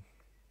of thing.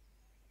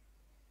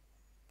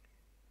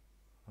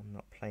 I'm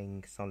not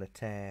playing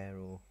solitaire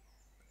or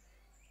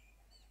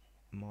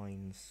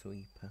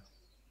Minesweeper.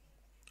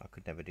 I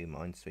could never do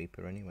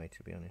Minesweeper anyway,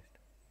 to be honest.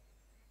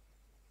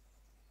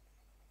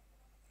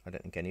 I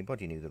don't think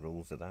anybody knew the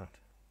rules of that.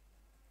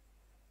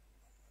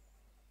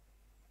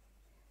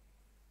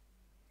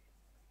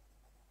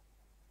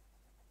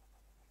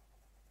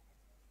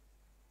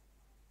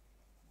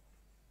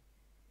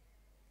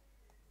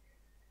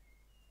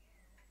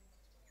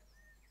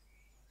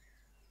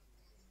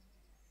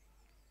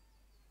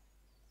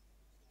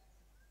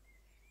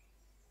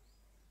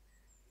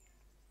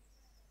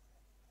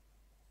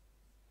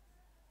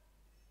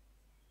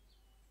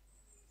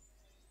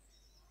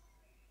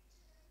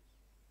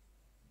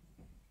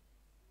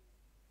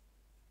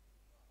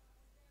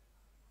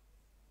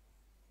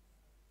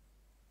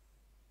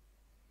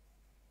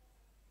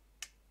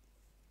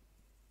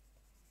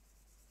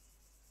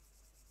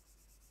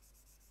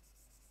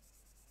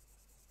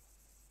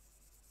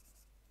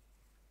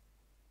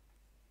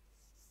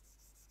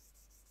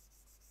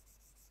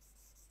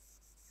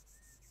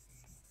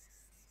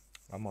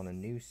 I'm on a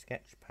new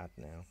sketch pad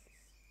now.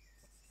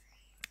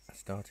 I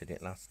started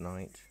it last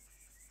night.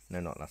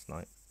 No, not last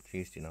night.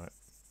 Tuesday night.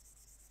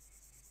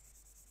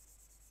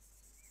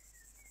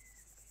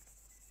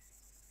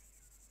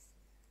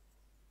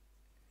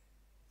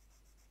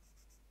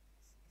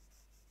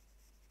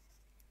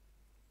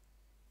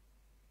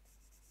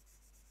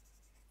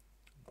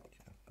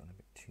 I've gone a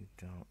bit too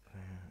dark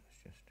there. Let's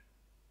just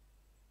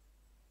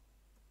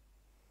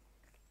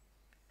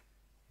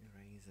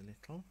erase a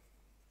little.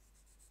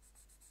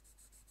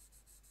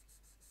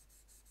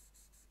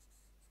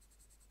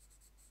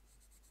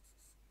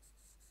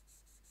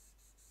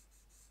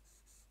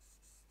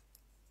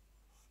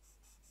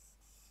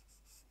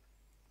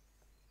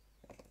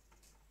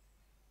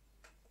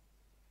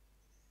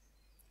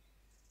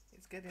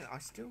 It's getting. I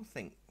still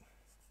think.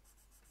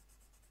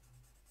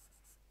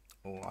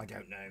 Oh, I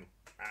don't know.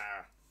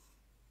 Ah.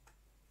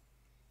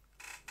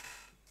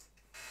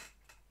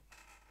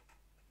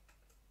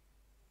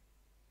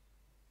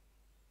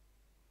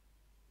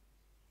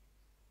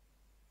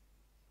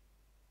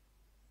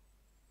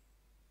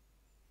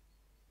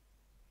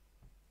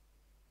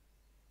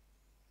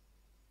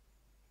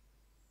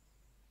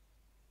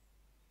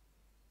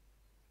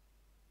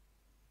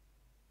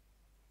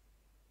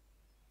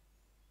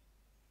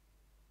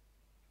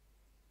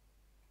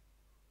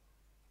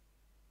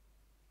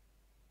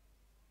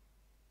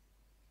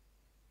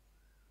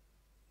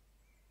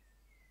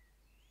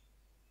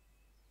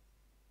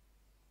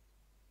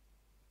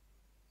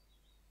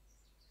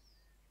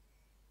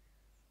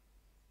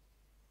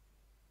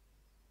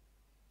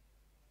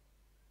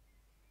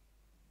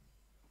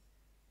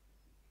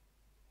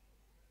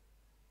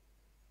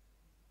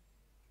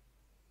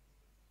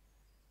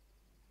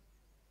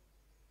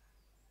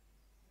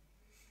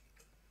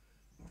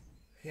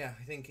 Yeah,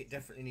 I think it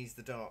definitely needs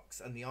the darks,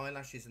 and the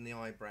eyelashes and the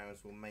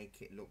eyebrows will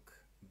make it look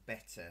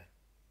better.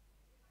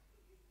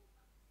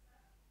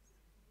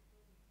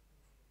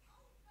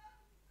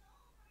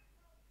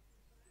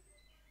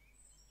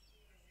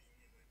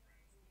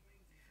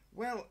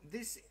 Well,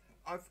 this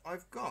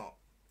I've got.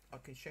 I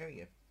can show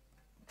you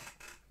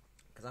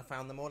because I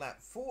found them all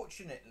out.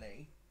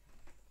 Fortunately,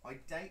 I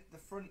date the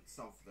fronts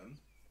of them.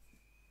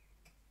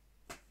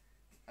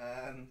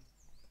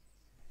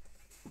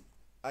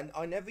 And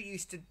I never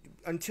used to,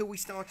 until we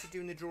started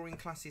doing the drawing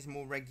classes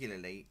more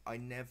regularly. I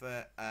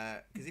never,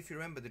 because if you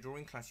remember, the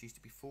drawing class used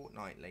to be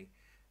fortnightly,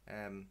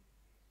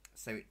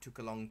 so it took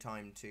a long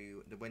time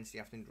to, the Wednesday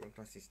afternoon drawing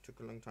classes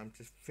took a long time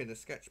to fill a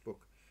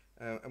sketchbook,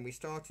 and we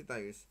started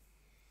those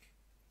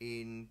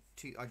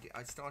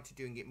I started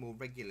doing it more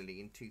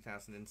regularly in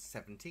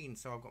 2017.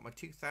 So I've got my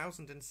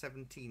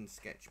 2017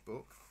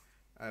 sketchbook,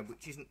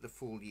 which isn't the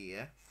full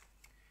year,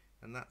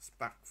 and that's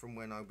back from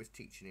when I was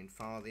teaching in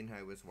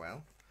Farthinghoe as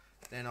well.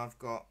 Then I've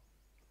got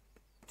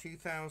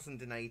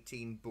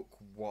 2018 book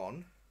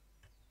 1,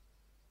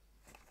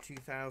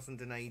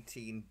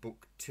 2018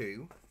 book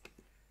 2.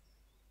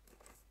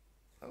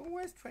 Oh,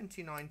 where's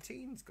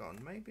 2019's gone?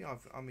 Maybe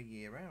I'm a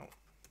year out.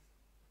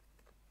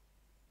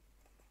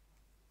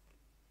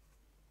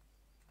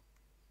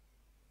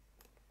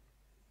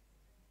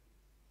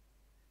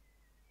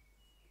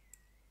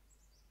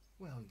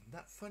 Well, isn't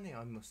that funny?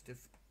 I must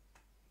have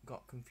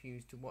got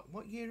confused to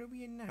what year are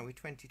we in now? We're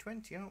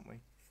 2020, aren't we?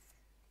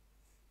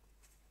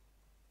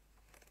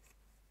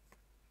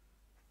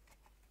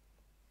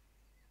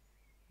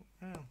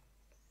 Oh.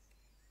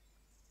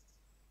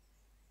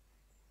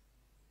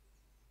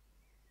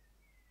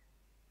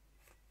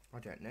 I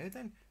don't know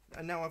then.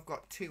 And now I've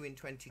got 2 in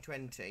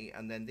 2020,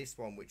 and then this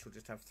one, which will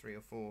just have 3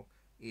 or 4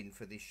 in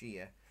for this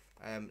year.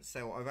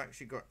 So I've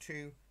actually got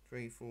 2,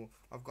 3, 4.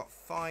 I've got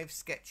 5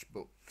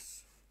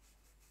 sketchbooks,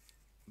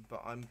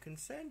 but I'm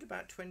concerned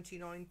about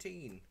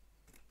 2019.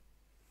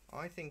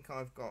 I think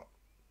I've got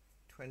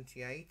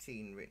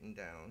 2018 written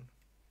down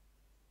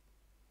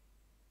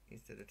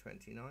instead of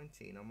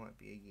 2019. I might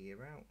be a year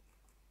out.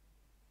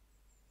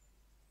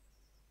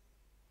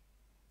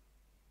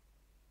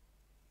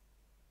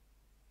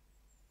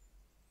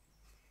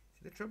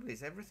 The trouble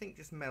is, everything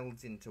just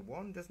melds into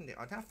one, doesn't it?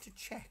 I'd have to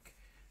check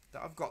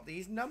that I've got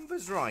these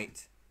numbers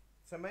right.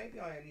 So maybe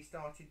I only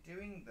started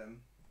doing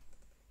them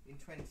in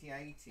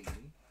 2018.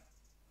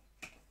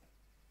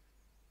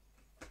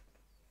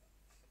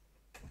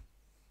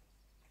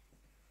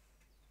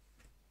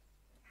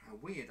 How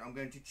weird. I'm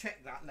going to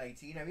check that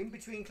later. You know, in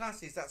between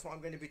classes, that's what I'm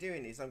going to be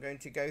doing, is I'm going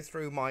to go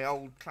through my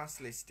old class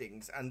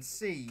listings and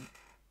see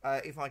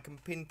if I can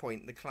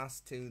pinpoint the class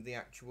to the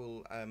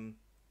actual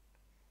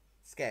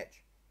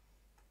sketch.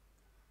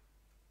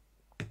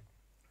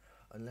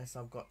 Unless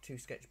I've got 2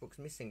 sketchbooks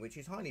missing, which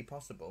is highly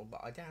possible, but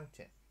I doubt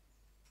it.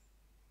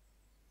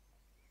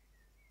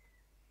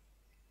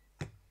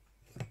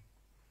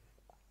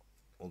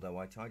 Although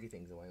I tidy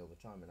things away all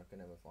the time and I can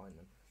never find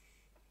them.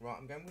 Right,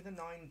 I'm going with a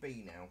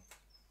 9B now.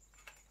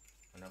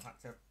 And I've had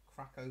to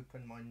crack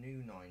open my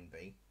new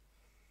 9B.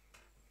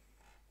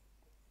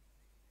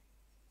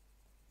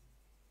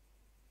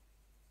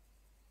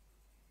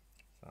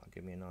 So that'll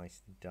give me a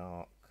nice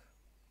dark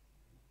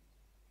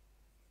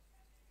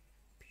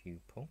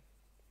pupil.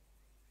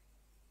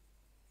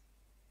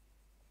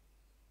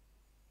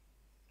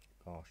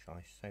 Gosh,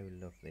 I so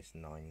love this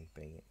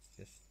 9B. It's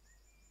just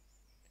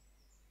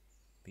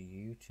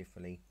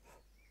beautifully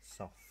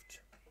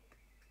soft.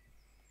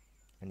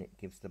 And it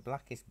gives the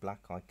blackest black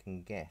I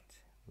can get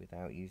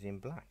without using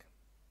black.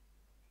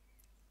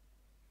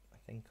 I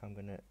think I'm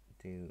going to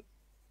do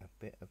a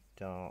bit of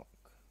dark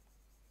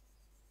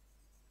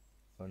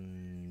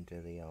under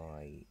the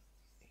eye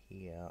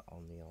here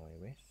on the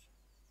iris.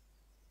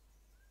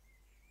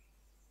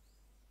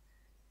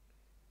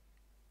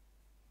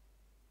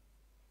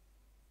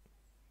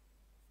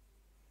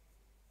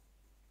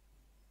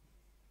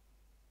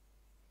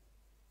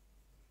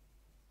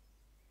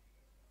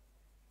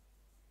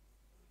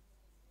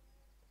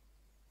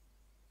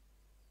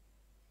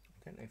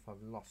 I don't know if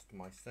I've lost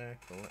my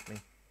circle. Let me.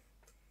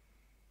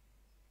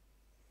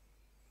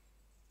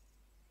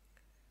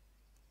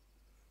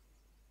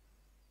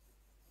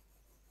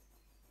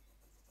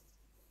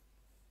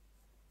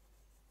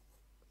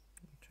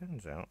 It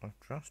turns out I've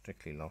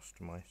drastically lost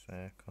my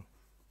circle.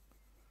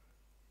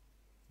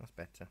 That's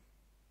better.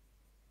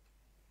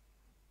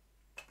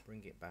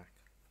 Bring it back.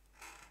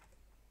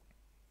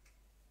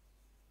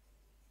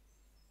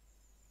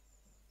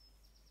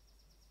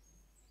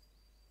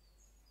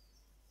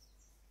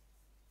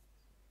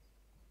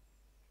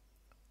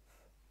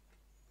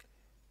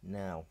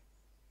 Now,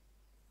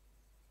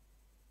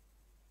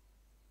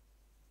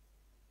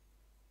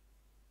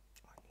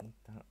 I need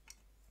that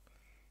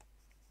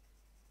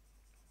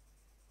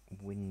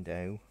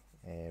window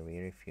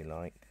area, if you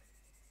like,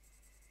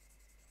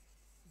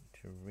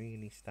 to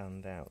really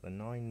stand out. The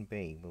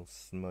 9B will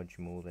smudge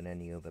more than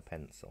any other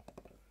pencil.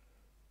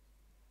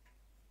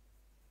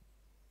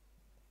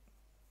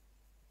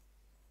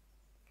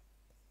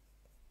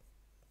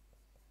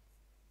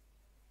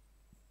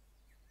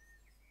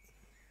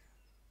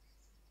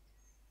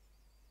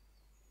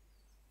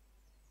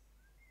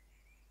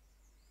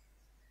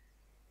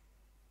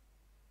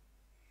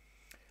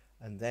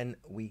 And then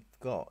we've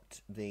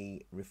got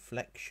the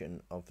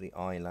reflection of the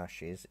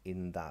eyelashes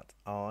in that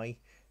eye.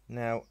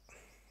 Now,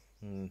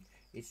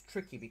 it's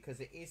tricky because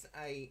it is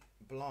a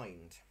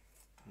blind.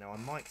 Now, I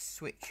might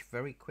switch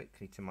very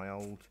quickly to my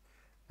old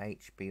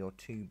HB or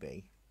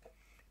 2B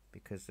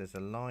because there's a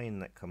line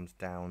that comes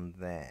down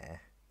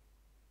there,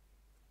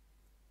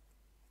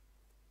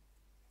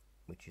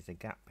 which is a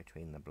gap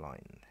between the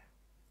blind.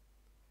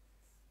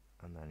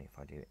 And then if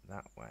I do it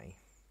that way,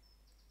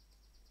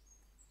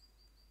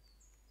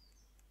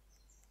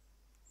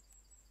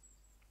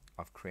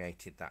 I've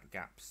created that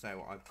gap.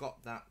 So I've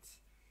got that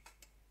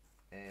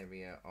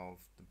area of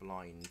the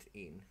blind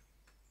in.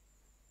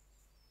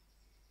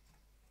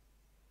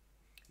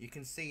 You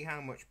can see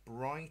how much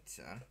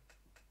brighter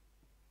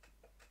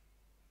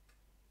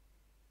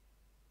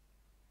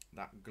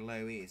that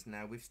glow is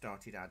now we've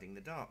started adding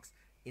the darks.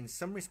 In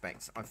some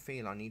respects, I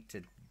feel I need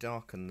to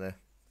darken the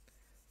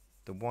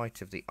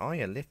white of the eye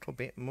a little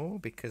bit more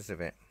because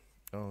of it.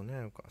 Oh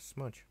no, I've got a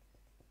smudge.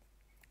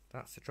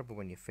 That's the trouble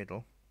when you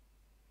fiddle.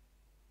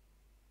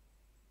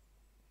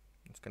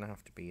 It's going to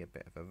have to be a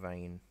bit of a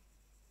vein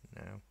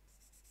now.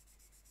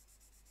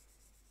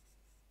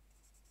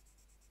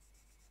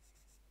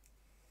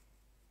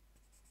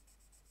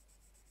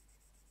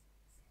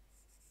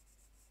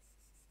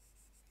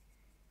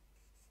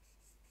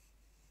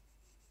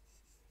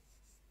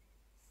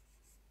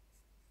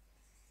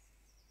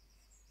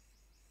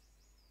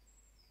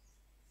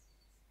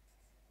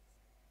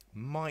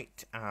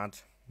 Might add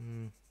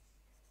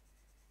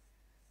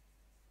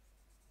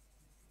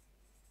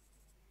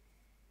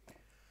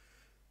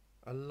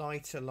a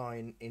lighter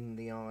line in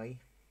the eye,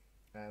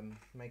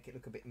 make it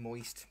look a bit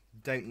moist.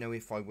 Don't know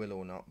if I will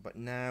or not, but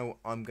now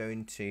I'm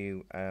going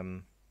to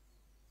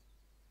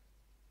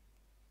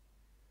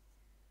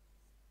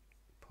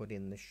put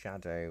in the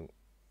shadow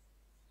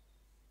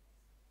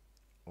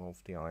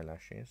of the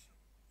eyelashes.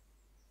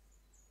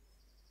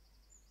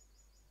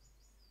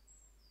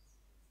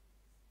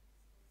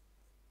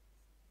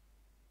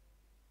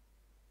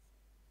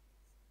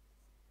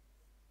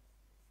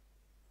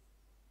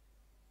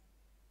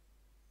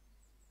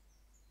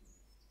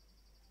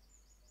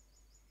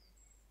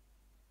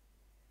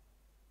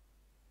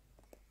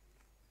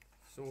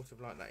 Sort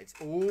of like that. It's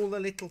all the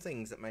little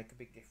things that make a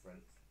big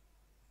difference.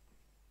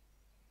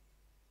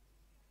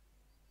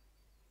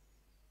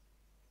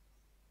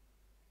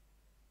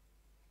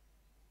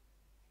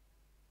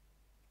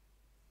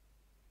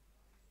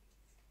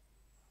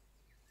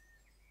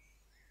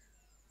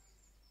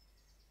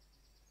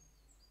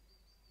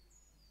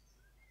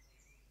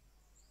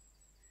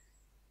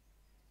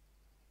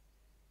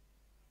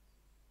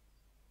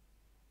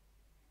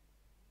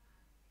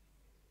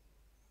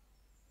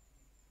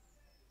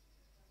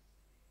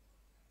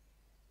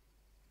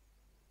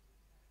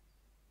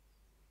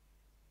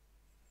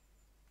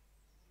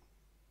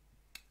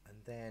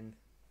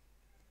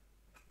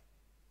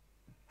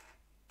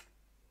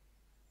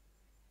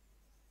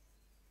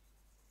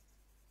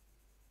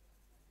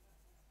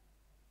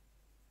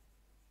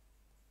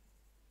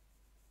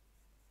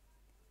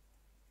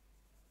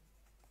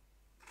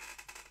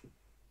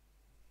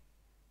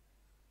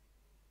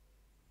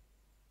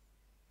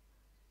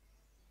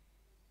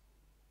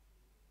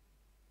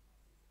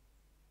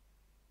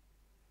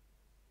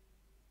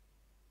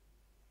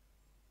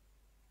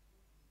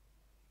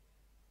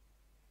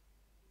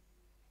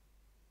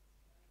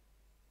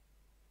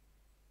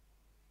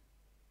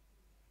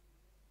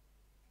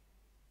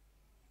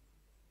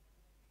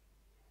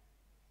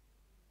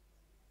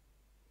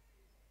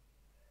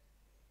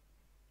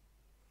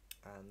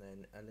 And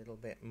then a little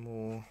bit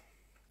more.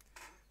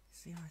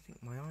 See, I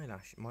think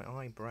my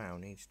eyebrow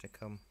needs to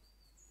come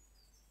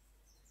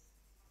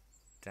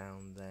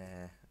down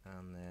there,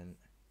 and then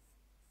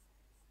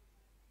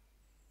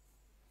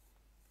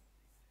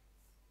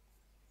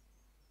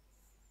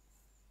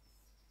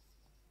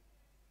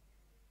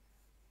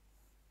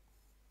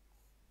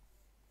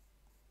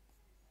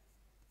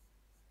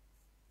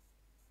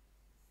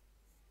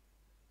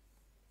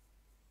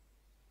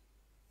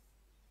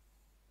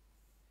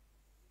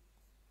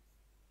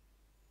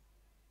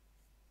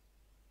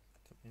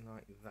something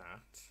like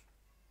that.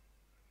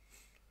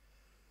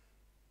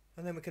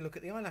 And then we can look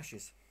at the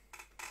eyelashes.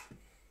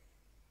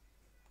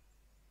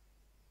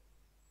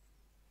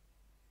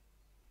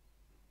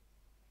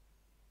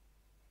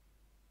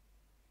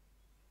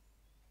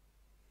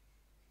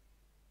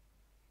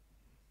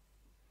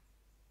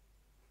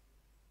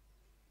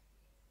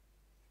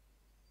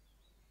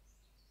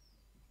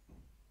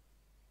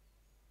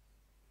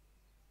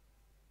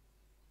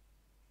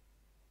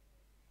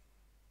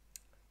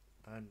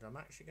 And I'm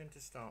actually going to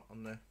start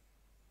on the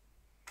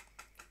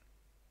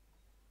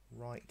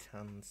right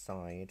hand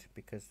side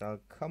because they'll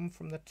come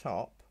from the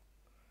top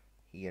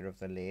here of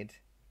the lid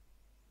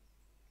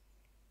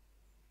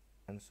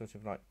and sort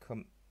of like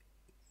come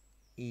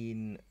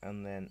in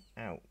and then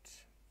out.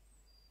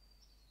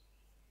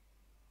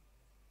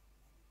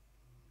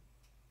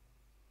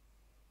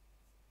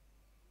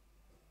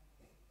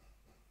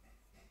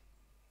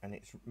 And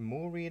it's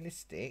more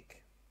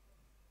realistic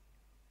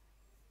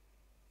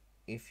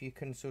if you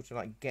can sort of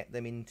like get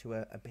them into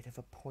a bit of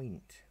a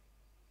point.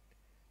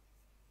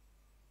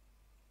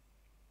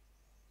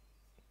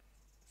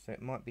 So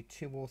it might be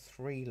 2 or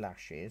 3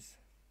 lashes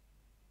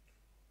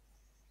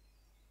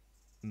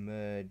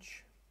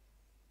merge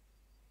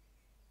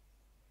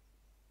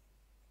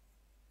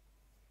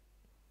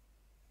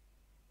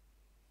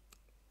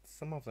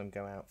some of them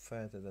go out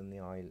further than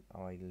the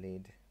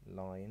eyelid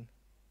line.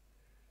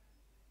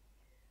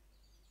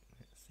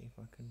 Let's see if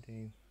I can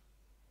do.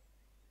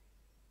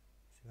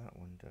 See, that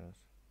one does.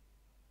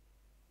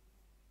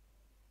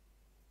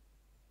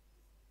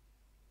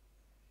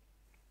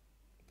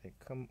 They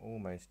come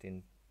almost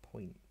in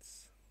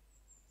points.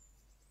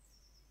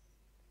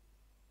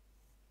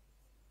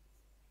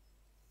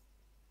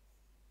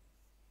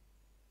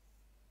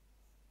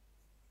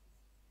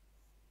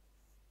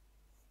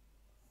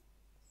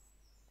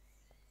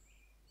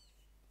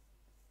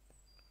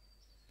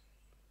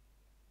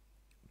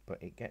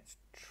 But it gets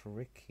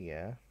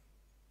trickier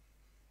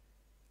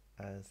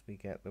as we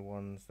get the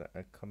ones that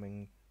are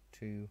coming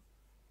towards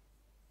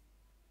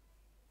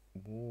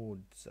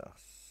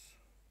us,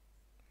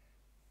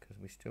 because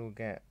we still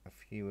get a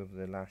few of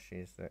the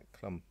lashes that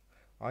clump.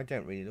 I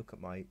don't really look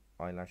at my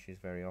eyelashes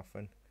very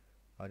often.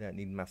 I don't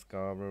need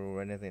mascara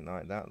or anything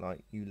like that,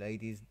 like you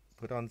ladies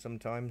put on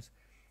sometimes.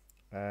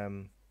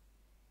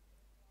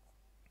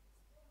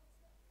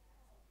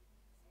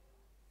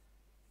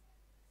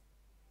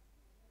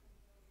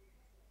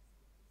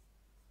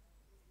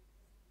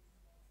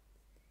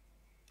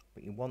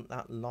 But you want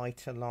that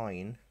lighter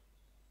line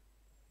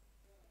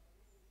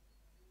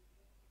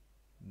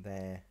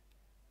there.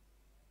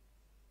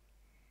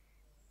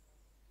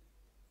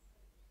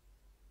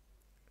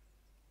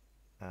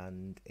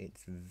 And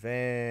it's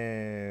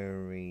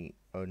very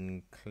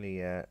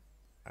unclear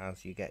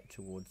as you get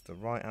towards the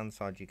right hand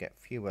side. You get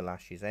fewer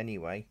lashes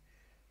anyway.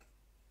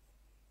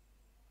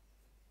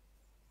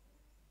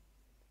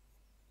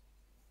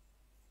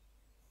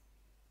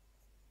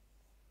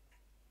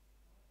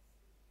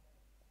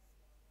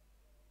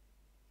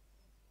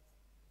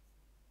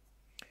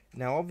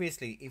 Now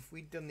obviously if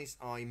we'd done this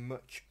eye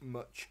much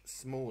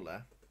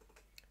smaller,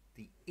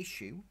 the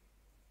issue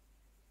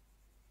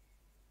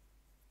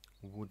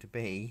would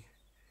be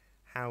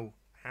how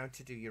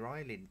to do your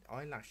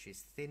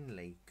eyelashes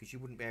thinly, because you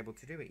wouldn't be able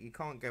to do it. You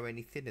can't go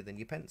any thinner than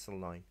your pencil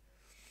line,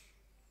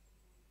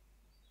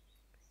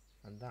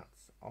 and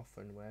that's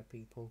often where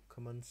people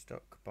come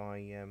unstuck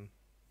by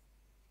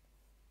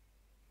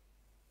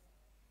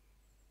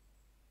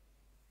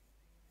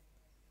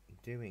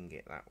doing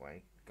it that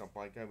way,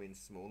 by going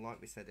small,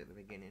 like we said at the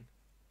beginning.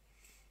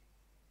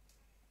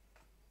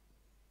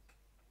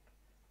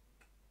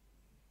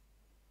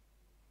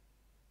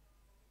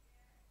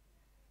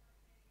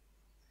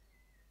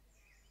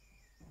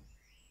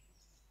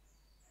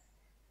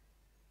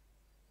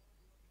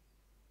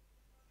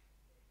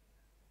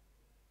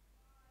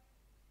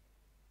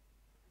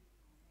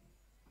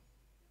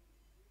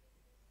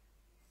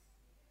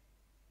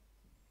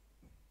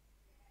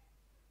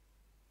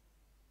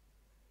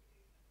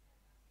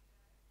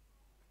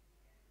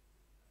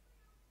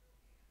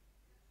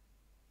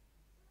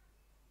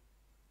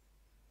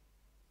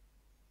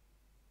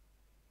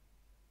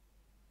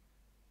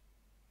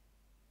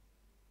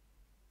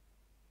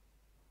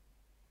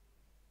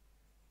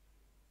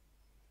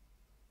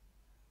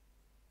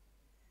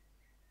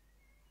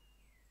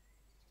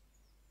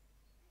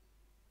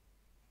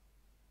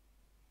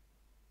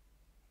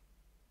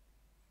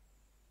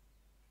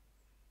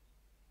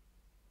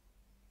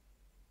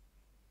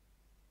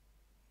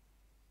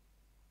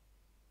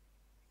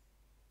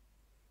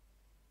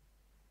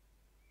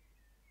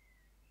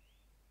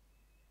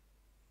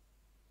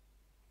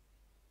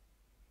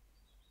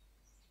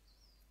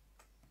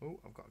 Oh,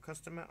 I've got a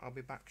customer. I'll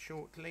be back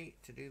shortly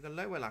to do the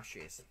lower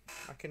lashes.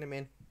 Back in a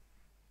minute.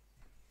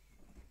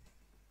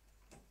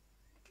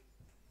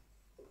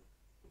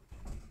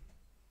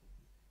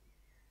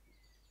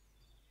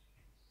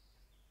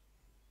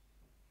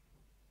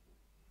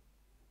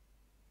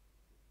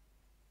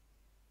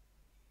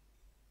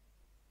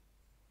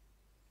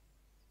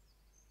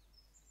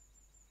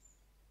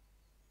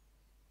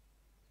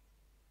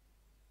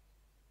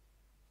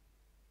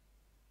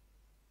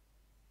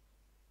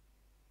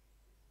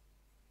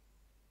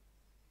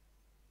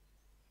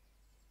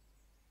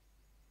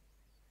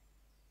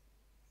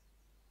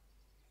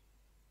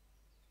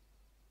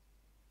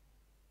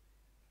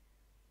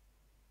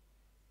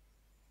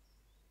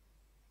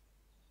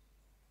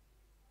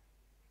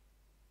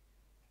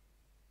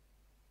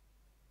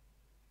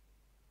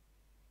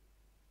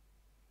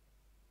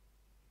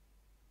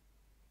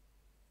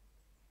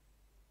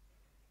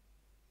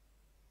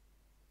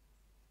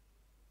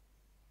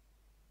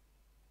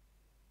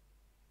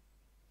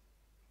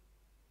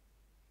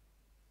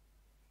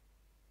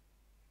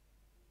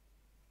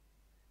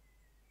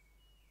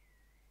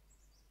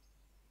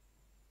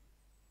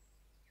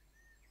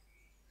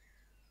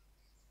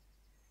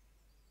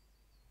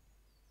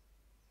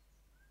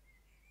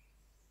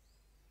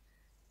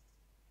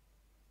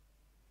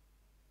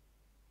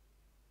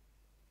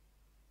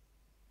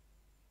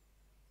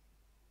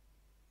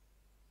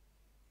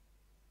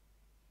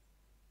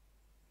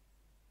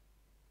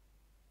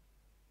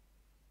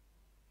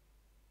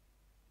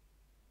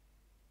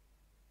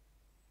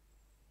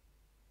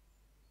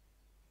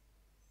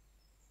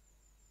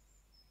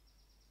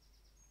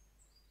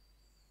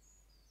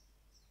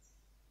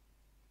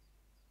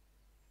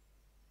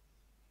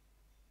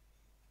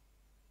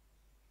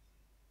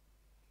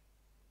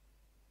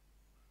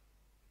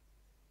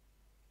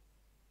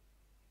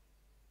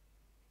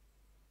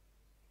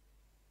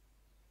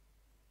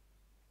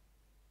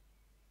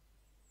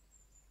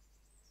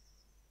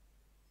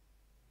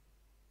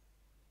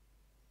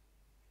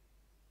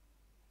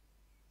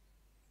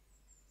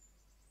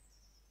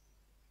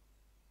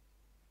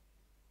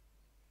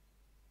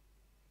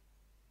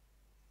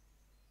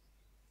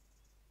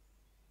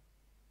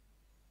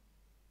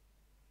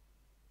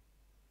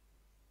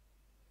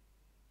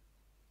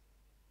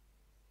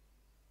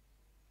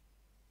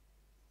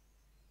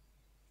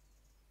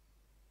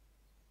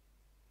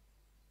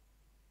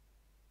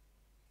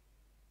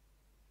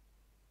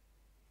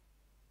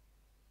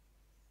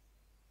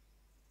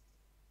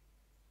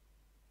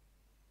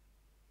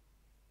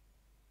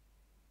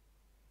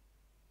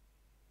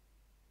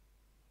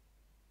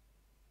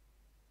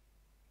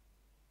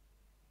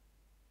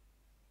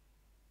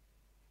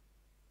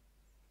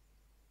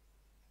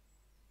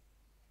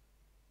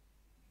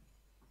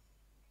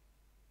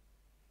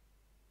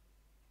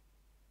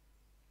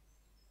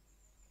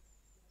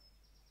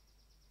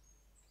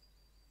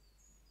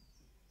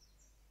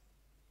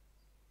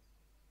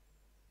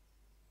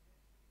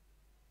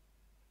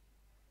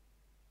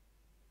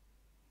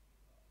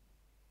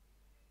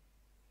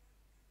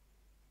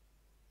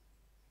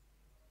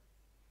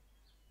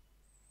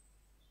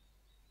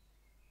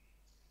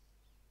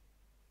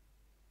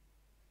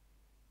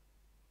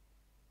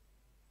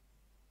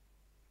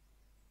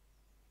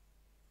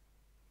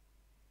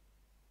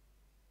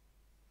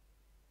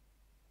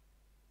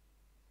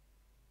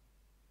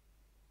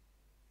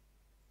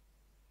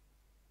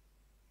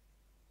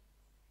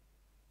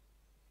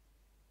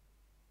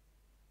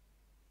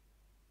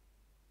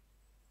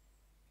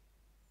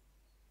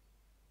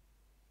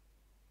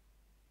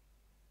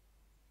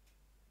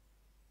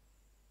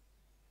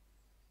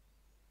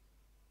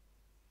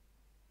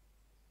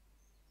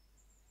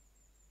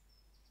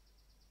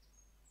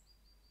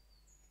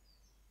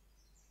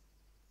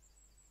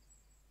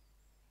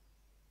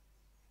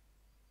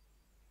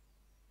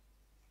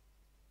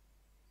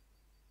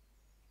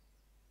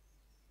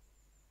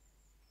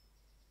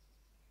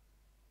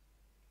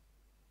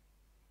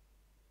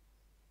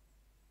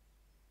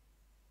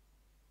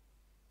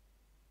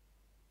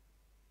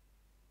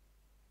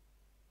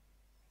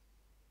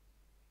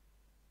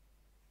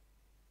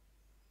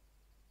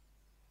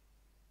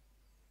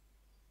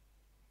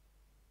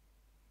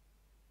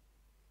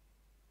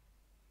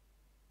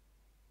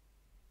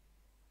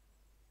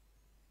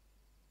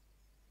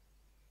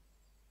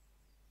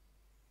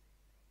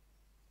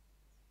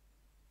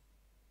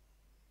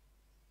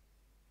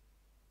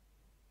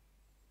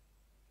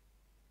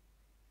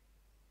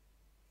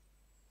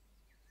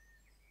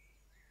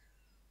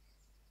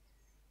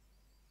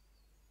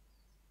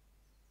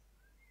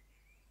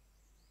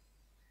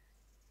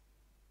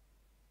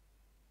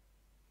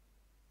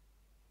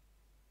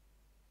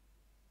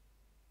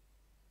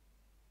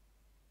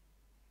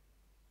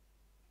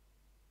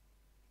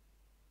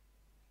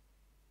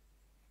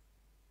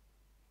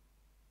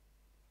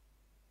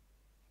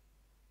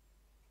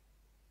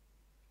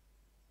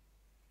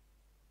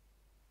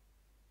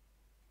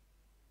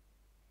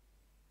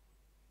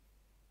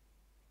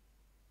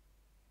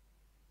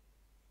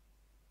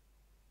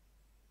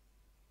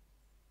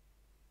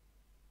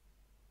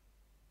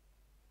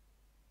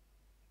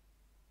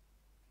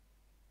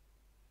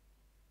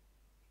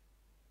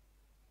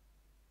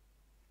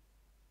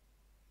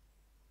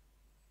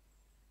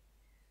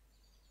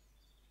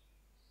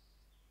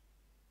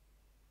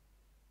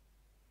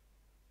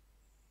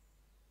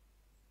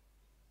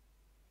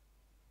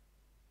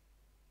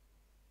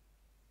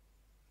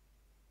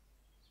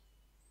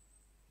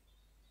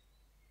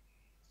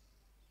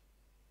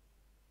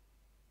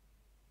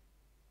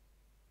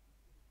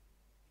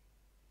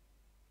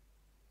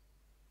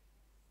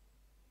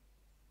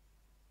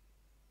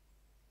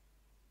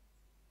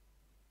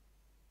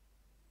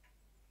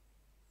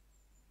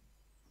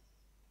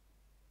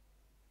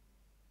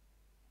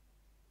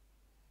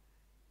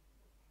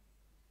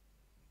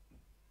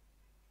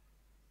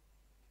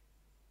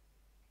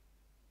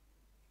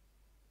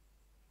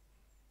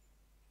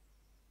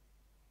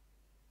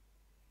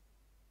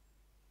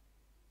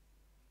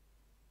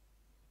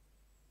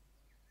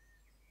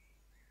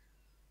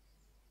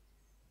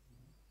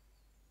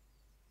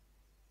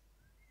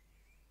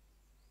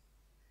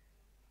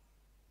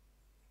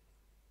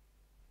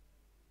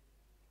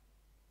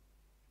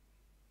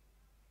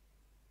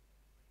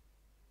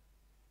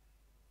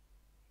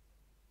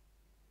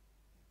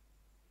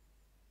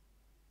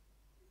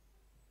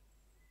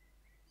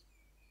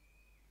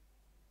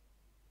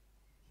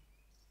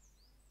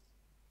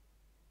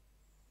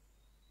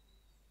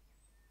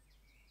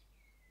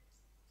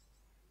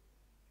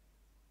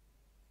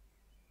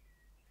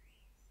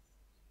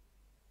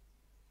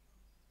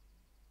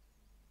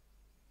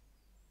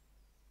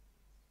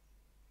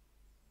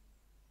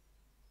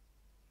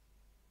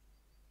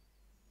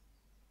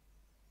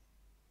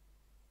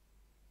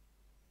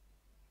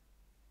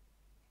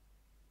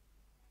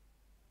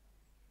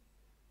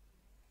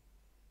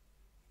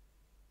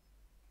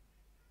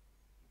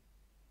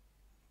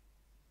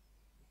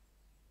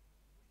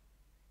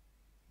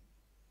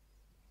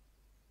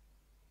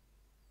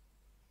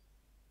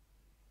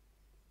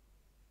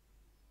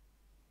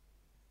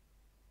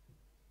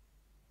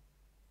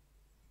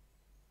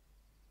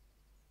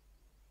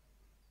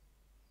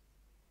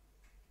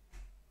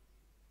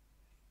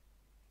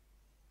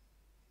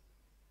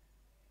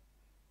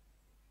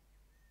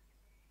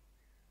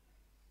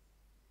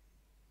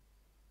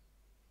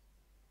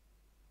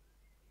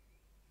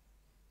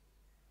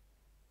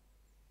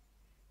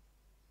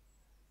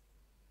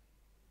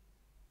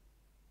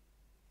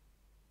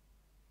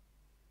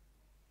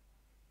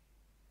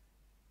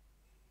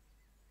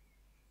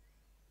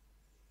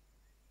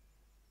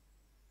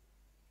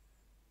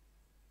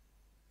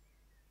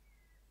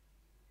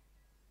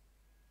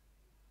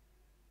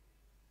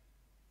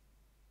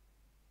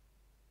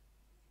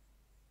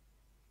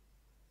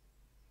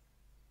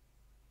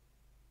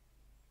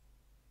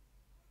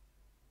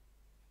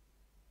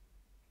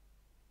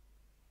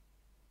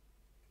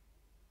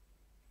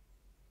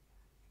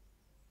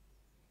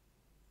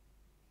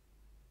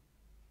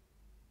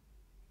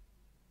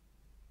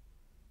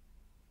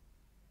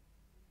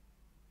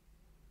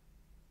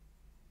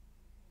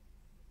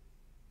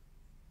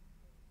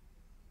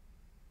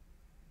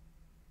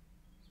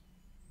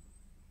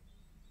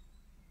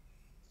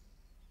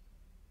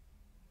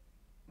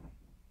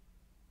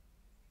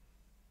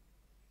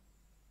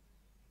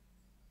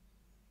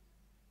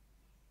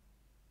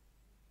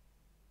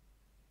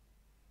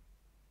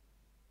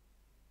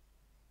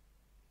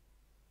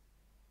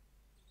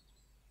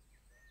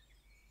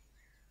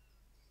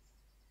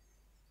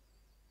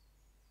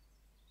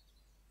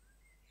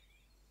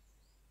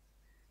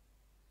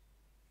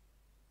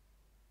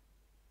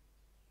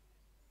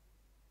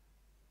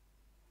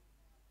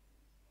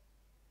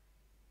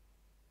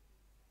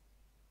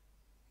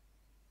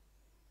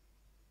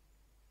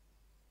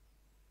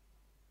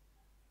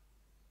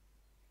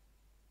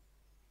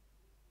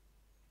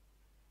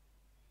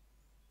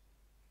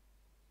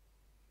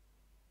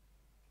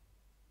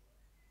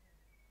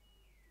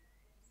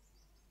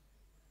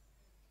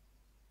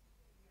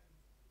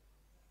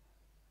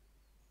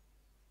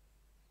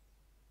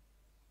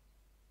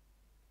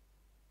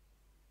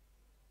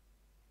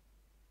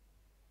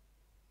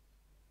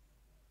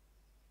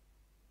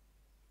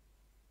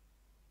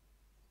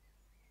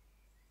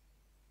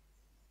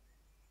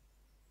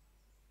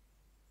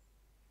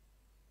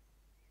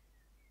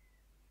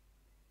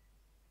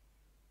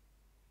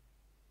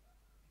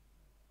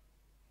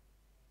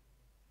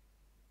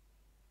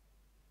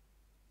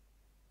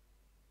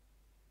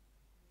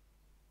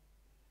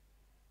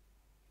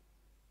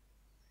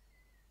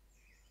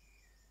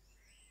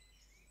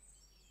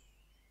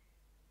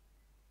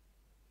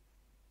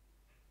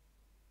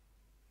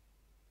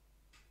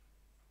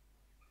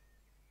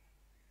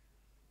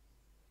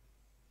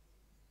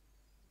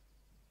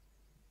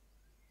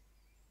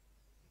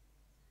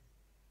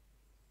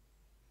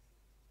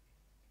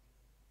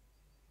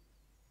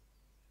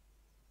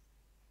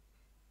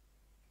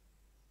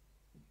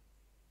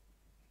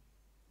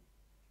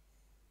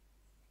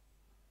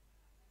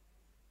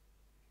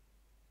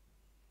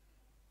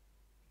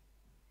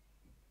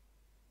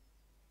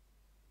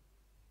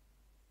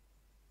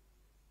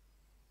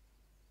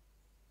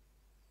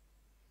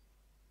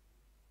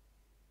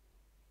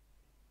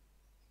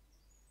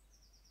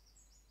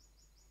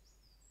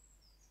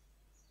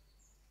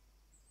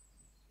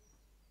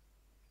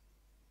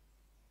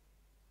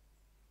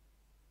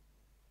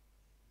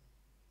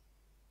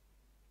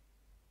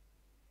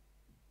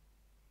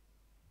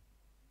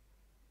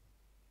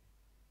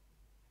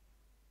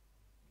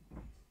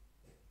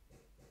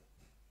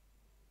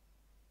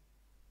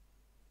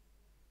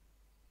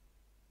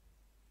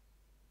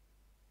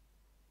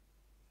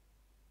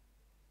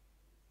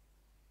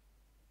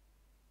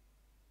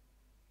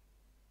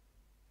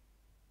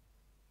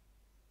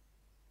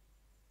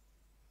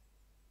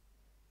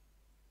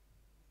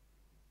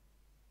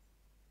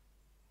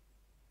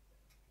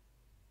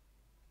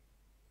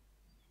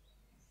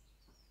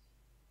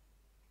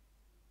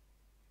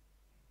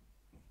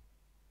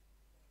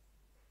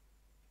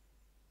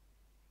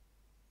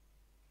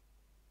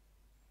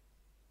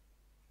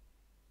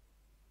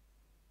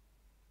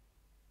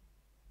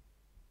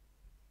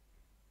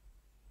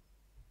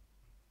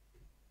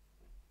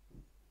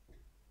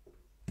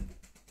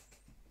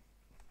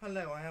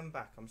 Hello, I am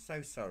back. I'm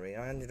so sorry.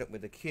 I ended up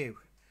with a queue.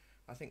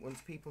 I think once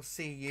people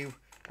see you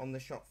on the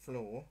shop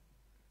floor,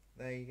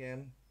 they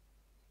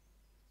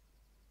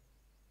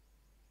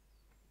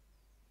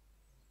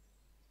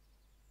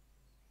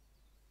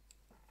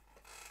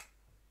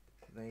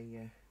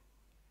they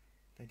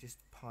they just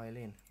pile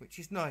in, which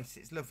is nice.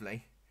 It's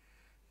lovely,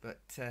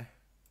 but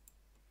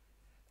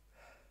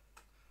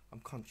I'm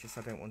conscious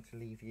I don't want to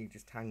leave you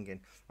just hanging.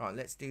 Right,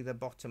 let's do the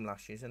bottom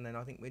lashes and then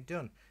I think we're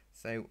done.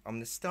 So I'm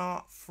going to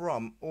start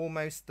from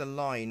almost the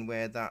line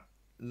where that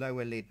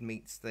lower lid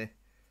meets the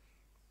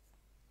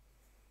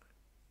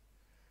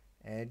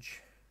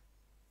edge.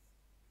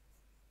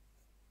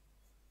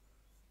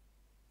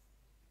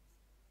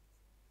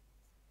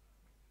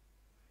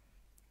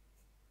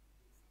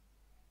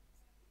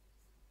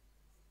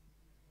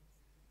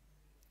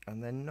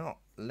 And they're not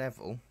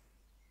level.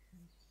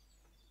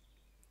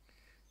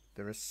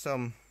 There are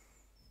some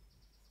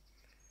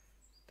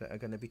that are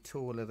going to be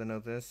taller than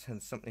others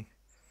and something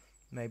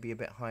maybe a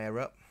bit higher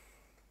up.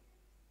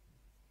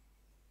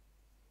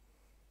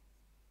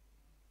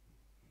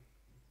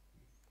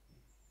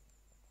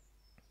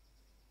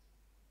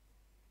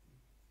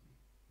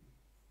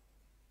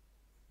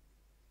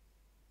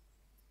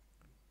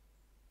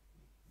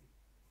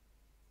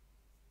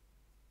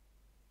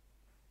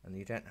 And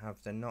you don't have,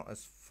 they're not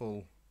as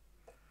full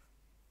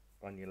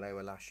on your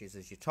lower lashes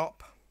as your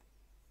top.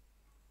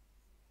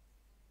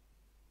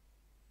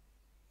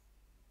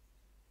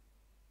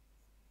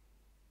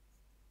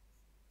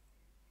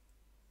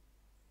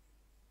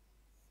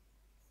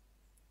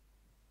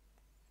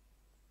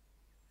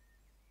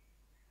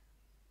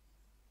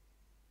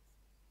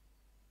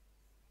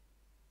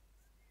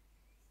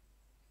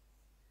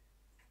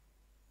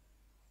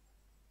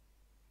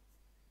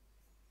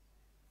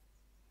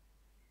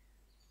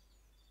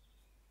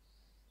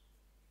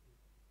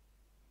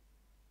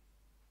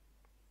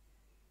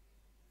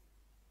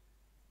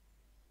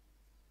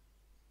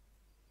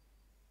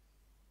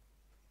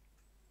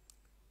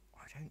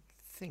 I don't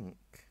think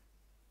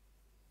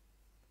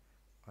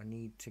I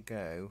need to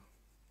go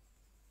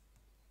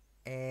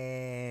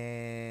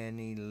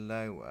any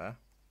lower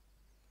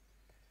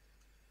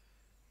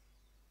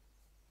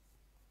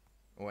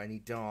or any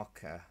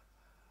darker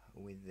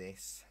with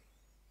this.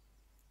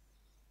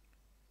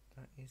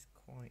 That is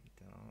quite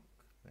dark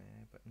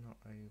there, but not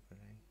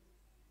overly.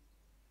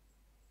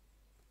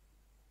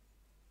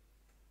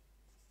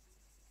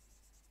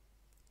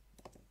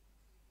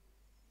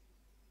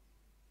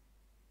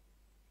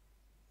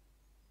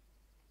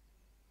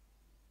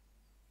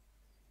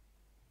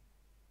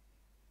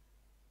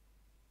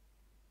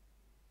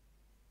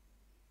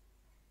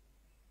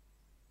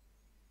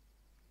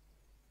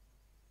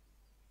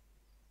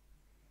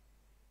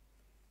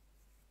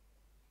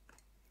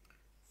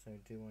 So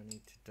do I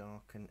need to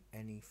darken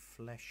any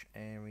flesh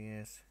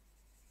areas?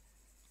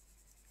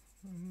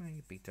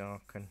 Maybe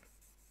darken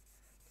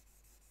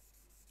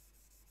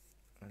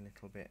a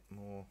little bit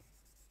more.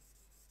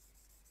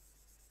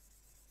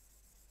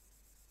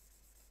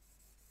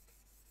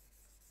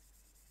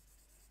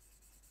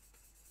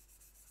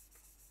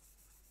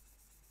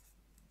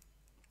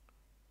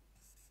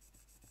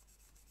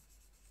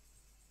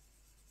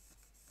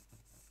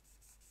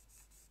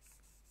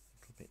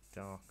 A little bit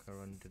darker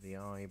under the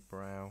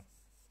eyebrow.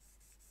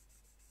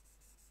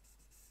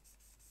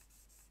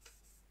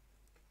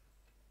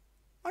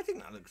 I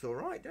think that looks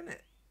alright, doesn't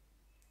it?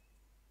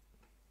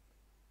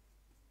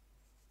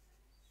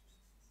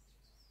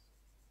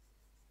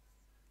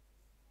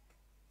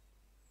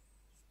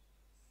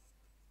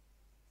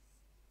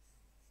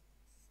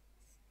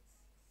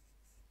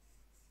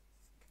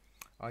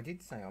 I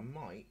did say I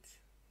might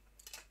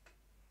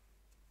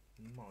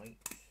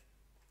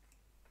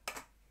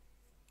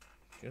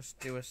just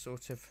do a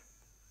sort of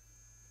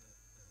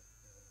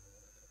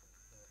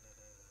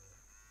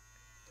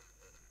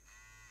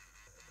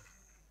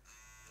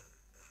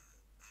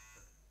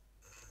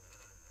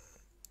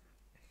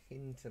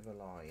hint of a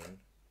line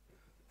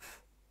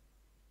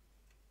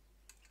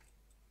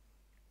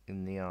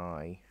in the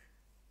eye.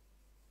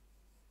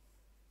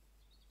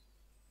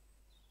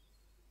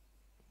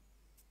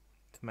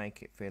 To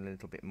make it feel a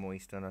little bit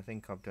moist, and I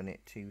think I've done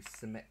it too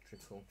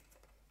symmetrical.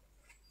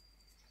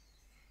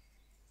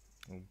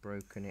 I've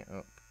broken it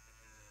up.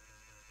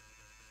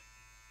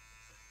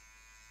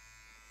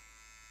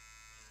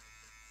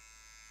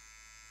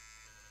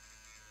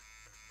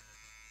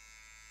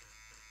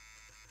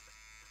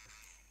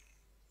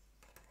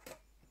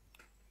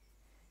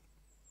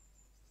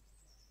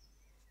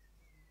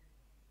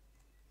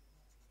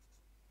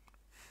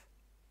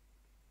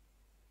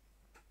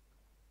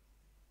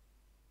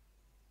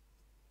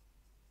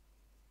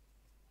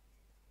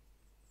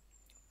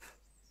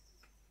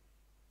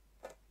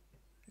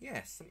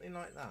 Yes, something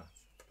like that.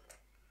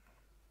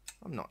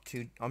 I'm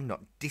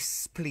not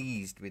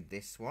displeased with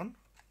this one.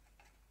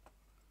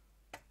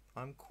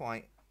 I'm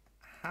quite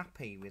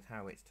happy with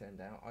how it's turned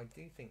out. I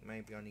do think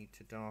maybe I need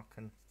to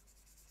darken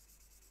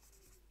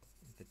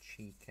the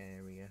cheek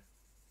area,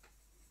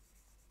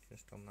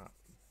 just on that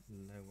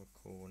lower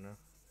corner.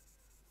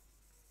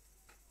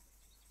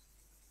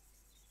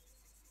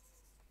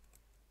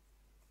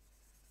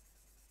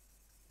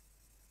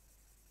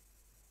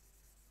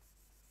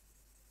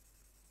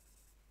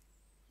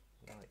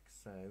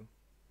 So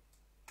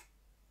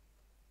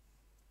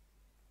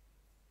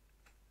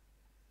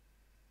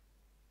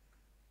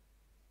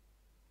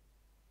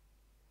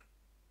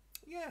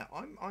yeah,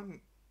 I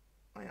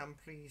am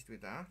pleased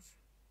with that.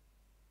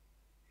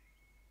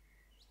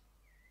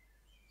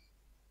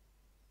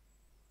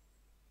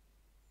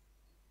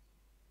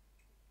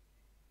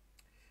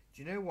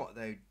 Do you know what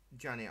though,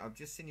 Janet? I've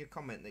just seen your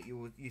comment that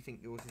you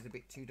think yours is a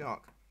bit too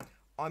dark.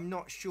 I'm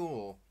not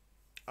sure.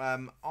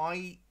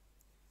 I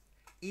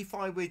if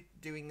I were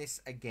doing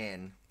this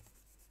again,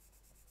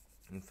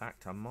 in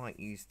fact, I might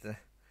use the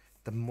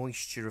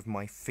moisture of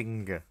my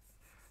finger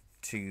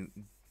to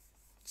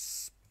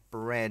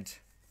spread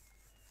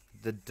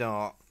the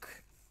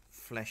dark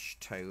flesh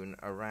tone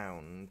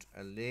around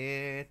a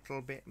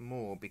little bit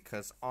more,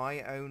 because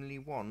I only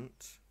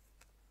want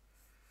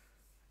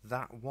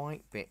that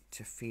white bit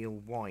to feel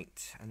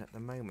white, and at the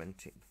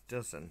moment it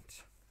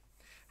doesn't.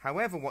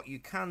 However, what you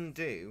can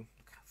do,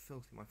 look how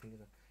filthy my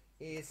fingers are,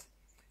 is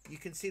you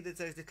can see there's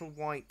those little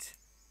white,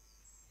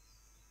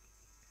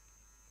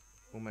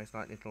 almost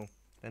like little,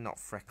 they're not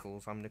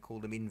freckles, I'm going to call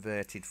them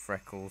inverted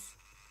freckles.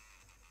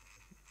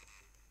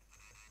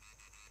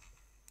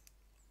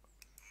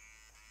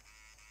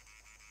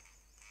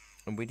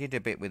 And we did a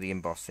bit with the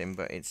embossing,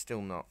 but it's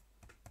still not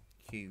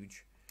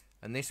huge.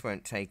 And this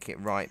won't take it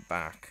right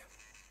back.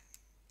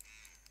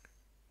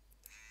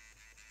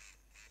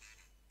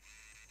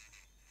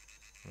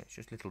 It's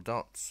just little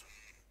dots.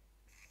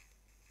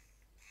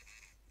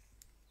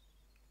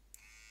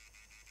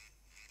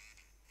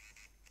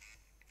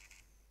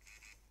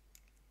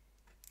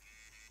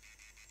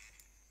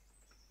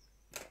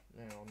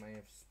 Now I may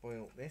have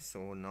spoilt this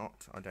or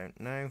not, I don't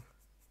know.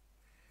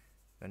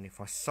 And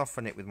if I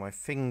soften it with my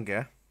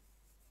finger,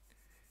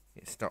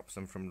 it stops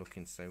them from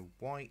looking so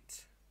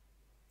white.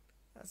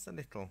 That's a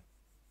little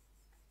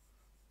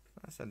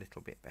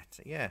bit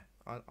better. Yeah,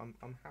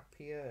 I'm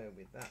happier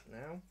with that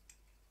now,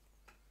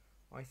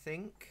 I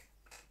think.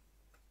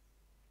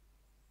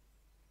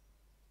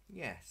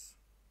 Yes,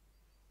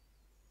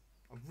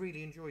 I've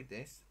really enjoyed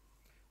this.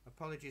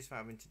 Apologies for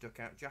having to duck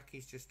out.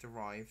 Jackie's just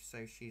arrived,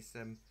 so she's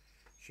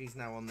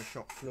now on the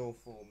shop floor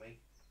for me.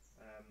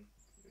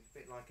 It's a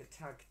bit like a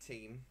tag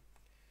team.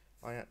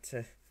 I had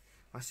to,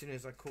 as soon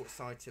as I caught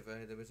sight of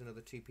her, there was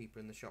another two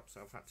people in the shop, so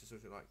I've had to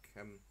sort of like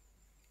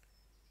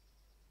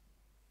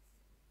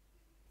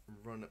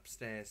run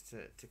upstairs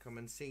to come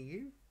and see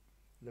you,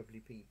 lovely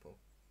people.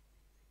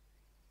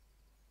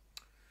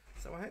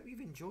 So I hope you've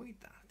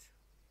enjoyed that.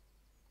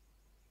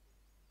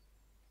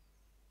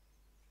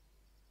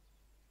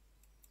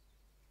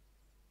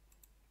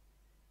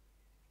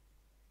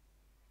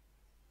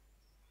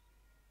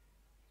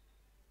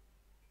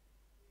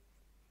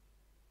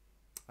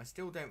 I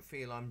still don't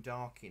feel I'm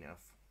dark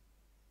enough.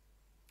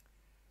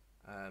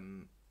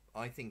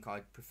 I think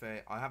I'd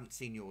prefer, I haven't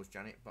seen yours,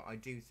 Janet, but I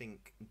do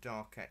think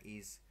darker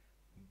is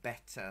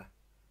better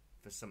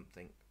for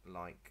something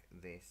like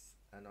this.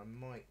 And I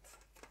might,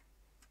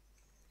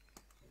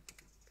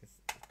 because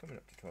it's coming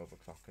up to 12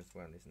 o'clock as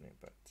well, isn't it?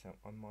 But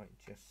I might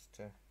just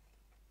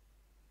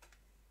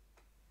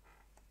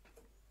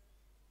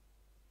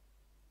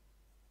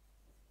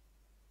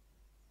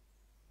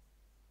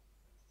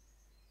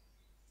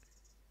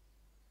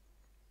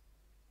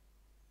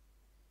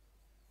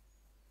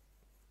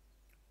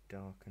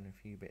darken a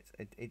few bits.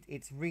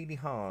 It's really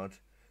hard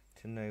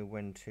to know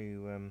when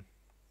to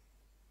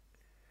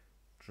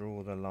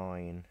draw the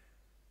line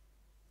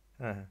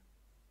with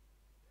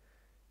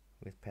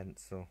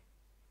pencil.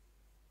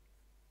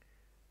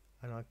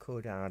 And I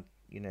could add,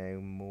 you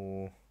know,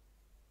 more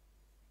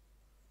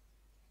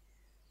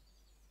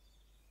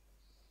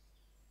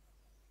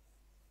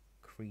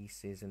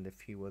creases and a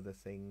few other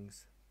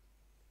things.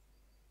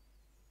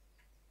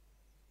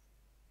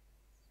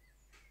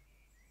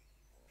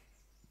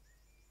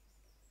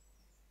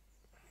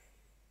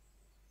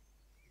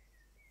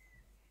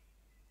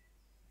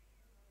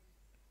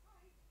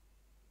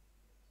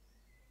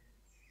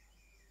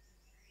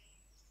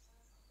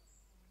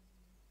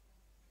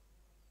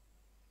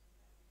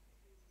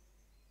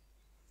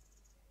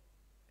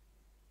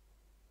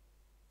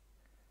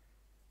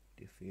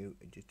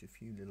 Just a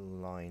few little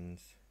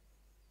lines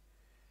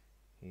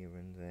here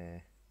and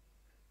there.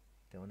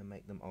 Don't want to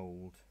make them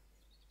old,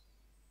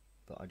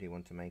 but I do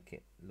want to make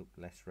it look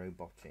less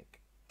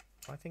robotic.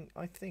 I think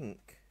I'm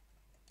pleased.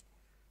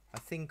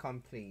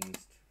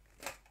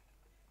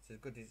 It's as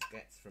good as it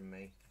gets from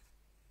me.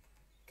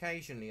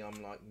 Occasionally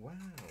I'm like, wow,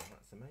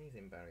 that's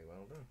amazing, Barry,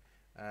 well done.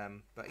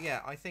 But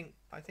yeah, I think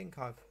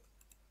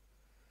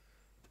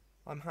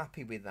I'm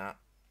happy with that.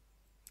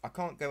 I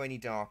can't go any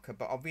darker,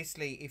 but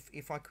obviously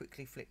if I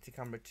quickly flick to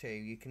camera 2,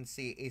 you can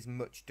see it is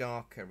much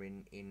darker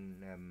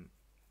in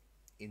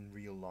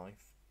real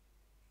life.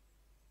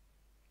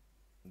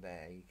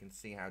 There, you can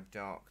see how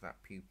dark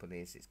that pupil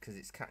is. It's because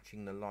it's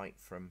catching the light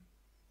from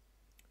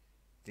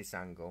this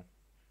angle.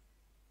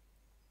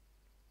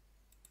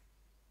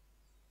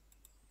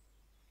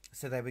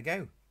 So there we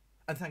go.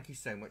 And thank you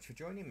so much for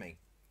joining me.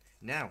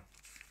 Now,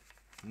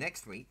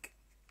 next week,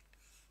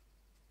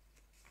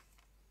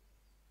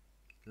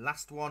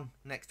 last one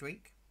next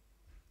week,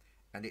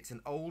 and it's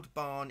an old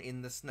barn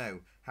in the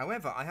snow.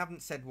 However, I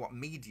haven't said what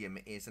medium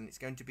it is, and it's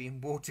going to be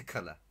in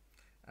watercolour.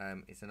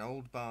 It's an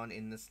old barn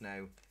in the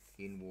snow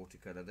in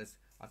watercolour.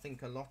 I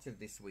think a lot of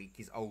this week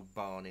is old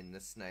barn in the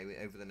snow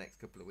over the next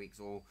couple of weeks,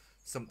 or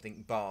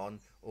something barn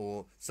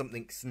or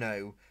something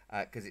snow,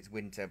 because it's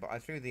winter. But I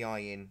threw the eye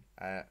in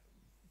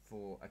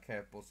for a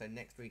curveball. So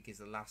next week is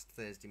the last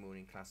Thursday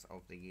morning class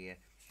of the year,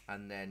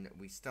 and then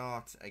we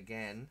start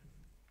again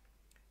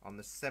on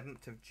the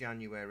 7th of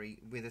January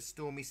with a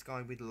stormy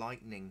sky with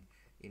lightning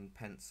in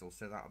pencil,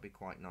 so that'll be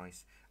quite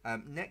nice.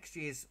 Next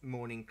year's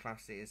morning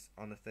classes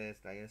on a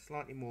Thursday are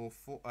slightly more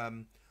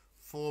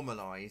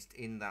formalised,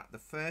 in that the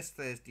first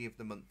Thursday of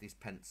the month is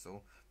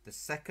pencil, the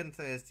second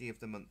Thursday of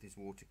the month is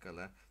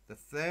watercolour, the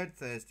third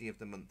Thursday of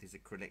the month is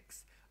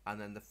acrylics, and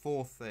then the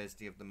fourth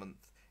Thursday of the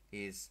month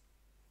is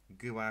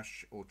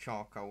gouache or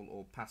charcoal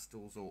or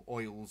pastels or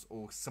oils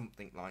or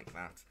something like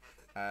that.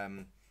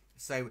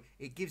 So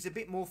it gives a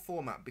bit more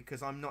format,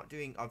 because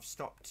I've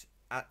stopped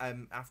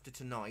after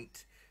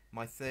tonight.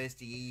 My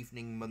Thursday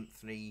evening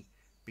monthly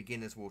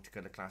beginners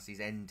watercolour class is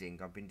ending.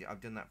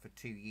 I've done that for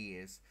 2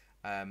 years,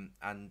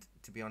 and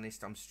to be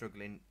honest, I'm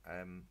struggling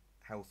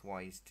health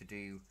wise to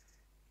do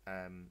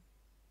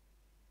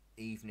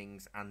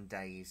evenings and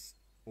days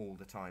all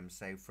the time.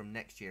 So from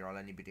next year, I'll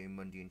only be doing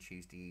Monday and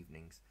Tuesday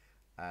evenings.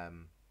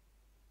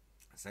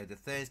 So the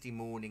Thursday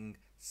morning,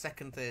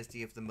 second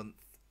Thursday of the month,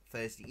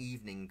 Thursday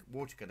evening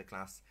watercolour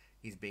class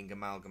is being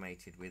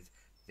amalgamated with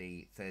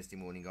the Thursday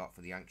morning art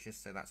for the anxious,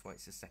 so that's why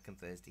it's the second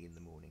Thursday in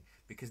the morning,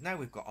 because now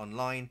we've got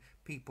online,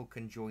 people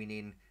can join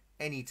in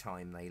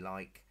anytime they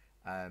like.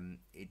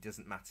 It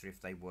doesn't matter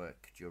if they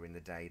work during the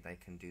day, they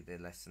can do their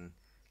lesson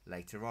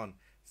later on.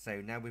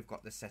 So now we've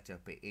got the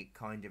setup, it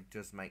kind of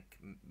does make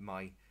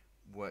my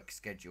work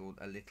schedule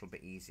a little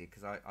bit easier,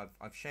 because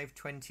I've shaved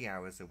 20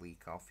 hours a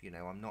week off.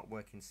 I'm not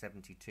working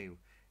 72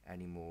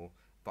 anymore,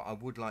 but I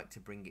would like to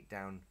bring it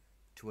down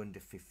to under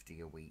 50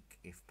 a week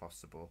if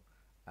possible,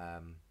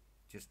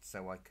 just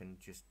so I can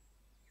just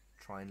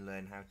try and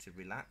learn how to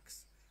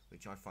relax,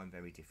 which I find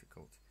very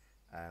difficult,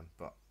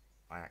 but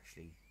I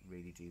actually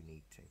really do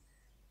need to.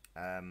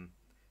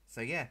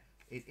 So yeah,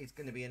 it's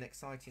going to be an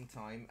exciting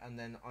time, and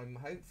then I'm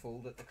hopeful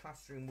that the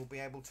classroom will be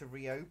able to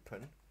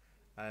reopen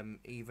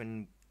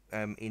even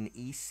in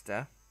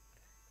Easter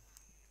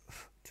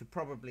to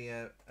probably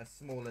a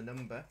smaller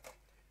number.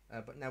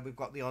 But now we've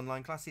got the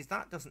online classes,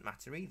 that doesn't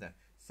matter either.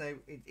 So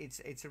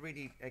it's a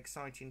really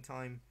exciting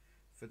time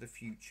for the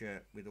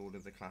future with all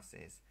of the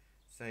classes.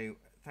 So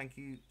thank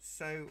you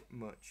so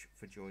much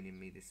for joining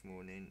me this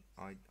morning.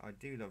 I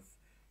do love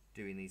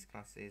doing these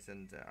classes,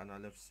 and I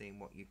love seeing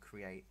what you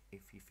create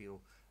if you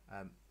feel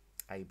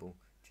able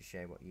to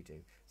share what you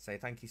do. So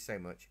thank you so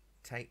much.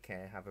 Take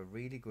care. Have a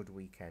really good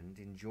weekend.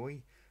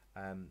 Enjoy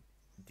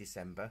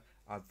December.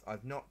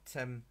 I've not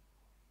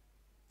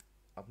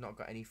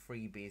got any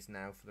freebies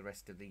now for the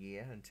rest of the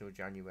year until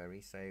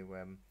January, so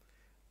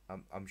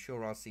I'm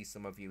sure I'll see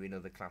some of you in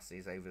other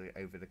classes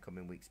over the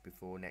coming weeks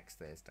before next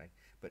Thursday.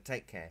 But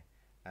take care,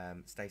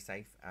 stay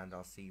safe, and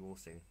I'll see you all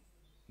soon.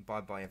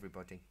 Bye bye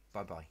everybody.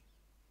 Bye bye.